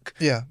network.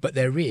 Yeah, but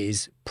there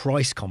is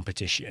price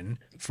competition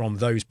from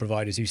those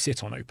providers who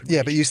sit on Openreach.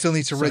 Yeah, but you still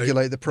need to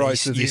regulate the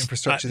price of the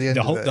infrastructure. At the end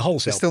of it, the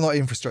wholesale. It's still not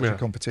infrastructure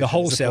competition. The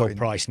wholesale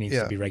price needs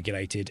to be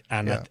regulated,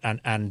 and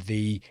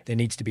there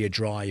needs to be a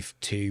drive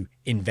to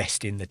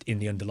invest in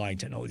the underlying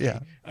technology. Yeah.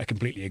 I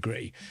completely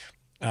agree.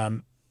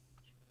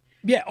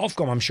 Yeah,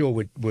 Ofcom, I'm sure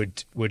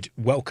would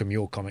welcome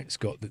your comment,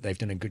 Scott, that they've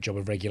done a good job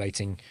of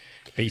regulating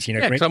BT.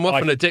 Yeah, because I'm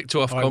often a dick to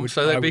Ofcom,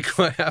 so they'd be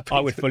quite happy. I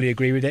would fully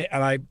agree with it,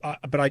 and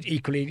but I'd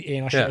equally,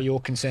 Ian, I share your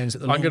concerns that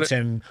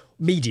the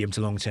medium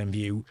to long-term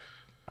view,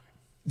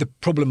 the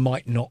problem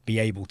might not be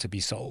able to be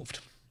solved.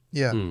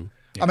 Yeah.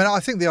 I mean, I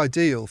think the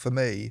ideal for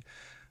me,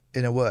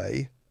 in a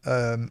way,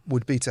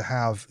 would be to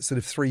have sort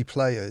of three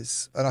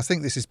players, and I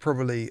think this is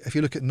probably, if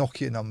you look at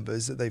Nokia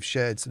numbers that they've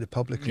shared sort of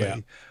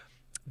publicly,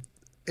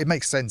 it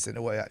makes sense in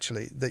a way,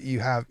 actually, that you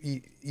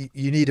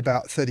need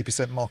about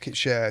 30% market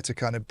share to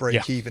kind of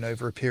break even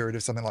over a period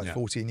of something like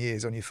 14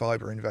 years on your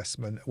fibre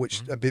investment,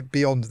 which a bit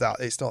beyond that,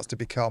 it starts to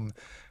become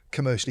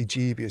commercially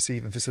dubious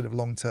even for sort of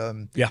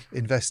long-term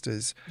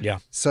investors. Yeah.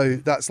 So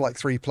that's like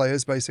three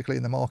players basically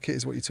in the market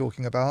is what you're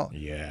talking about.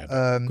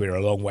 Yeah. We're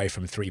a long way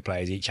from three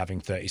players each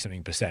having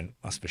 30-something%,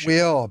 that's for sure.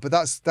 We are, but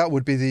that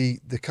would be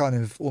the kind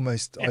of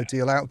almost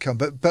ideal outcome.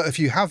 But if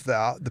you have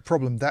that, the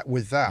problem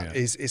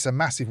is it's a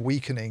massive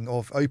weakening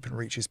of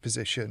Openreach's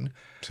position.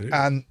 Absolutely.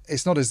 And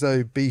it's not as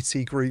though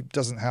BT Group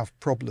doesn't have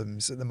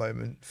problems at the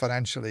moment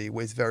financially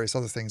with various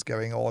other things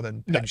going on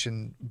and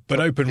pension but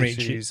Openreach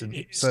issues, and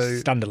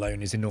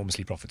standalone is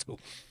enormously profitable.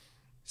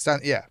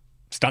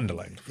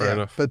 Standalone. Fair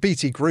enough. But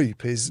BT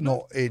Group is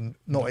not in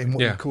what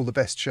we call the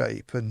best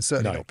shape, and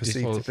certainly not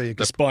perceived to be.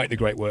 Despite the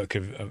great work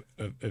of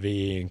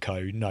EE and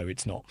Co, no,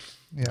 it's not.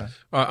 Yeah.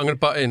 All right, I'm going to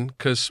butt in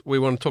because we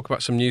want to talk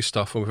about some new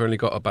stuff, and we've only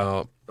got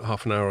about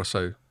half an hour or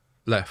so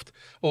left.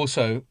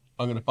 Also,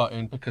 I'm going to butt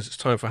in because it's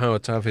time for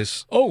Howard to have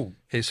his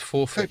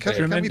forfeit.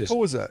 Can we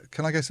pause it?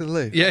 Can I go to the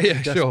loo? Yeah,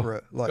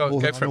 sure. Like, go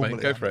for it, mate.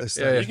 Go for it.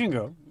 Yeah, you can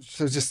go.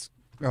 So just.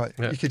 Right,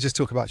 you could just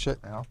talk about shit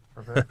now.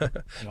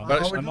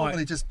 I would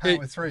normally just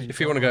power through.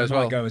 If you want to go as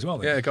well. Go as well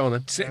then. Yeah, go on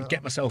then. Sit and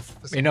get myself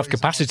enough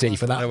capacity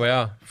for that. There we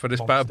are, for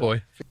this bad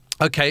boy.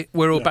 Okay,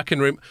 we're all back in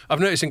room. I've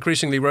noticed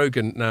increasingly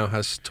Rogan now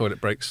has toilet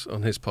breaks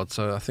on his pod,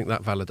 so I think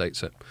that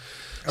validates it.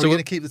 Are we going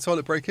to keep the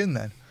toilet break in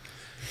then?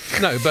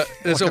 No, but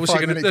there's Like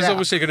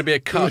obviously going to be a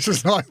cut.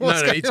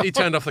 He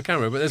turned off the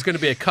camera, but there's going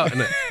to be a cut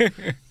in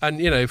it.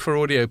 And for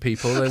audio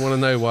people, they want to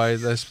know why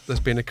there's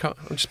been a cut.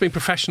 I'm just being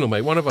professional,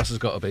 mate. One of us has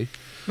got to be.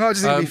 No, I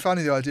just think it'd be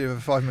funny, the idea of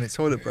a 5-minute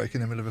toilet break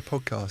in the middle of a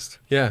podcast.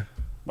 Yeah.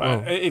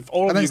 Well, if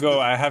all of you go,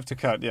 I have to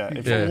cut. Yeah.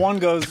 If one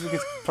goes, we could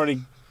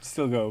probably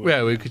still go.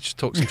 Yeah, we could just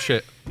talk some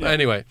shit.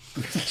 Anyway,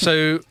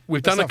 so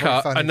we've done a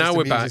cut, and now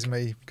we're back.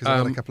 Me because I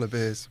had a couple of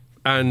beers.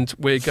 And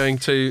we're going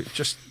to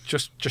just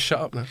shut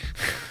up now.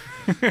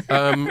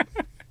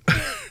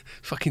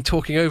 Fucking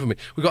talking over me.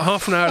 We've got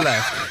half an hour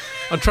left.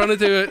 I'm trying to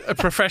do a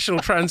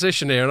professional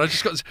transition here, and I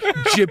just got this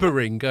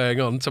gibbering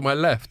going on to my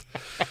left.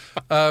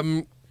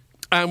 And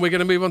we're going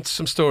to move on to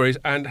some stories.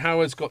 And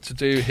Howard's got to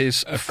do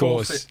his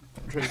forfeit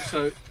drink.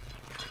 So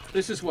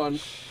this is one.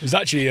 It was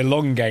actually a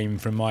long game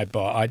from my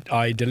bar.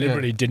 I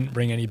deliberately didn't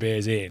bring any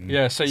beers in.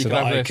 Yeah, so you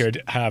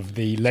could have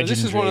the legendary. So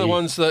this is one of the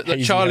ones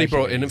that Charlie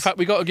brought in. In fact,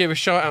 we got to give a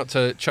shout out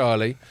to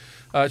Charlie.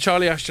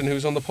 Charlie Ashton, who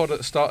was on the pod at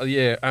the start of the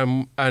year,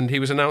 and he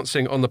was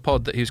announcing on the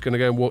pod that he was going to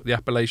go and walk the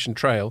Appalachian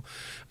Trail,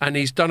 and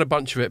he's done a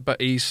bunch of it, but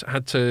he's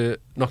had to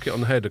knock it on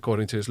the head,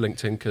 according to his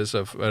LinkedIn, because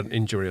of an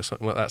injury or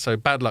something like that. So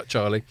bad luck,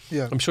 Charlie.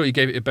 Yeah. I'm sure you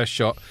gave it your best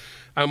shot.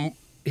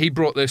 He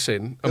brought this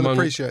in. He'll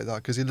appreciate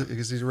that because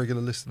he's a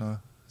regular listener.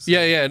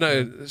 So,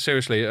 no,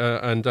 seriously,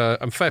 and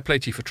fair play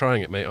to you for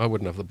trying it, mate. I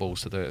wouldn't have the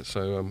balls to do it,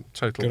 so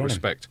total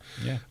respect.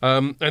 Yeah.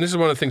 And this is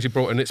one of the things he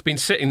brought in. It's been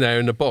sitting there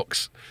in the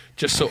box,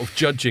 just sort of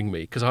judging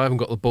me because I haven't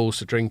got the balls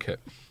to drink it.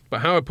 But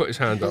Howard put his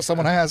hand up.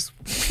 Someone has.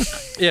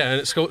 Yeah, and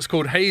it's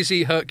called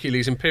Hazy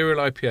Hercules Imperial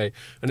IPA,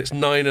 and it's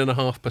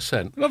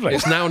 9.5%. Lovely.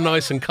 It's now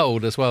nice and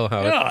cold as well,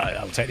 Howard.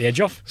 Yeah, I'll take the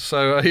edge off.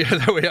 So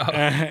there we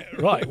are.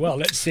 Right. Well,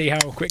 let's see how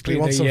quickly.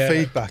 We want some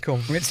feedback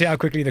on. Let's see how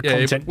quickly the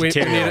content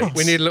deteriorates.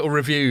 We need a little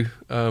review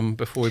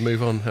before we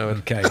move on, Howard.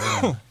 Okay.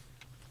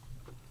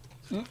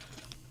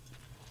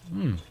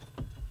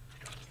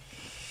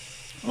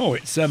 Oh,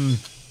 it's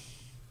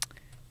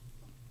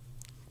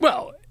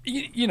Well,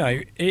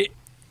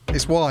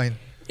 It's wine.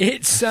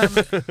 It's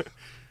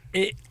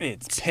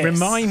It's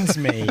reminds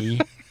me.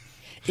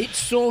 It's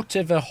sort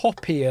of a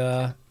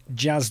hoppier,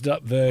 jazzed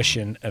up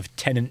version of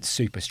Tennant's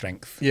Super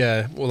Strength.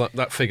 Yeah, well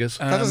that figures.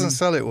 That doesn't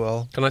sell it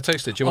well. Can I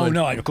taste it? Do you mind?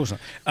 Oh no, of course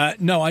not.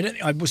 No, I don't.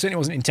 I certainly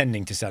wasn't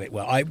intending to sell it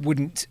well. I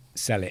wouldn't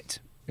sell it.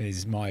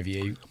 Is my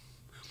view.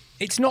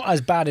 It's not as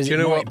bad as it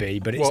might be,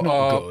 but it's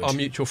not good. Our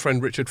mutual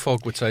friend Richard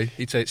Fogg would say.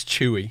 He'd say it's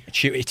chewy.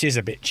 It is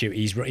a bit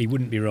chewy. He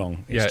wouldn't be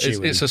wrong.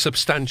 It's a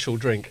substantial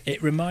drink.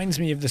 It reminds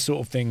me of the sort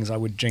of things I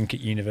would drink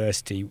at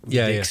university with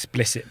the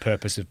explicit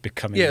purpose of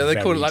becoming they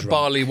call it like drunk.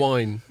 Barley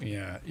wine.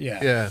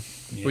 Yeah.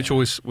 Which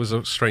always was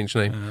a strange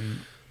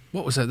name.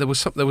 What was that? There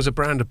was a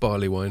brand of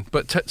barley wine,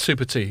 but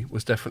Super Tea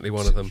was definitely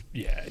one of them.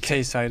 Yeah,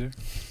 K-cider.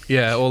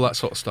 Yeah, all that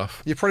sort of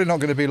stuff. You're probably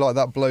not going to be like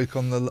that bloke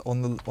on the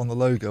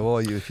logo,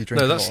 are you? If you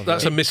drink. No,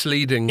 that's a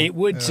misleading. It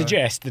would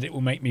suggest that it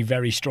will make me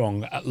very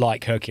strong,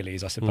 like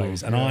Hercules, I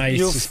suppose. And I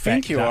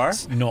suspect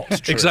that's not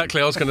true.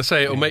 Exactly, I was going to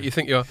say it will make you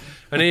think you are.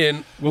 And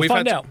Ian, we'll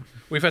find out.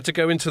 We've had to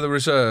go into the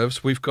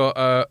reserves. We've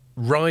got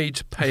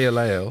Ride Pale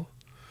Ale.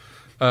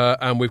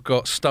 And we've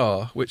got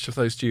Star. Which of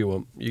those do you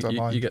want? You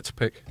get to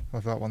pick. I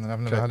have that one, then I've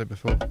never had it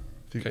before.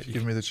 If you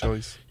give me the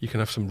choice. You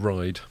can have some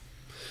Ride.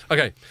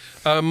 Okay,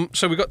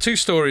 so we've got two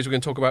stories we're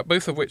going to talk about,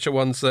 both of which are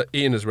ones that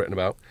Ian has written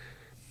about.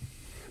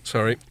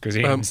 Sorry. Because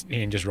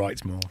Ian just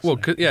writes more. Well,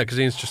 because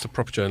Ian's just a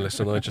proper journalist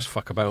and I just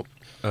fuck about.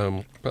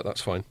 But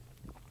that's fine.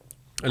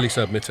 At least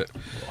I admit it.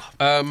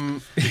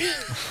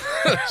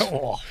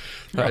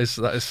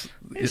 It's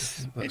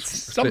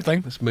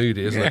something. It's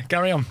moody, isn't it?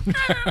 Carry on.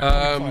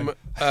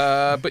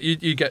 But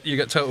you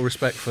get total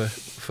respect for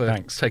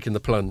taking the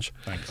plunge.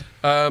 Thanks.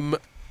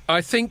 I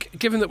think,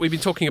 given that we've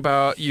been talking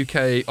about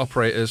UK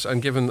operators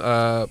and given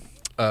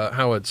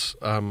Howard's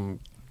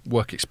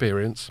work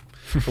experience,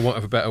 for want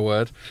of a better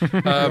word, talk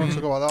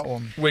about that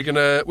one. We're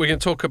gonna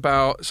talk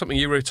about something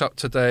you wrote up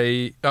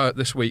today,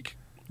 this week,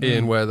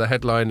 Ian, where the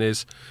headline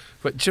is.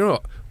 But do you know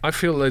what? I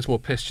feel loads more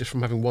pissed just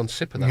from having one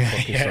sip of that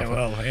fucking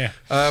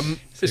stuff.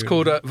 It's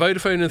called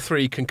Vodafone and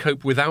Three can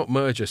cope without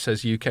merger,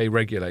 says UK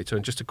regulator.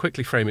 And just to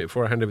quickly frame it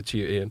before I hand over to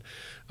you, Ian,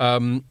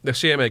 the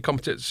CMA,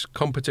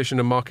 Competition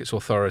and Markets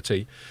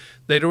Authority,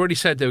 they'd already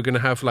said they were going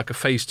to have like a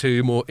phase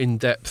 2, more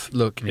in-depth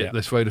look at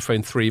this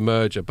Vodafone 3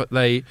 merger. But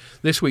they,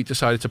 this week,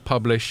 decided to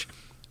publish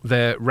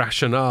their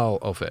rationale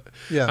of it.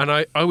 Yeah. And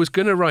I was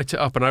going to write it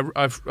up, and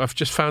I've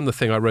just found the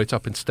thing I wrote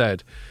up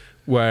instead,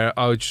 where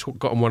I just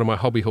got on one of my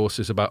hobby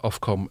horses about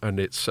Ofcom and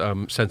its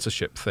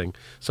censorship thing.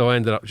 So I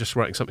ended up just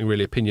writing something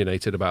really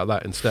opinionated about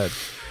that instead.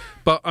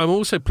 But I'm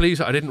also pleased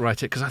that I didn't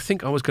write it because I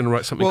think I was going to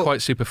write something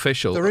quite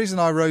superficial. The reason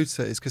I wrote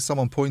it is because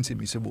someone pointed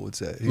me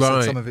towards it. Who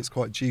said some of it's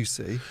quite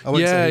juicy. I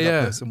won't say who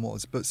that person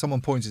was, but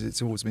someone pointed it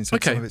towards me and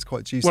said some of it's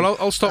quite juicy. Well,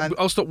 I'll stop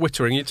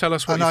wittering. You tell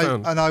us what you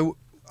found. And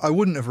I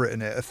wouldn't have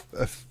written it if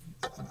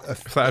that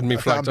hadn't been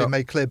flagged up.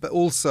 Made clear. But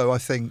also, I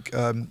think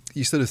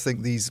you sort of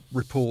think these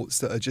reports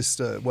that are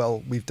just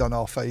we've done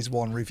our phase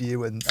 1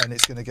 review and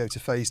it's going to go to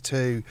phase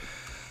 2.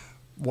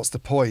 what's the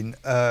point?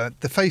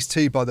 The phase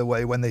 2, by the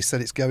way, when they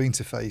said it's going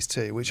to phase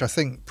 2, which I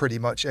think pretty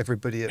much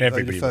everybody at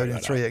Vodafone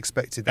and 3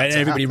 expected that and to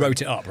everybody happen.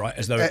 wrote it up, right,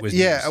 as though it was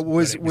yeah,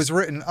 news, it was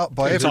written up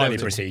by everybody.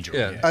 Entirely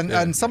procedural.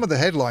 And some of the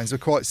headlines were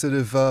quite sort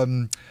of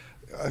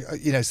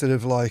sort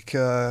of like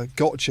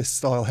gotcha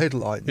style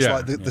headlines.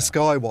 Like the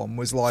Sky one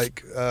was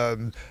like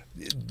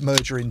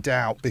merger in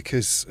doubt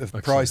because of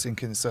pricing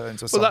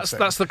concerns or something. Well,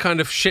 that's the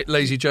kind of shit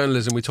lazy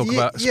journalism we spoke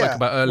about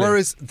earlier.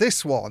 Whereas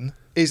this one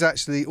is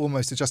actually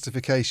almost a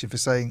justification for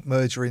saying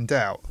merger in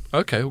doubt.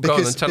 Okay, well, go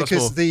on and tell us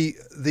more. Because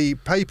the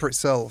paper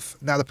itself,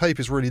 now the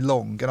paper's really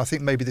long, and I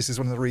think maybe this is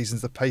one of the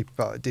reasons the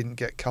paper didn't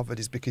get covered,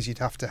 is because you'd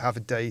have to have a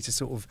day to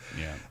sort of...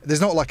 Yeah. There's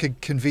not like a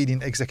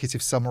convenient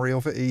executive summary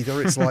of it either.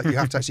 It's like you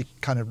have to actually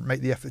kind of make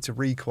the effort to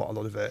read quite a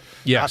lot of it.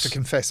 Yes. I have to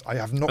confess, I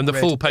have not read... And the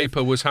full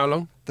paper was how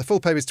long? The full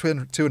paper is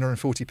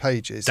 240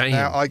 pages. Damn.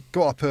 Now, I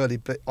got up early,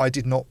 but I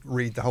did not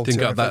read the whole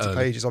 240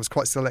 pages. I was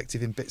quite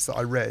selective in bits that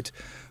I read.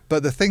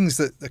 But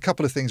a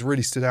couple of things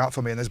really stood out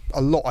for me, and there's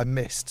a lot I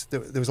missed.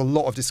 There was a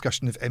lot of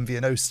discussion of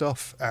MVNO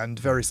stuff and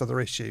various other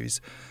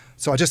issues.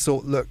 So I just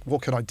thought, look,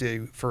 what can I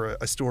do for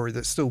a story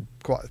that's still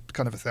quite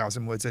kind of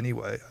 1,000 words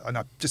anyway? And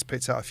I just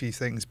picked out a few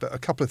things, but a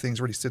couple of things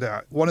really stood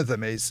out. One of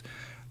them is,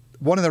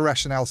 one of the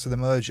rationales for the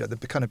merger, the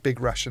kind of big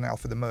rationale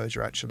for the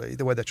merger actually,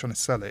 the way they're trying to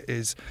sell it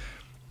is,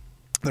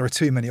 there are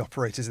too many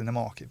operators in the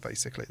market,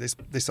 basically.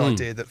 This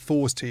idea that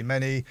 4's too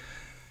many.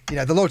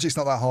 The logic's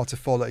not that hard to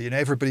follow.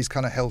 Everybody's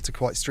kind of held to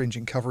quite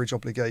stringent coverage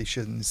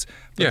obligations.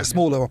 But the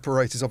smaller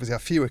operators obviously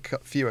have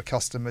fewer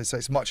customers, so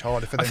it's much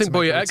harder for them. I think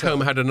Boya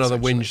Ekholm had another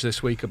whinge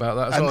this week about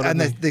that as well.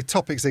 And the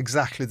topic's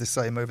exactly the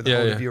same over the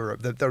whole of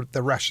Europe.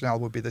 The rationale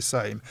would be the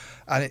same.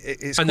 And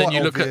it's and quite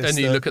then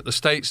you look at the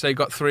States, they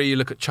got 3. You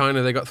look at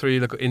China, they got 3. You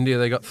look at India,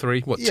 they got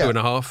 3.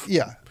 2.5?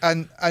 Yeah,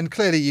 and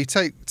clearly you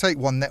take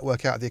one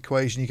network out of the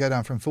equation, you go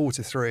down from 4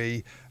 to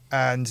 3.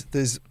 And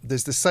there's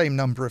the same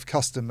number of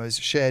customers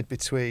shared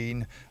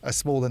between a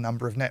smaller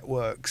number of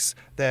networks,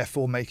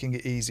 therefore making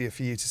it easier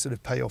for you to sort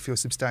of pay off your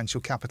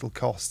substantial capital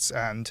costs.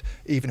 And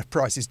even if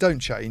prices don't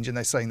change, and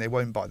they're saying they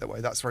won't, by the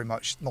way, that's very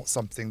much not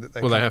something that they...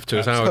 Well, they have to,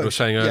 as Howard was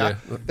saying earlier.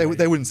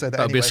 They wouldn't say that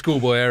That'll be a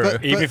schoolboy error.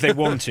 But even if they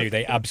want to,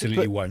 they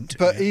absolutely won't.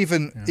 But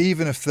even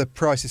if the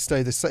prices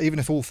stay the same, even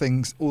if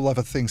all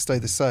other things stay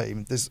the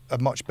same, there's a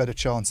much better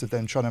chance of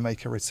them trying to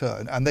make a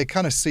return. And they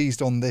kind of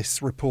seized on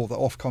this report that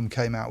Ofcom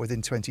came out with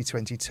in 2022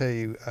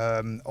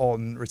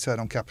 on return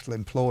on capital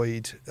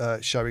employed,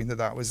 showing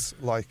that was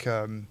like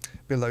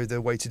below the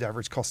weighted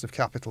average cost of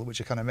capital, which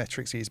are kind of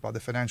metrics used by the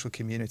financial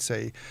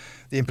community.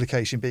 The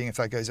implication being if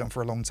that goes on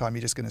for a long time,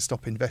 you're just going to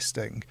stop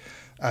investing.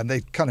 And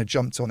they kind of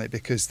jumped on it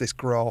because this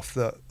graph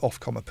that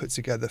Ofcom had put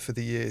together for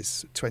the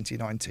years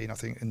 2019, I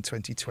think, and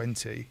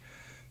 2020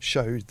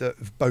 showed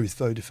that both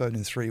Vodafone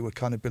and 3 were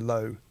kind of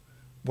below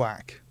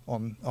WACC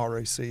on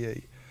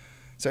ROCE.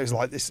 So it's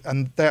like this,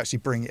 and they actually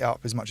bring it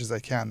up as much as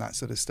they can, that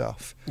sort of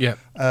stuff. Yeah.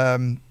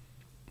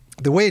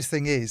 The weird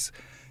thing is,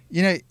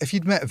 if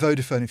you'd met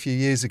Vodafone a few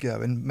years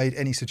ago and made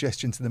any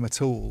suggestion to them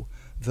at all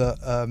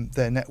that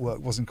their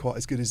network wasn't quite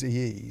as good as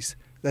EE's,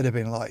 they'd have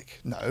been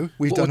like, no,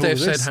 we've done all this. What would they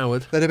have said,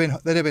 Howard?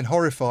 They'd have been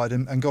horrified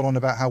and gone on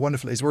about how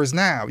wonderful it is. Whereas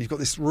now you've got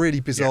this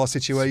really bizarre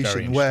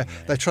situation where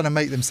they're trying to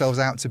make themselves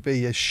out to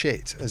be as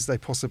shit as they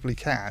possibly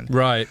can.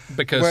 Right,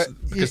 because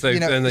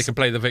then they can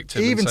play the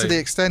victim. Even to the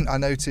extent I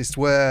noticed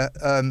where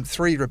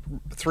three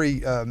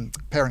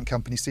parent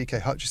company, CK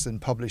Hutchison,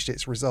 published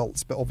its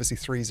results, but obviously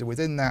 3's are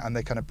within that, and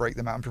they kind of break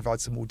them out and provide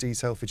some more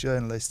detail for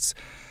journalists.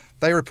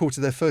 They reported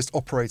their first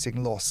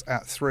operating loss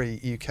at 3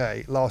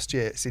 UK last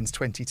year since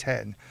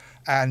 2010.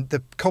 And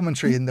the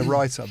commentary in the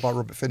write-up by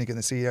Robert Finnegan,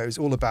 the CEO, is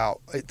all about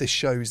this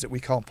shows that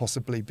we can't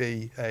possibly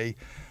be a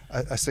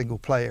single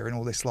player in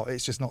all this lot.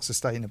 It's just not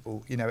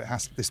sustainable.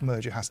 This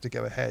merger has to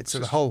go ahead. So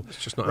the whole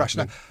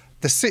rationale.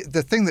 The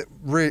thing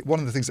that one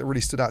of the things that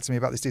really stood out to me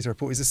about this detailed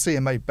report is the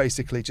CMA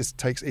basically just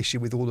takes issue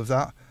with all of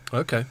that.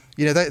 Okay.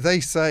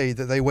 They say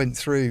that they went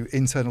through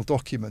internal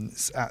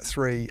documents at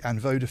 3 and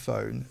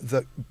Vodafone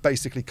that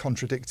basically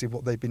contradicted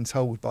what they've been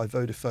told by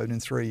Vodafone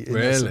and 3 in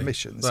their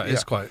submissions. That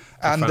is quite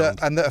profound.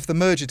 And that if the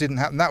merger didn't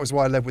happen, that was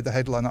why I led with the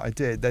headline that I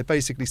did. They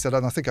basically said,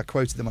 and I think I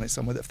quoted them on it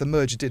somewhere, that if the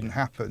merger didn't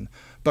happen,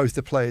 both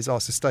the players are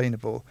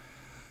sustainable.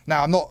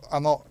 Now,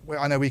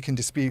 I know we can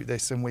dispute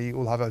this and we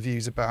all have our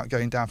views about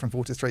going down from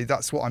 4 to 3.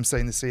 That's what I'm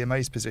saying the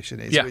CMA's position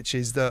is, which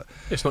is that...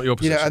 It's not your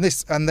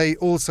position. And they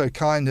also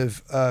kind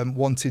of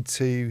wanted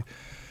to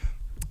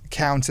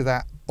counter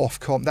that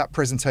Ofcom, that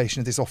presentation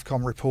of this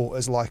Ofcom report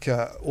as like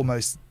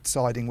almost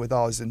siding with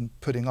us and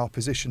putting our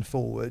position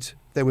forward.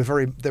 They were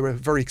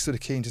very sort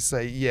of keen to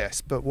say yes,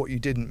 but what you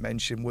didn't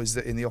mention was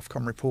that in the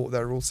Ofcom report,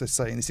 they're also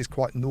saying this is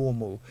quite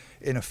normal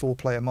in a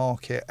 4-player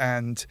market,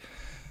 and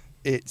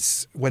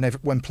it's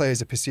when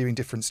players are pursuing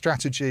different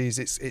strategies,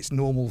 it's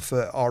normal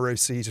for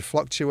ROC to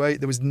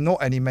fluctuate. There was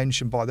not any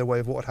mention, by the way,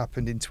 of what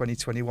happened in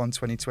 2021,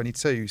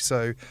 2022.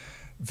 So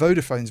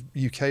Vodafone's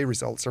UK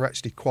results are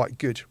actually quite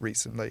good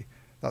recently.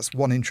 That's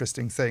one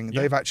interesting thing.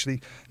 Yeah. They've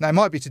actually, now it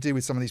might be to do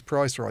with some of these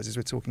price rises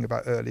we're talking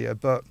about earlier,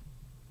 but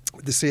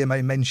the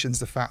CMA mentions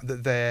the fact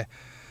that their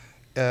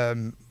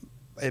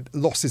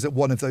losses at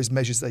one of those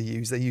measures they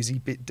use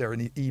EBITDA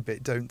and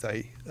EBIT, don't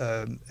they,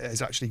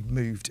 has actually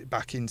moved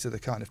back into the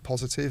kind of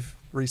positive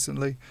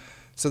recently.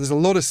 So there's a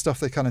lot of stuff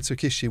they kind of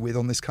took issue with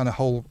on this kind of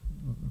whole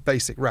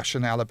basic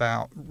rationale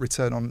about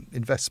return on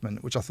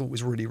investment, which I thought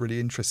was really, really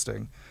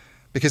interesting,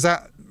 because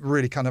that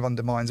really kind of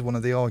undermines one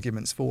of the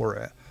arguments for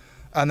it.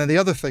 And then the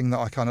other thing that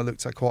I kind of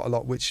looked at quite a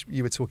lot, which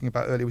you were talking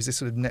about earlier, was this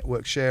sort of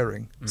network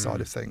sharing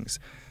side of things.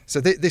 So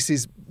this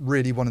is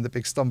really one of the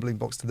big stumbling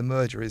blocks to the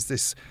merger, is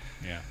this.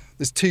 Yeah.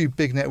 There's two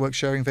big network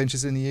sharing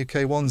ventures in the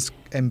UK. One's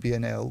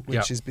MBNL,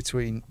 which is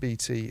between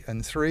BT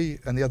and Three,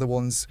 and the other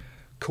one's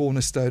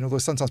Cornerstone, although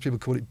sometimes people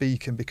call it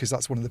Beacon because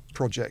that's one of the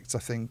projects, I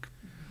think,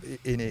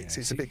 in it.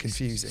 It's a bit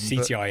confusing.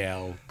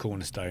 CTIL,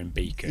 Cornerstone,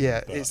 Beacon.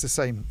 Yeah, it's the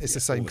same. It's the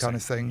same kind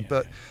of thing.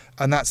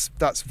 And that's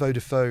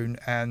Vodafone,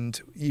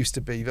 and used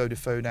to be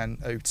Vodafone and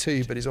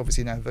O2, but is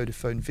obviously now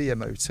Vodafone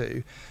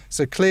VMO2.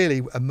 So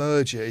clearly, a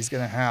merger is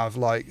going to have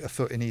like a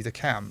foot in either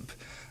camp.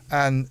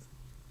 And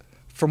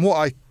from what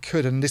I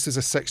could, and this is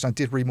a section I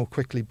did read more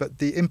quickly, but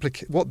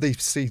what the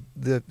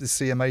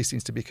CMA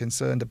seems to be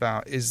concerned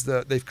about is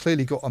that they've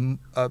clearly got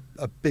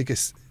a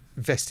biggest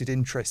vested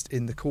interest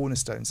in the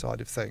Cornerstone side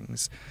of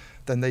things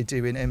than they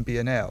do in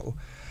MBNL,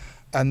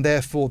 and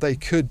therefore they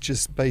could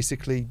just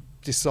basically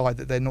decide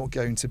that they're not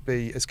going to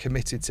be as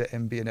committed to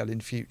MBNL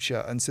in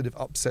future and sort of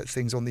upset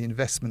things on the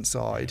investment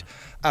side.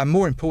 And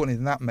more importantly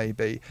than that,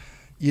 maybe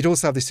you'd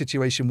also have this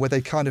situation where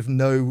they kind of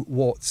know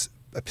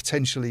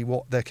potentially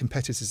what their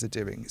competitors are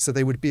doing, so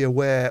they would be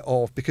aware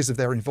of, because of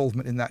their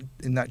involvement in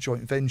that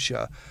joint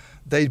venture,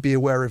 they'd be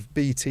aware of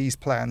BT's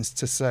plans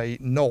to say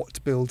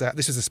not build out,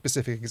 this is a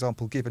specific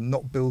example given,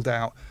 not build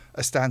out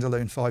a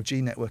standalone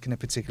 5G network in a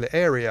particular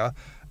area,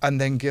 and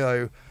then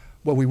go,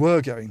 well, we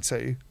were going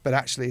to, but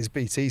actually as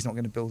BT's not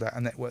going to build out a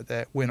network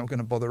there, we're not going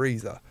to bother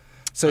either.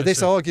 So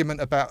this argument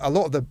about a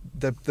lot of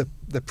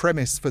the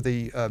premise for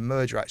the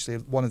merger, actually,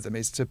 one of them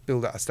is to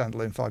build out a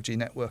standalone 5G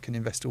network and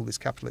invest all this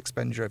capital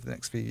expenditure over the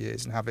next few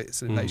years and have it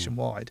sort of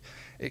nationwide.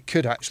 It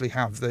could actually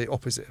have the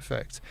opposite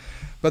effect.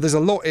 But there's a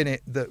lot in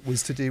it that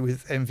was to do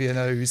with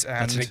MVNOs.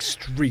 And that's an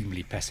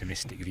extremely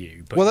pessimistic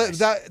view. But well,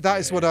 that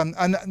is what I'm.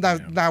 And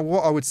now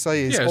what I would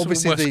say is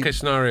obviously it's a worst case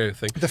scenario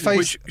thing,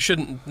 which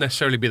shouldn't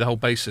necessarily be the whole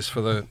basis for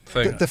the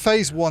thing. The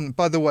phase one,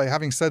 by the way,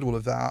 having said all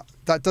of that,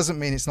 that doesn't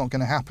mean it's not going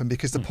to happen,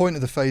 because the point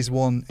of the phase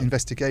one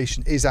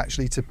investigation is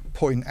actually to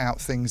point out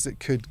things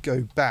that could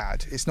go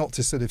bad. It's not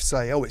to sort of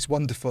say, oh, it's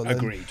wonderful.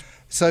 Agreed.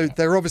 So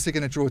they're obviously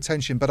going to draw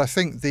attention, but I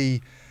think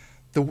the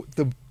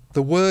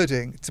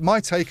wording,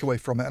 my takeaway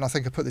from it, and I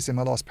think I put this in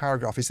my last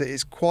paragraph, is that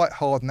it's quite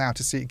hard now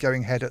to see it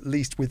going ahead, at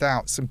least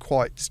without some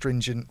quite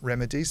stringent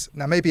remedies.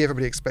 Now, maybe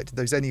everybody expected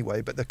those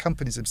anyway, but the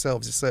companies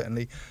themselves are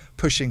certainly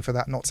pushing for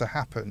that not to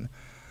happen.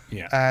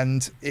 Yeah.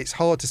 And it's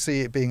hard to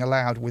see it being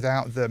allowed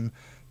without them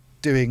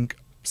doing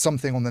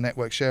something on the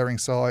network sharing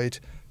side.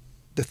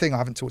 The thing I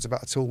haven't talked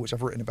about at all, which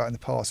I've written about in the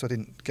past, so I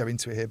didn't go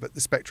into it here, but the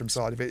spectrum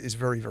side of it is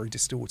very, very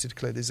distorted.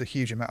 Clearly, there's a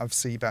huge amount of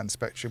C-band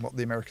spectrum, what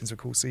the Americans would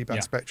call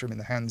C-band spectrum, in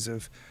the hands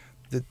of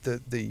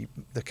the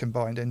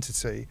combined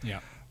entity.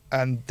 Yeah.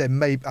 And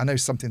I know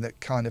something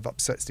that kind of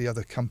upsets the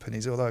other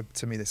companies, although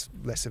to me that's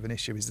less of an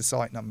issue, is the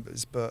site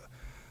numbers. But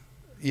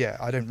yeah,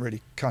 I don't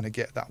really kind of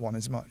get that one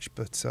as much.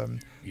 But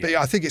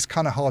I think it's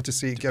kind of hard to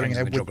see it going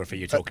ahead. The geography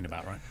you're talking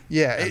about, right?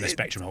 Yeah, and the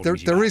spectrum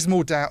there is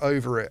more doubt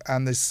over it,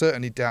 and there's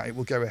certainly doubt it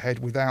will go ahead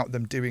without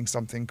them doing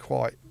something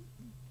quite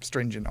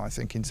stringent, I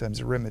think, in terms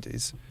of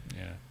remedies.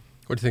 Yeah.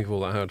 What do you think of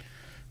all that, Howard?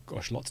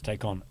 Gosh, a lot to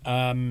take on.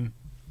 I'm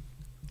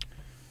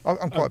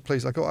quite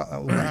pleased I got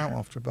all that out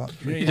after about.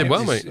 You did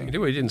well, mate. You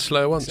didn't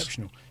slow once.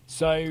 Exceptional.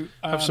 So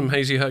have some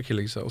hazy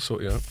Hercules, that'll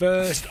sort you out.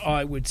 First,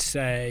 I would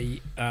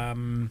say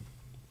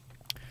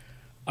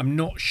I'm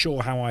not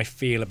sure how I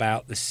feel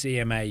about the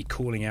CMA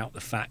calling out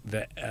the fact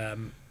that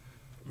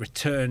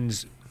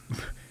returns,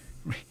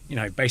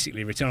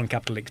 basically return on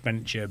capital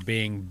expenditure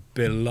being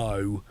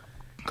below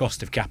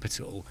cost of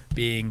capital,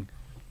 being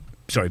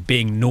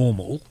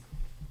normal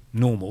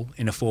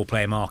in a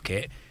four-player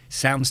market,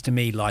 sounds to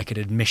me like an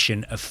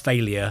admission of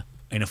failure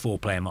in a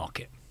four-player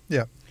market.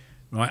 Yeah.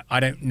 Right?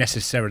 I don't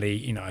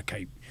necessarily,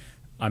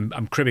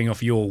 I'm cribbing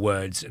off your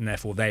words, and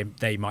therefore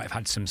they might have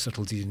had some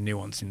subtleties and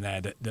nuance in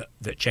there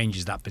that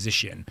changes that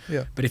position.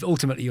 Yeah. But if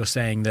ultimately you're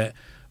saying that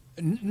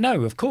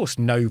no, of course,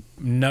 no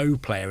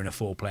player in a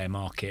four-player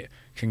market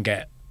can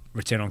get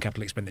return on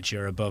capital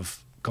expenditure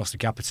above cost of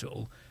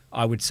capital,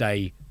 I would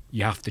say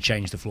you have to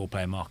change the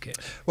four-player market.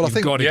 Well,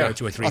 You've got to go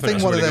to a three. I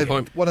think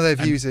one of their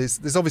views is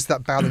there's obviously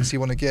that balance you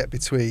want to get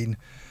between.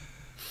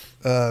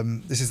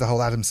 This is the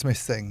whole Adam Smith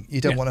thing.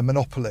 You don't want a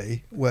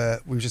monopoly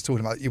where we were just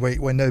talking about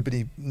where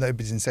nobody's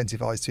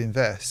incentivized to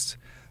invest,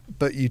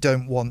 but you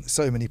don't want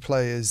so many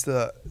players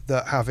that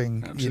having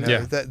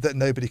that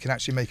nobody can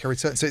actually make a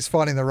return. So it's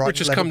finding the right. Which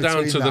has come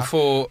down to the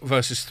 4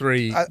 versus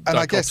 3. And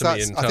I guess I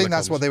think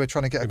that's what they were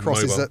trying to get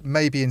across, is that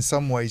maybe in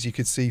some ways you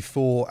could see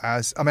 4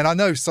 as. I mean, I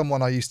know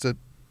someone I used to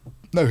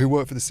know who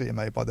worked for the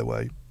CMA, by the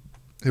way,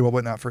 who I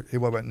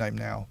won't name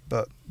now,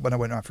 but when I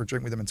went out for a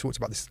drink with him and talked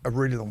about this a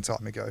really long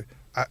time ago,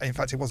 in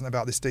fact, it wasn't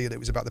about this deal, it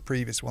was about the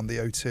previous one, the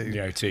O2. The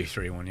O2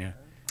 3-1, yeah.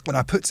 And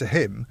I put to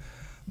him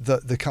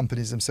that the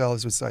companies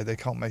themselves would say they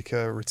can't make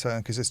a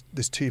return because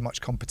there's too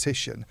much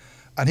competition.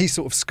 And he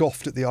sort of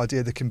scoffed at the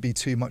idea there can be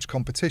too much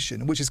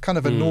competition, which is kind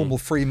of a normal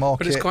free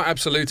market. But it's quite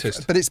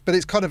absolutist. But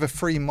it's kind of a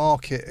free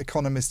market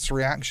economist's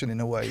reaction in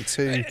a way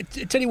to.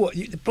 Tell you what,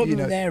 the problem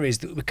there is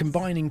that we're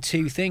combining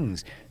two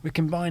things. We're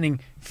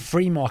combining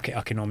free market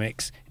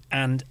economics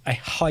and a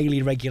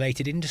highly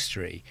regulated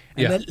industry.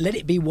 And let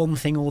it be one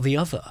thing or the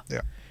other.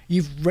 Yeah.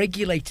 You've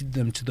regulated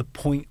them to the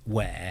point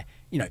where,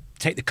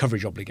 take the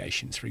coverage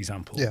obligations, for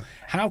example. Yeah.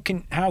 How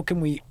can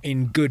we,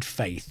 in good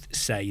faith,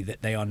 say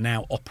that they are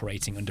now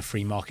operating under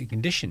free market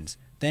conditions?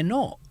 They're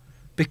not.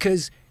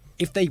 Because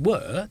if they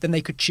were, then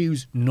they could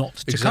choose not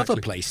to cover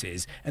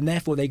places, and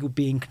therefore they would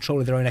be in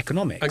control of their own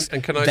economics.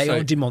 And can I they say,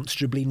 are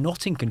demonstrably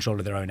not in control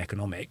of their own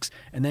economics,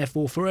 and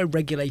therefore for a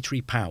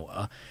regulatory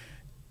power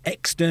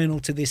external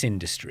to this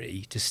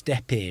industry to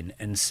step in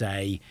and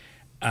say,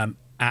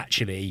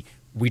 actually,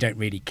 we don't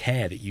really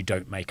care that you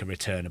don't make a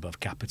return above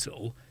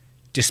capital,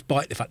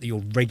 despite the fact that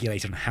you're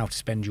regulated on how to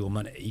spend your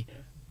money,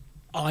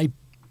 I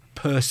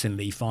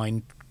personally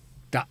find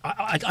that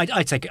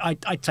I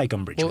take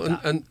umbrage with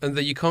that. And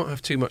the you can't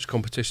have too much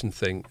competition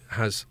thing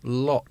has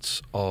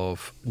lots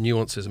of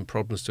nuances and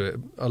problems to it,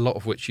 a lot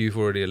of which you've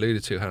already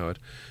alluded to, Howard,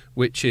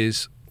 which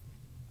is,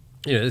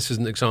 this is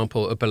an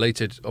example, a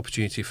belated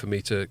opportunity for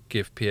me to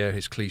give Pierre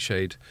his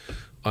cliched,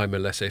 I'm a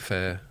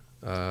laissez-faire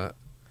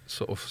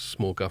sort of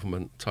small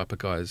government type of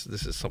guys.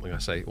 This is something I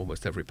say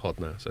almost every pod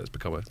now, so it's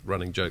become a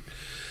running joke.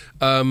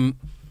 And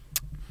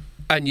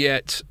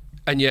yet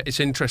it's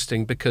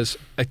interesting because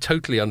a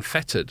totally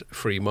unfettered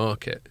free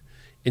market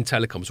in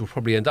telecoms will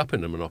probably end up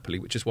in a monopoly,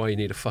 which is why you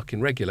need a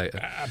fucking regulator.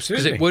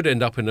 Absolutely. Because it would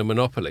end up in a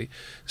monopoly.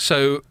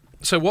 So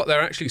what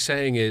they're actually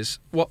saying is,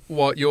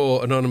 what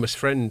your anonymous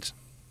friend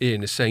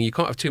Ian is saying, you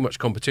can't have too much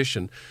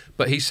competition,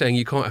 but he's saying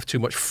you can't have too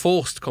much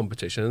forced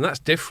competition, and that's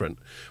different.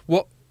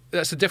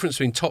 That's the difference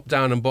between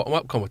top-down and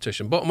bottom-up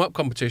competition. Bottom-up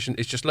competition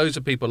is just loads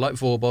of people like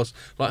Vorboss,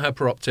 like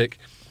Hyperoptic,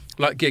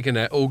 like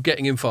Giganet, all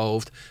getting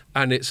involved,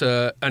 and it's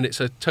a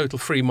total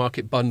free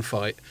market bun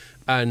fight,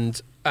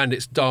 and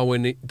it's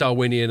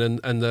Darwinian,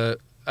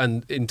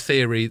 and in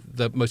theory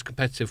the most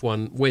competitive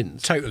one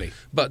wins. Totally.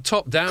 But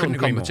top-down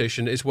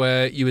competition is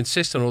where you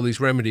insist on all these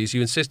remedies,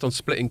 you insist on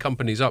splitting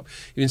companies up,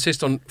 you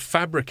insist on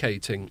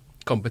fabricating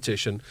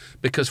competition,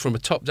 because from a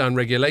top-down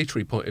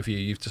regulatory point of view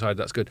you've decided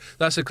that's good.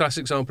 That's a classic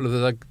example of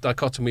the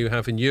dichotomy we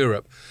have in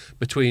Europe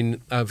between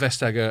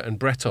Vestager and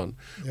Breton,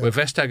 where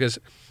Vestager's,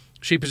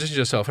 she positions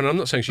herself, and I'm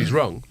not saying she's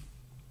wrong,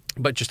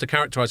 but just to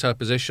characterise her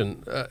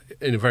position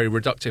in a very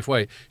reductive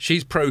way,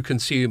 she's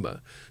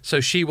pro-consumer,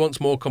 so she wants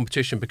more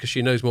competition because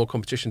she knows more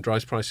competition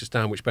drives prices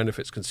down, which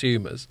benefits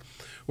consumers,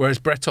 whereas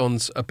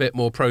Breton's a bit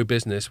more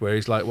pro-business, where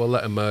he's like, well,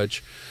 let them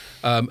merge.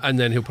 And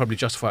then he'll probably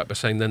justify it by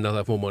saying then they'll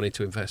have more money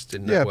to invest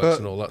in networks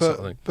and all that sort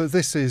of thing. But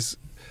this is,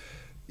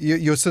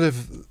 you're sort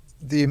of,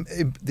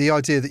 the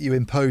idea that you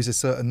impose a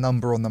certain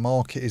number on the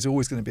market is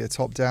always going to be a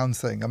top-down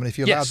thing. I mean, if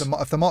you allow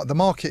the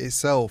market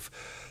itself,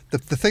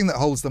 the thing that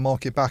holds the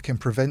market back and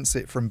prevents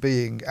it from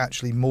being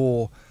actually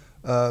more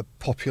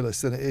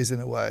populous than it is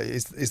in a way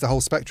is the whole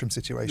spectrum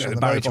situation on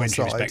the mobile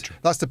side.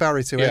 That's the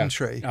barrier to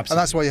entry, absolutely. And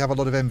that's why you have a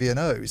lot of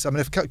MVNOs. I mean,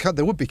 if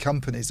there would be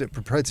companies that are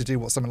prepared to do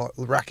what something like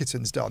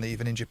Rakuten's done,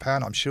 even in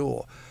Japan, I'm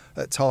sure,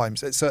 at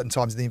certain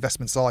times in the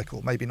investment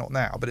cycle, maybe not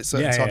now, but at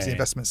certain times in the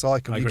investment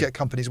cycle, you get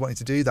companies wanting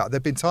to do that. There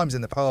have been times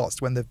in the past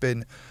when there have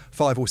been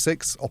 5 or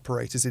 6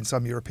 operators in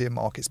some European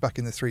markets back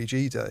in the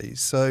 3G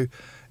days. So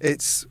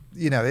it's,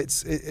 you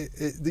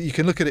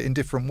can look at it in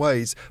different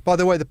ways. By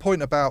the way, the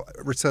point about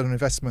return on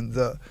investment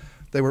that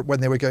when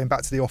they were going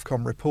back to the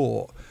Ofcom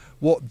report,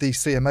 what the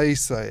CMA is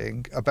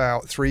saying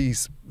about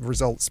Three's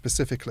results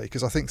specifically,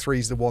 because I think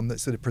Three's the one that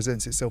sort of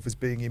presents itself as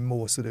being in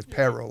more sort of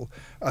peril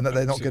and that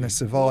they're not going to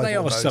survive. They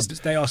are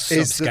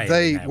is that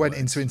they went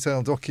into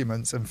internal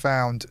documents and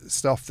found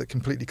stuff that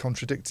completely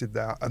contradicted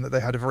that, and that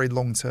they had a very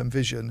long-term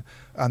vision,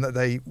 and that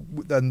their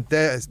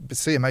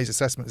CMA's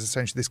assessment is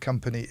essentially this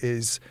company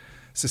is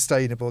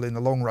sustainable in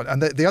the long run.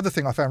 And the other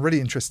thing I found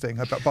really interesting,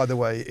 by the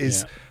way,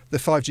 is the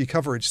 5G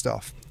coverage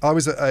stuff. I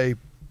was at a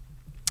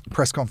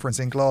press conference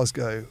in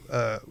Glasgow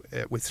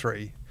with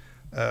Three.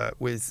 I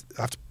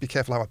have to be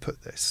careful how I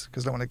put this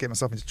because I don't want to get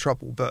myself into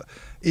trouble. But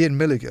Ian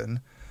Milligan,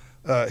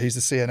 who's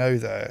the CNO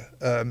there,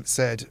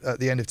 said at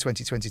the end of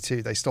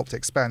 2022 they stopped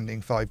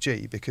expanding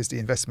 5G because the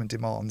investment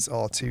demands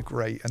are too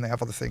great and they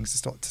have other things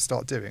to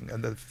start doing.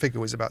 And the figure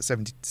was about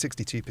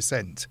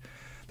 62%.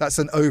 That's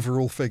an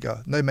overall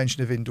figure. No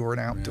mention of indoor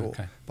and outdoor,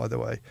 by the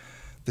way.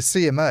 The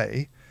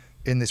CMA,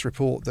 in this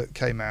report that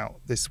came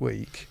out this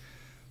week,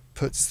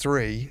 puts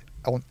Three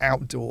on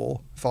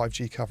outdoor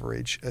 5G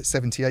coverage at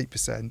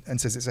 78%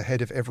 and says it's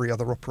ahead of every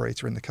other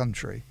operator in the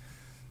country.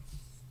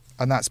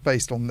 And that's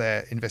based on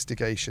their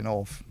investigation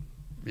of,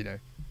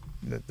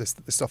 the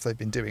stuff they've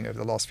been doing over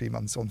the last few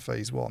months on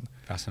phase one.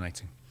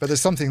 Fascinating. But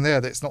there's something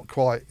there that's not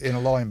quite in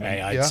alignment.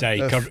 Hey, I'd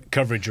say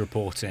coverage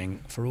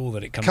reporting, for all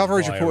that it comes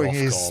coverage via reporting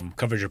Ofcom,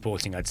 coverage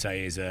reporting, I'd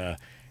say, is a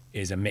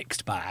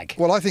mixed bag.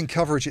 Well, I think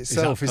coverage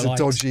itself is a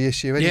dodgy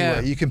issue anyway.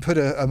 Yeah. You can put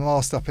a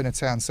mast up in a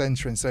town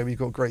centre and say we've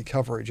got great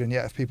coverage, and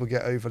yet if people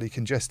get overly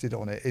congested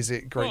on it, is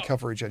it great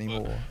coverage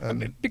anymore?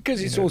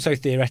 Because it's also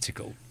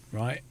theoretical,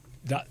 right?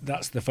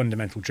 That's the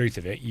fundamental truth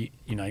of it.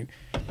 You know,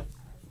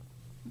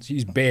 let's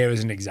use beer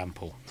as an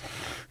example.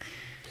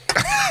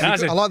 I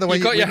like the way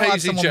you got your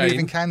hazy Jane.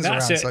 Moving cans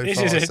around so far.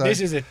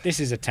 This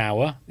is a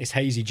tower. This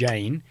Hazy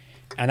Jane,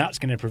 and that's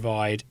going to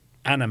provide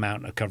an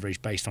amount of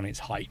coverage based on its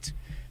height.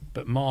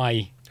 But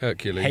my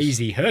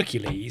Hazy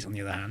Hercules, on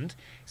the other hand,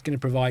 is going to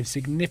provide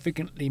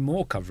significantly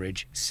more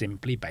coverage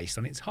simply based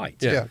on its height.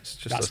 Yeah,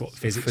 that's what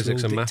physics and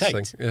will maths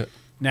dictate. thing. Yeah.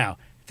 Now,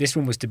 if this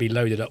one was to be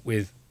loaded up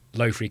with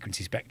low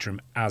frequency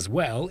spectrum as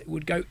well, it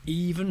would go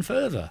even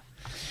further.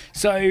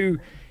 So,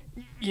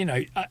 you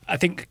know, I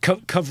think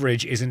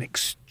coverage is an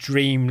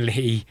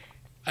extremely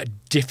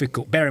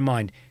difficult. Bear in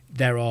mind,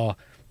 there are,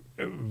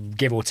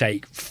 give or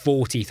take,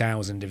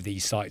 40,000 of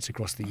these sites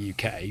across the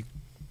UK.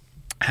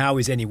 How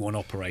is any one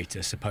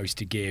operator supposed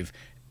to give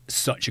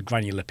such a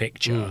granular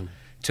picture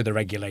to the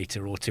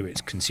regulator or to its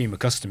consumer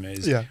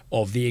customers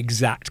of the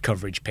exact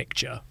coverage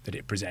picture that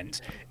it presents?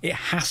 It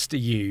has to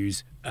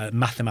use a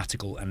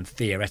mathematical and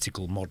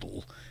theoretical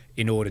model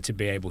in order to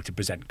be able to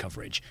present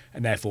coverage,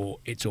 and therefore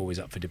it's always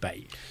up for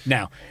debate.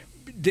 Now,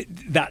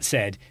 that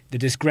said, the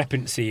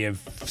discrepancy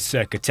of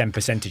circa 10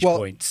 percentage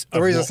points.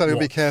 The reason I said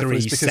be careful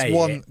is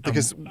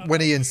because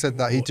when Ian said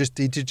that, he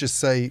did just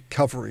say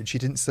coverage. He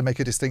didn't make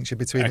a distinction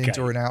between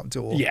indoor and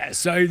outdoor. Yeah,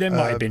 so there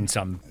might have been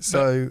some.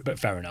 But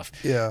fair enough.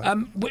 Yeah.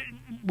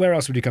 Where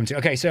else would you come to?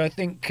 Okay, so I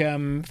think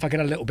if I get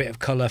a little bit of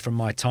colour from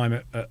my time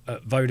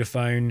at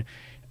Vodafone.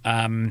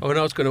 And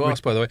I was going to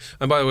ask, by the way,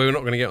 we're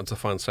not going to get onto the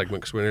final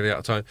segment because we're nearly out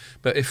of time.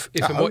 But if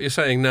in what you're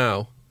saying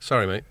now,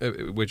 sorry, mate,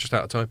 we're just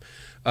out of time.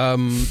 I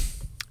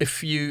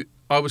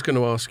was going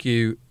to ask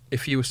you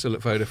if you were still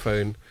at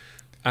Vodafone,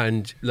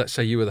 and let's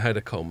say you were the head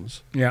of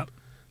comms,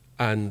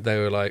 and they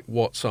were like,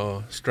 "What's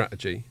our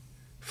strategy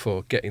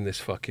for getting this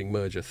fucking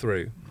merger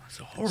through?" That's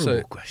a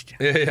horrible question.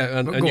 Yeah,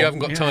 and you haven't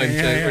got time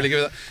to really give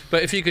it that.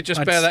 But if you could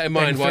just bear that in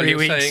mind while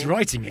you're saying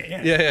writing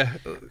it,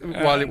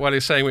 while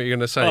you're saying what you're going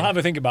to say. I'll have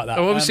a think about that.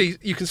 Obviously,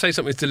 you can say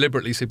something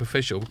deliberately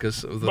superficial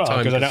because of the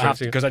time.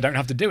 Because I don't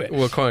have to do it.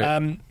 Well, quite.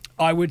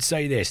 I would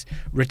say this: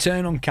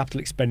 return on capital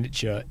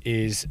expenditure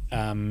is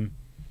a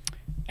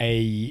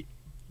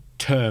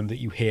term that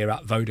you hear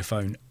at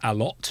Vodafone a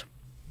lot.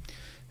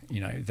 You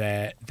know,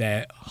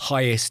 their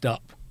highest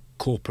up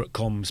corporate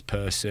comms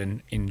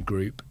person in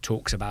group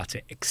talks about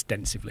it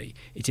extensively.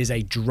 It is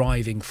a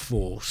driving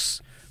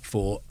force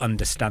for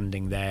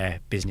understanding their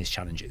business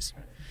challenges.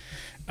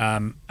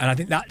 And I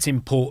think that's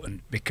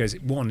important because,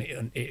 one,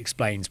 it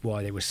explains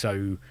why they were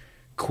so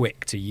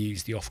quick to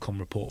use the Ofcom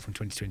report from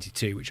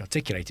 2022, which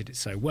articulated it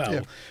so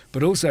well,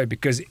 but also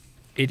because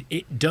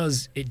it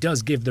does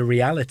give the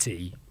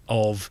reality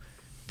of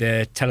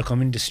the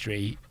telecom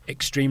industry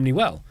extremely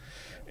well.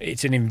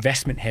 It's an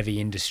investment-heavy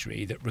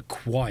industry that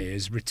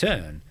requires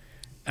return,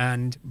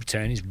 and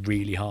return is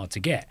really hard to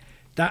get.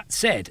 That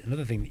said,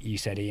 another thing that you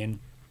said, Ian,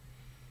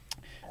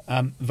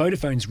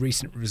 Vodafone's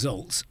recent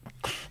results,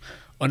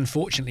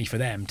 unfortunately for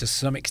them, to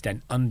some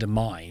extent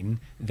undermine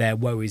their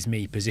woe is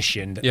me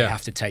position that they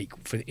have to take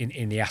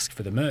in the ask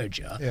for the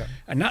merger.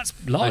 And that's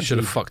largely... They should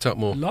have fucked up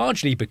more.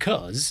 Largely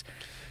because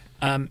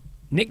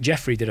Nick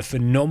Jeffrey did a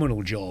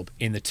phenomenal job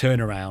in the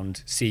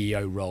turnaround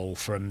CEO role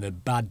from the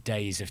bad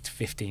days of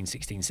 15,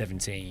 16,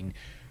 17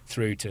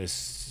 through to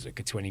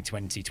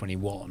 2020,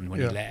 21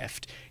 when he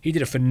left. He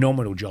did a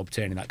phenomenal job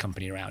turning that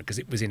company around because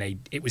it was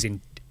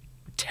in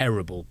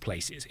terrible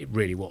places. It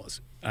really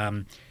was.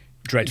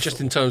 Dreadful. Just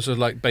in terms of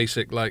like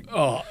basic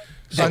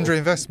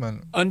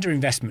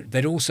underinvestment.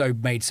 They'd also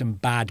made some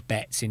bad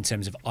bets in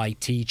terms of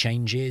IT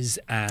changes,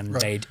 and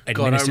they'd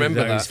administered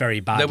those very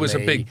badly. There was a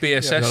big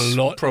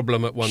BSS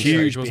problem at one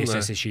stage, wasn't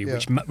BSS there? issue,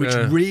 which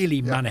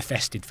really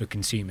manifested for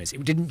consumers.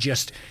 It didn't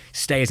just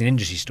stay as an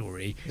industry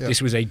story.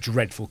 This was a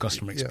dreadful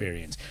customer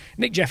experience.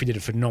 Nick Jeffrey did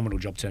a phenomenal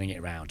job turning it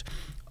around.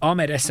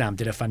 Ahmed Essam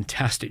did a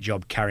fantastic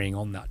job carrying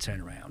on that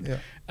turnaround.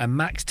 And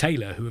Max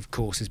Taylor, who of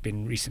course has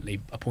been recently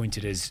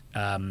appointed as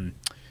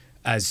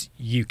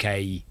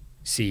UK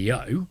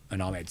CEO,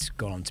 and Ahmed's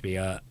gone on to be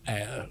a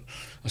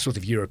sort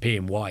of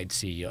European-wide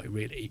CEO,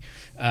 really.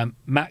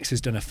 Max has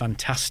done a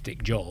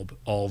fantastic job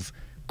of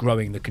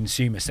growing the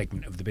consumer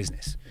segment of the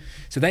business.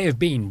 So they have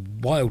been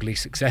wildly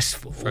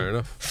successful. Fair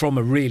enough. From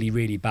a really,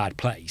 really bad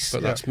place.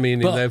 But that's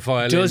meaning their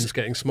violins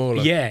getting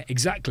smaller. Yeah,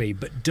 exactly.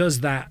 But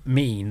does that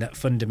mean that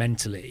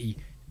fundamentally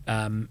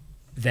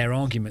their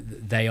argument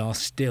that they are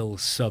still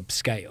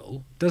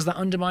subscale, does that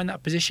undermine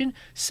that position?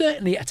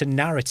 Certainly at a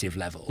narrative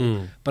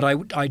level, but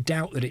I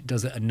doubt that it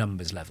does at a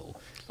numbers level.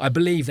 I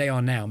believe they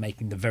are now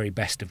making the very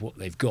best of what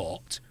they've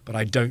got, but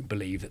I don't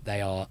believe that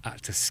they are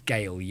at a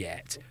scale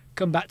yet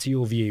come back to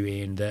your view,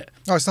 Ian, that...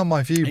 Oh, it's not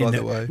my view, by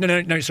the way.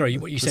 No, sorry.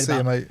 What you said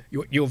CMA,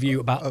 about your view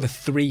about the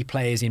 3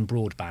 players in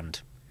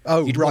broadband.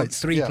 Oh, You'd right. want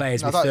 3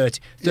 players with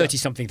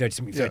 30-something,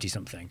 30-something, Yeah.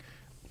 30-something.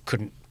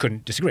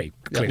 Couldn't disagree.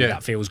 Clearly,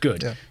 that feels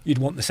good. Yeah. You'd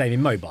want the same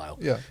in mobile.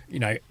 Yeah.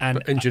 And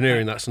but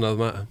engineering, that's another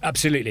matter.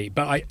 Absolutely.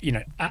 But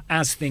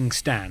as things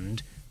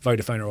stand,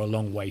 Vodafone are a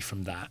long way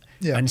from that.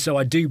 Yeah. And so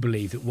I do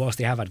believe that whilst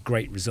they have had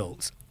great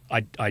results,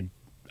 I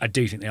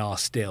do think they are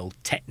still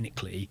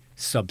technically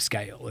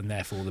subscale, and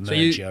therefore the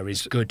merger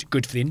is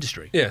good for the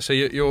industry. Yeah, so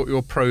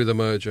you're pro the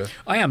merger.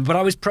 I am, but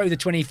I was pro the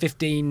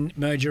 2015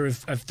 merger of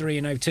 3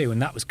 and O2,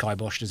 and that was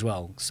kiboshed as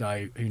well.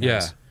 So who knows?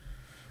 Yeah.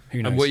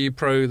 Who knows? And were you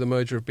pro the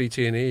merger of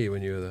BT and EE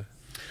when you were there?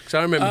 Because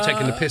I remember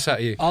taking the piss out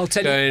of you. I'll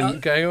tell you.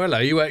 Going, hello,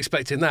 you weren't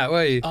expecting that,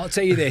 were you? I'll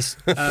tell you this.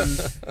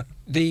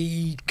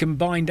 The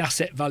combined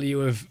asset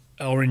value of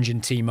Orange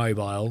and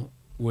T-Mobile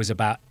was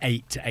about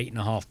 8 to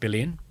 8.5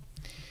 billion.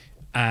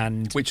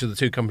 And which are the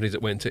 2 companies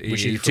that went to EE?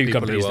 Which are the 2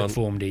 companies that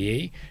formed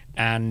EE.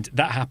 And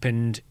that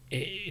happened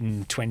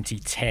in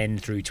 2010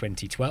 through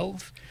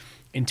 2012.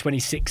 In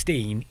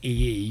 2016,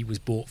 EE was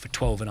bought for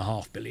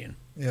 12.5 billion.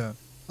 Yeah.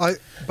 By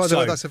the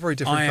way, that's a very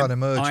different kind of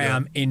merger. I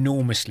am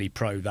enormously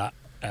pro that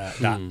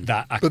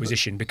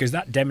acquisition, because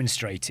that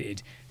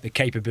demonstrated the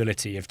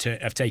capability of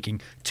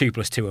taking 2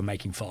 + 2 and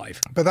making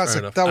 5. But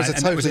that was a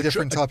totally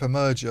different type of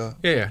merger.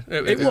 Yeah,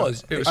 it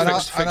was. It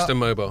was fixed and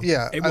mobile.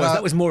 Yeah, it was.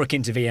 That was more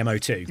akin to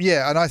VMO2.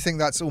 Yeah, and I think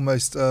that's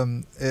almost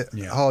hard.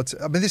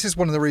 I mean, this is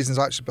one of the reasons,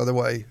 actually, by the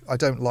way, I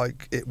don't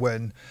like it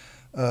when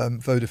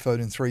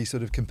Vodafone and 3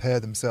 sort of compare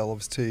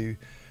themselves to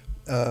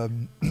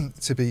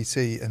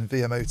BT and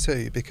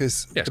VMO2,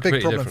 because the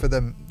big problem for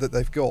them that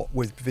they've got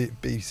with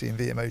BT and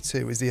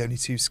VMO2 is the only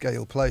 2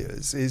 scale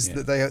players is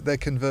that they're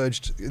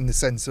converged in the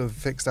sense of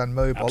fixed and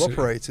mobile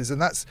operators,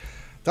 and that's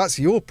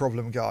your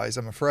problem, guys.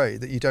 I'm afraid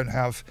that you don't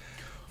have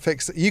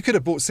fixed. You could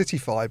have bought City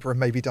Fibre and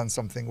maybe done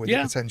something with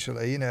it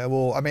potentially,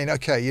 Well, I mean,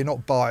 okay, you're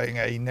not buying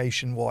a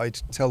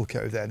nationwide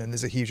telco then, and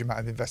there's a huge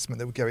amount of investment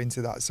that would go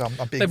into that. So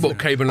I'm being. They bought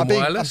cable and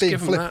wireless. Give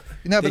them that.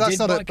 No, but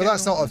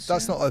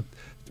that's not a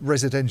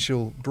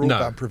residential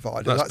broadband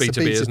provider. That's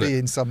B2B, a B2B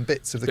in some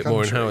bits of the country.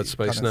 More in Howard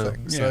space kind of now.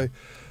 Thing. So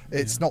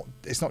it's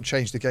not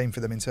changed the game for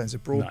them in terms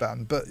of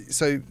broadband. But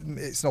so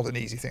it's not an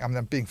easy thing. I mean,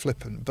 I'm being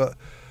flippant, but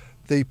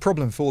the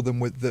problem for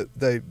them with that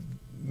they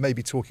may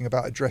be talking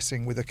about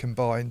addressing with a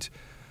combined.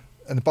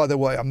 And by the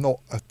way, I'm not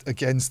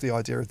against the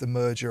idea of the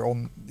merger.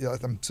 I'm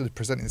sort of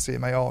presenting the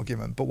CMA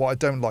argument, but what I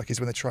don't like is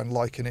when they try and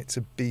liken it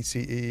to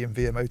BTE and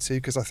VMO2,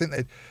 because I think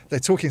they're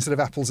talking sort of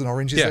apples and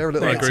oranges there a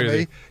little bit to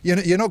me.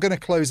 You're not going to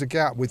close a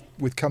gap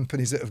with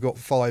companies that have got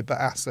fibre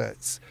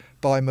assets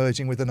by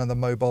merging with another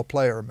mobile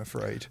player, I'm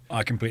afraid.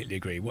 I completely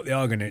agree. What they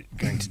are going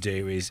to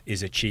do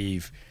is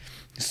achieve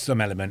some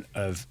element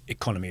of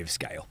economy of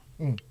scale.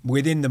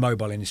 Within the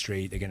mobile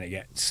industry, they're going to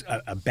get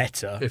a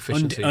better,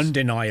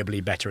 undeniably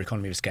better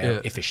economy of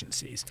scale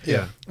efficiencies.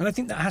 Yeah. And I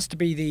think that has to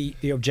be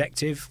the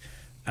objective.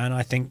 And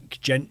I think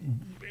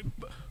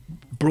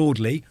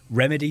broadly,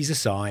 remedies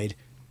aside,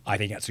 I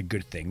think that's a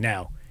good thing.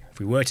 Now,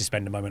 if we were to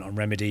spend a moment on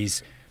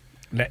remedies,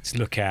 let's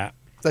look at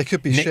they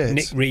could be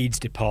Nick Reed's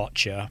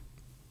departure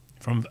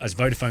as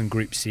Vodafone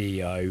Group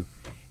CEO.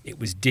 It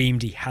was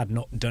deemed he had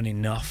not done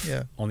enough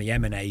on the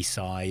M&A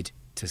side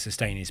to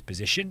sustain his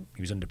position.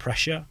 He was under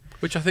pressure.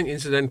 Which I think,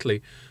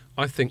 incidentally,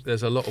 I think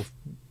there's a lot of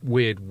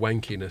weird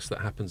wankiness that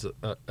happens at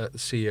the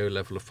CEO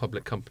level of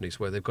public companies,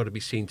 where they've got to be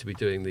seen to be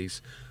doing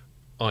these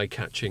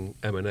eye-catching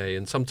M&A,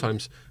 and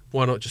sometimes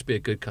why not just be a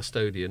good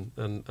custodian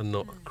and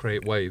not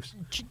create waves?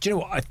 Do you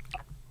know what?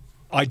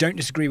 I don't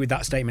disagree with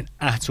that statement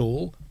at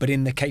all, but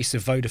in the case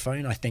of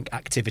Vodafone, I think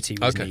activity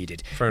was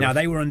needed. Now,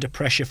 they were under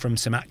pressure from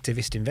some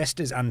activist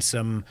investors and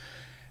some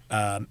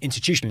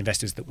institutional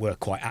investors that were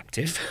quite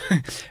active.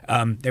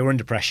 They were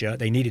under pressure.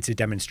 They needed to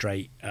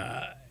demonstrate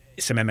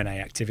some M&A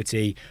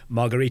activity.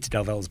 Margarita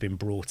Delvell's been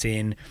brought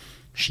in.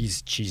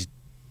 She's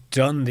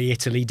done the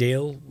Italy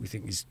deal. We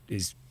think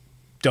is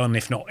done.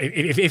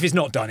 If it's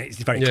not done, it's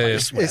very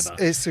close.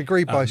 It's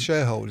agreed by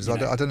shareholders. I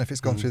don't know if it's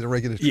gone through the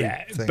regulatory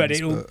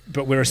things.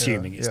 But we're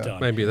assuming it's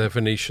done. Maybe their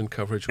Venetian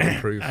coverage will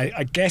improve.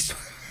 I guess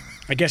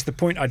the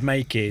point I'd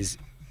make is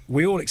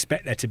we all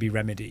expect there to be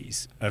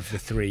remedies of the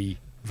 3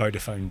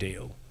 Vodafone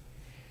deal.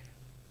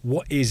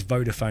 What is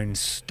Vodafone's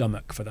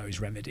stomach for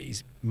those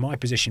remedies? My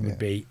position would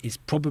be it's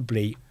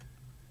probably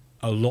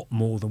a lot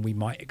more than we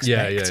might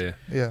expect.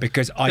 Yeah.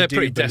 Because they're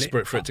pretty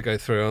desperate for it to go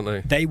through,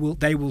 aren't they?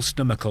 They will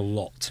stomach a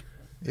lot.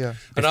 Yeah.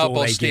 And our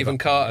boss Stephen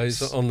Carter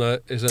is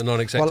a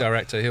non-exec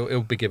director.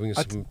 He'll be giving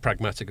us some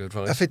pragmatic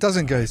advice. If it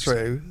doesn't go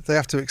through, they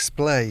have to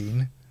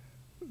explain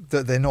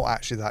that they're not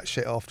actually that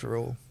shit after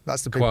all.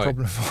 That's the big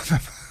problem for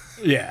them.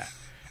 Yeah.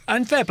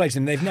 And fair play to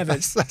them. They've never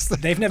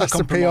compromised. They've never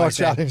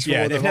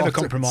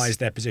compromised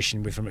their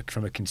position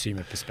from a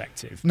consumer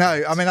perspective.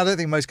 No, I mean, I don't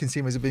think most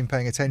consumers have been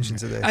paying attention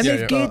to this. And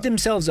they've geared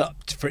themselves up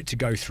for it to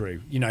go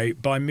through.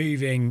 By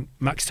moving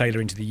Max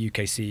Taylor into the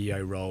UK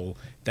CEO role,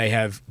 they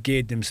have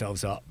geared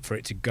themselves up for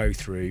it to go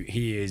through.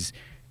 He is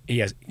he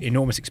has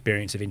enormous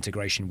experience of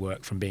integration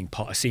work from being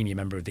a senior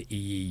member of the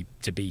EE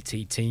to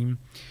BT team.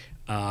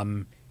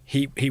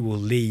 He will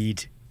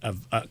lead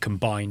a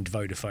combined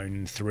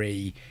Vodafone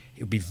 3.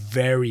 He'll be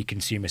very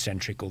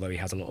consumer-centric, although he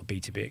has a lot of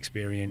B2B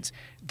experience.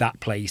 That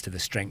plays to the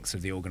strengths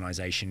of the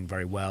organisation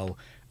very well.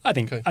 I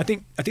think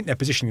they're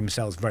positioning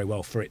themselves very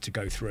well for it to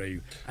go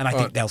through, and I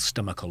think they'll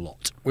stomach a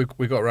lot. We've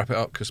got to wrap it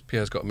up because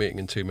Pierre's got a meeting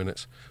in 2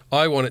 minutes.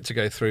 I want it to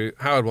go through.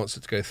 Howard wants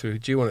it to go through.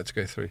 Do you want it to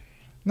go through?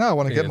 No, I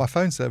want to get my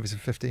phone service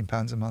of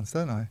 £15 a month,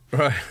 don't I?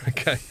 Right,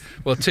 okay.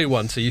 Well,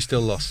 2-1, so you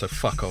still lost, so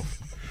fuck off.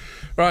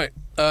 Right,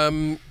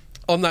 on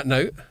that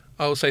note,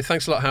 I will say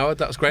thanks a lot, Howard.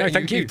 That was great. No,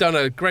 thank you. You've done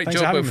a great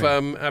job of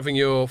having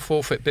your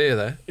forfeit beer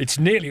there. It's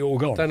nearly all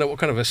gone. Don't know what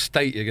kind of a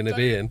state you're going to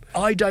be in.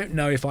 I don't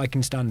know if I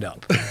can stand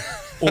up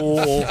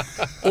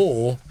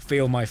or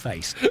feel my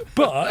face,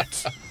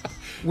 but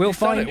we'll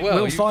find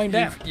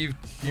out. You've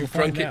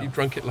drunk it. You've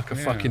drunk it like a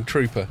fucking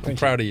trooper. I'm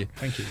proud of you.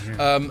 Thank you.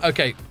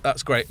 Okay,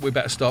 that's great. We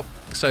better stop.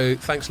 So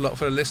thanks a lot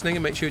for listening,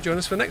 and make sure you join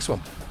us for the next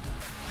one.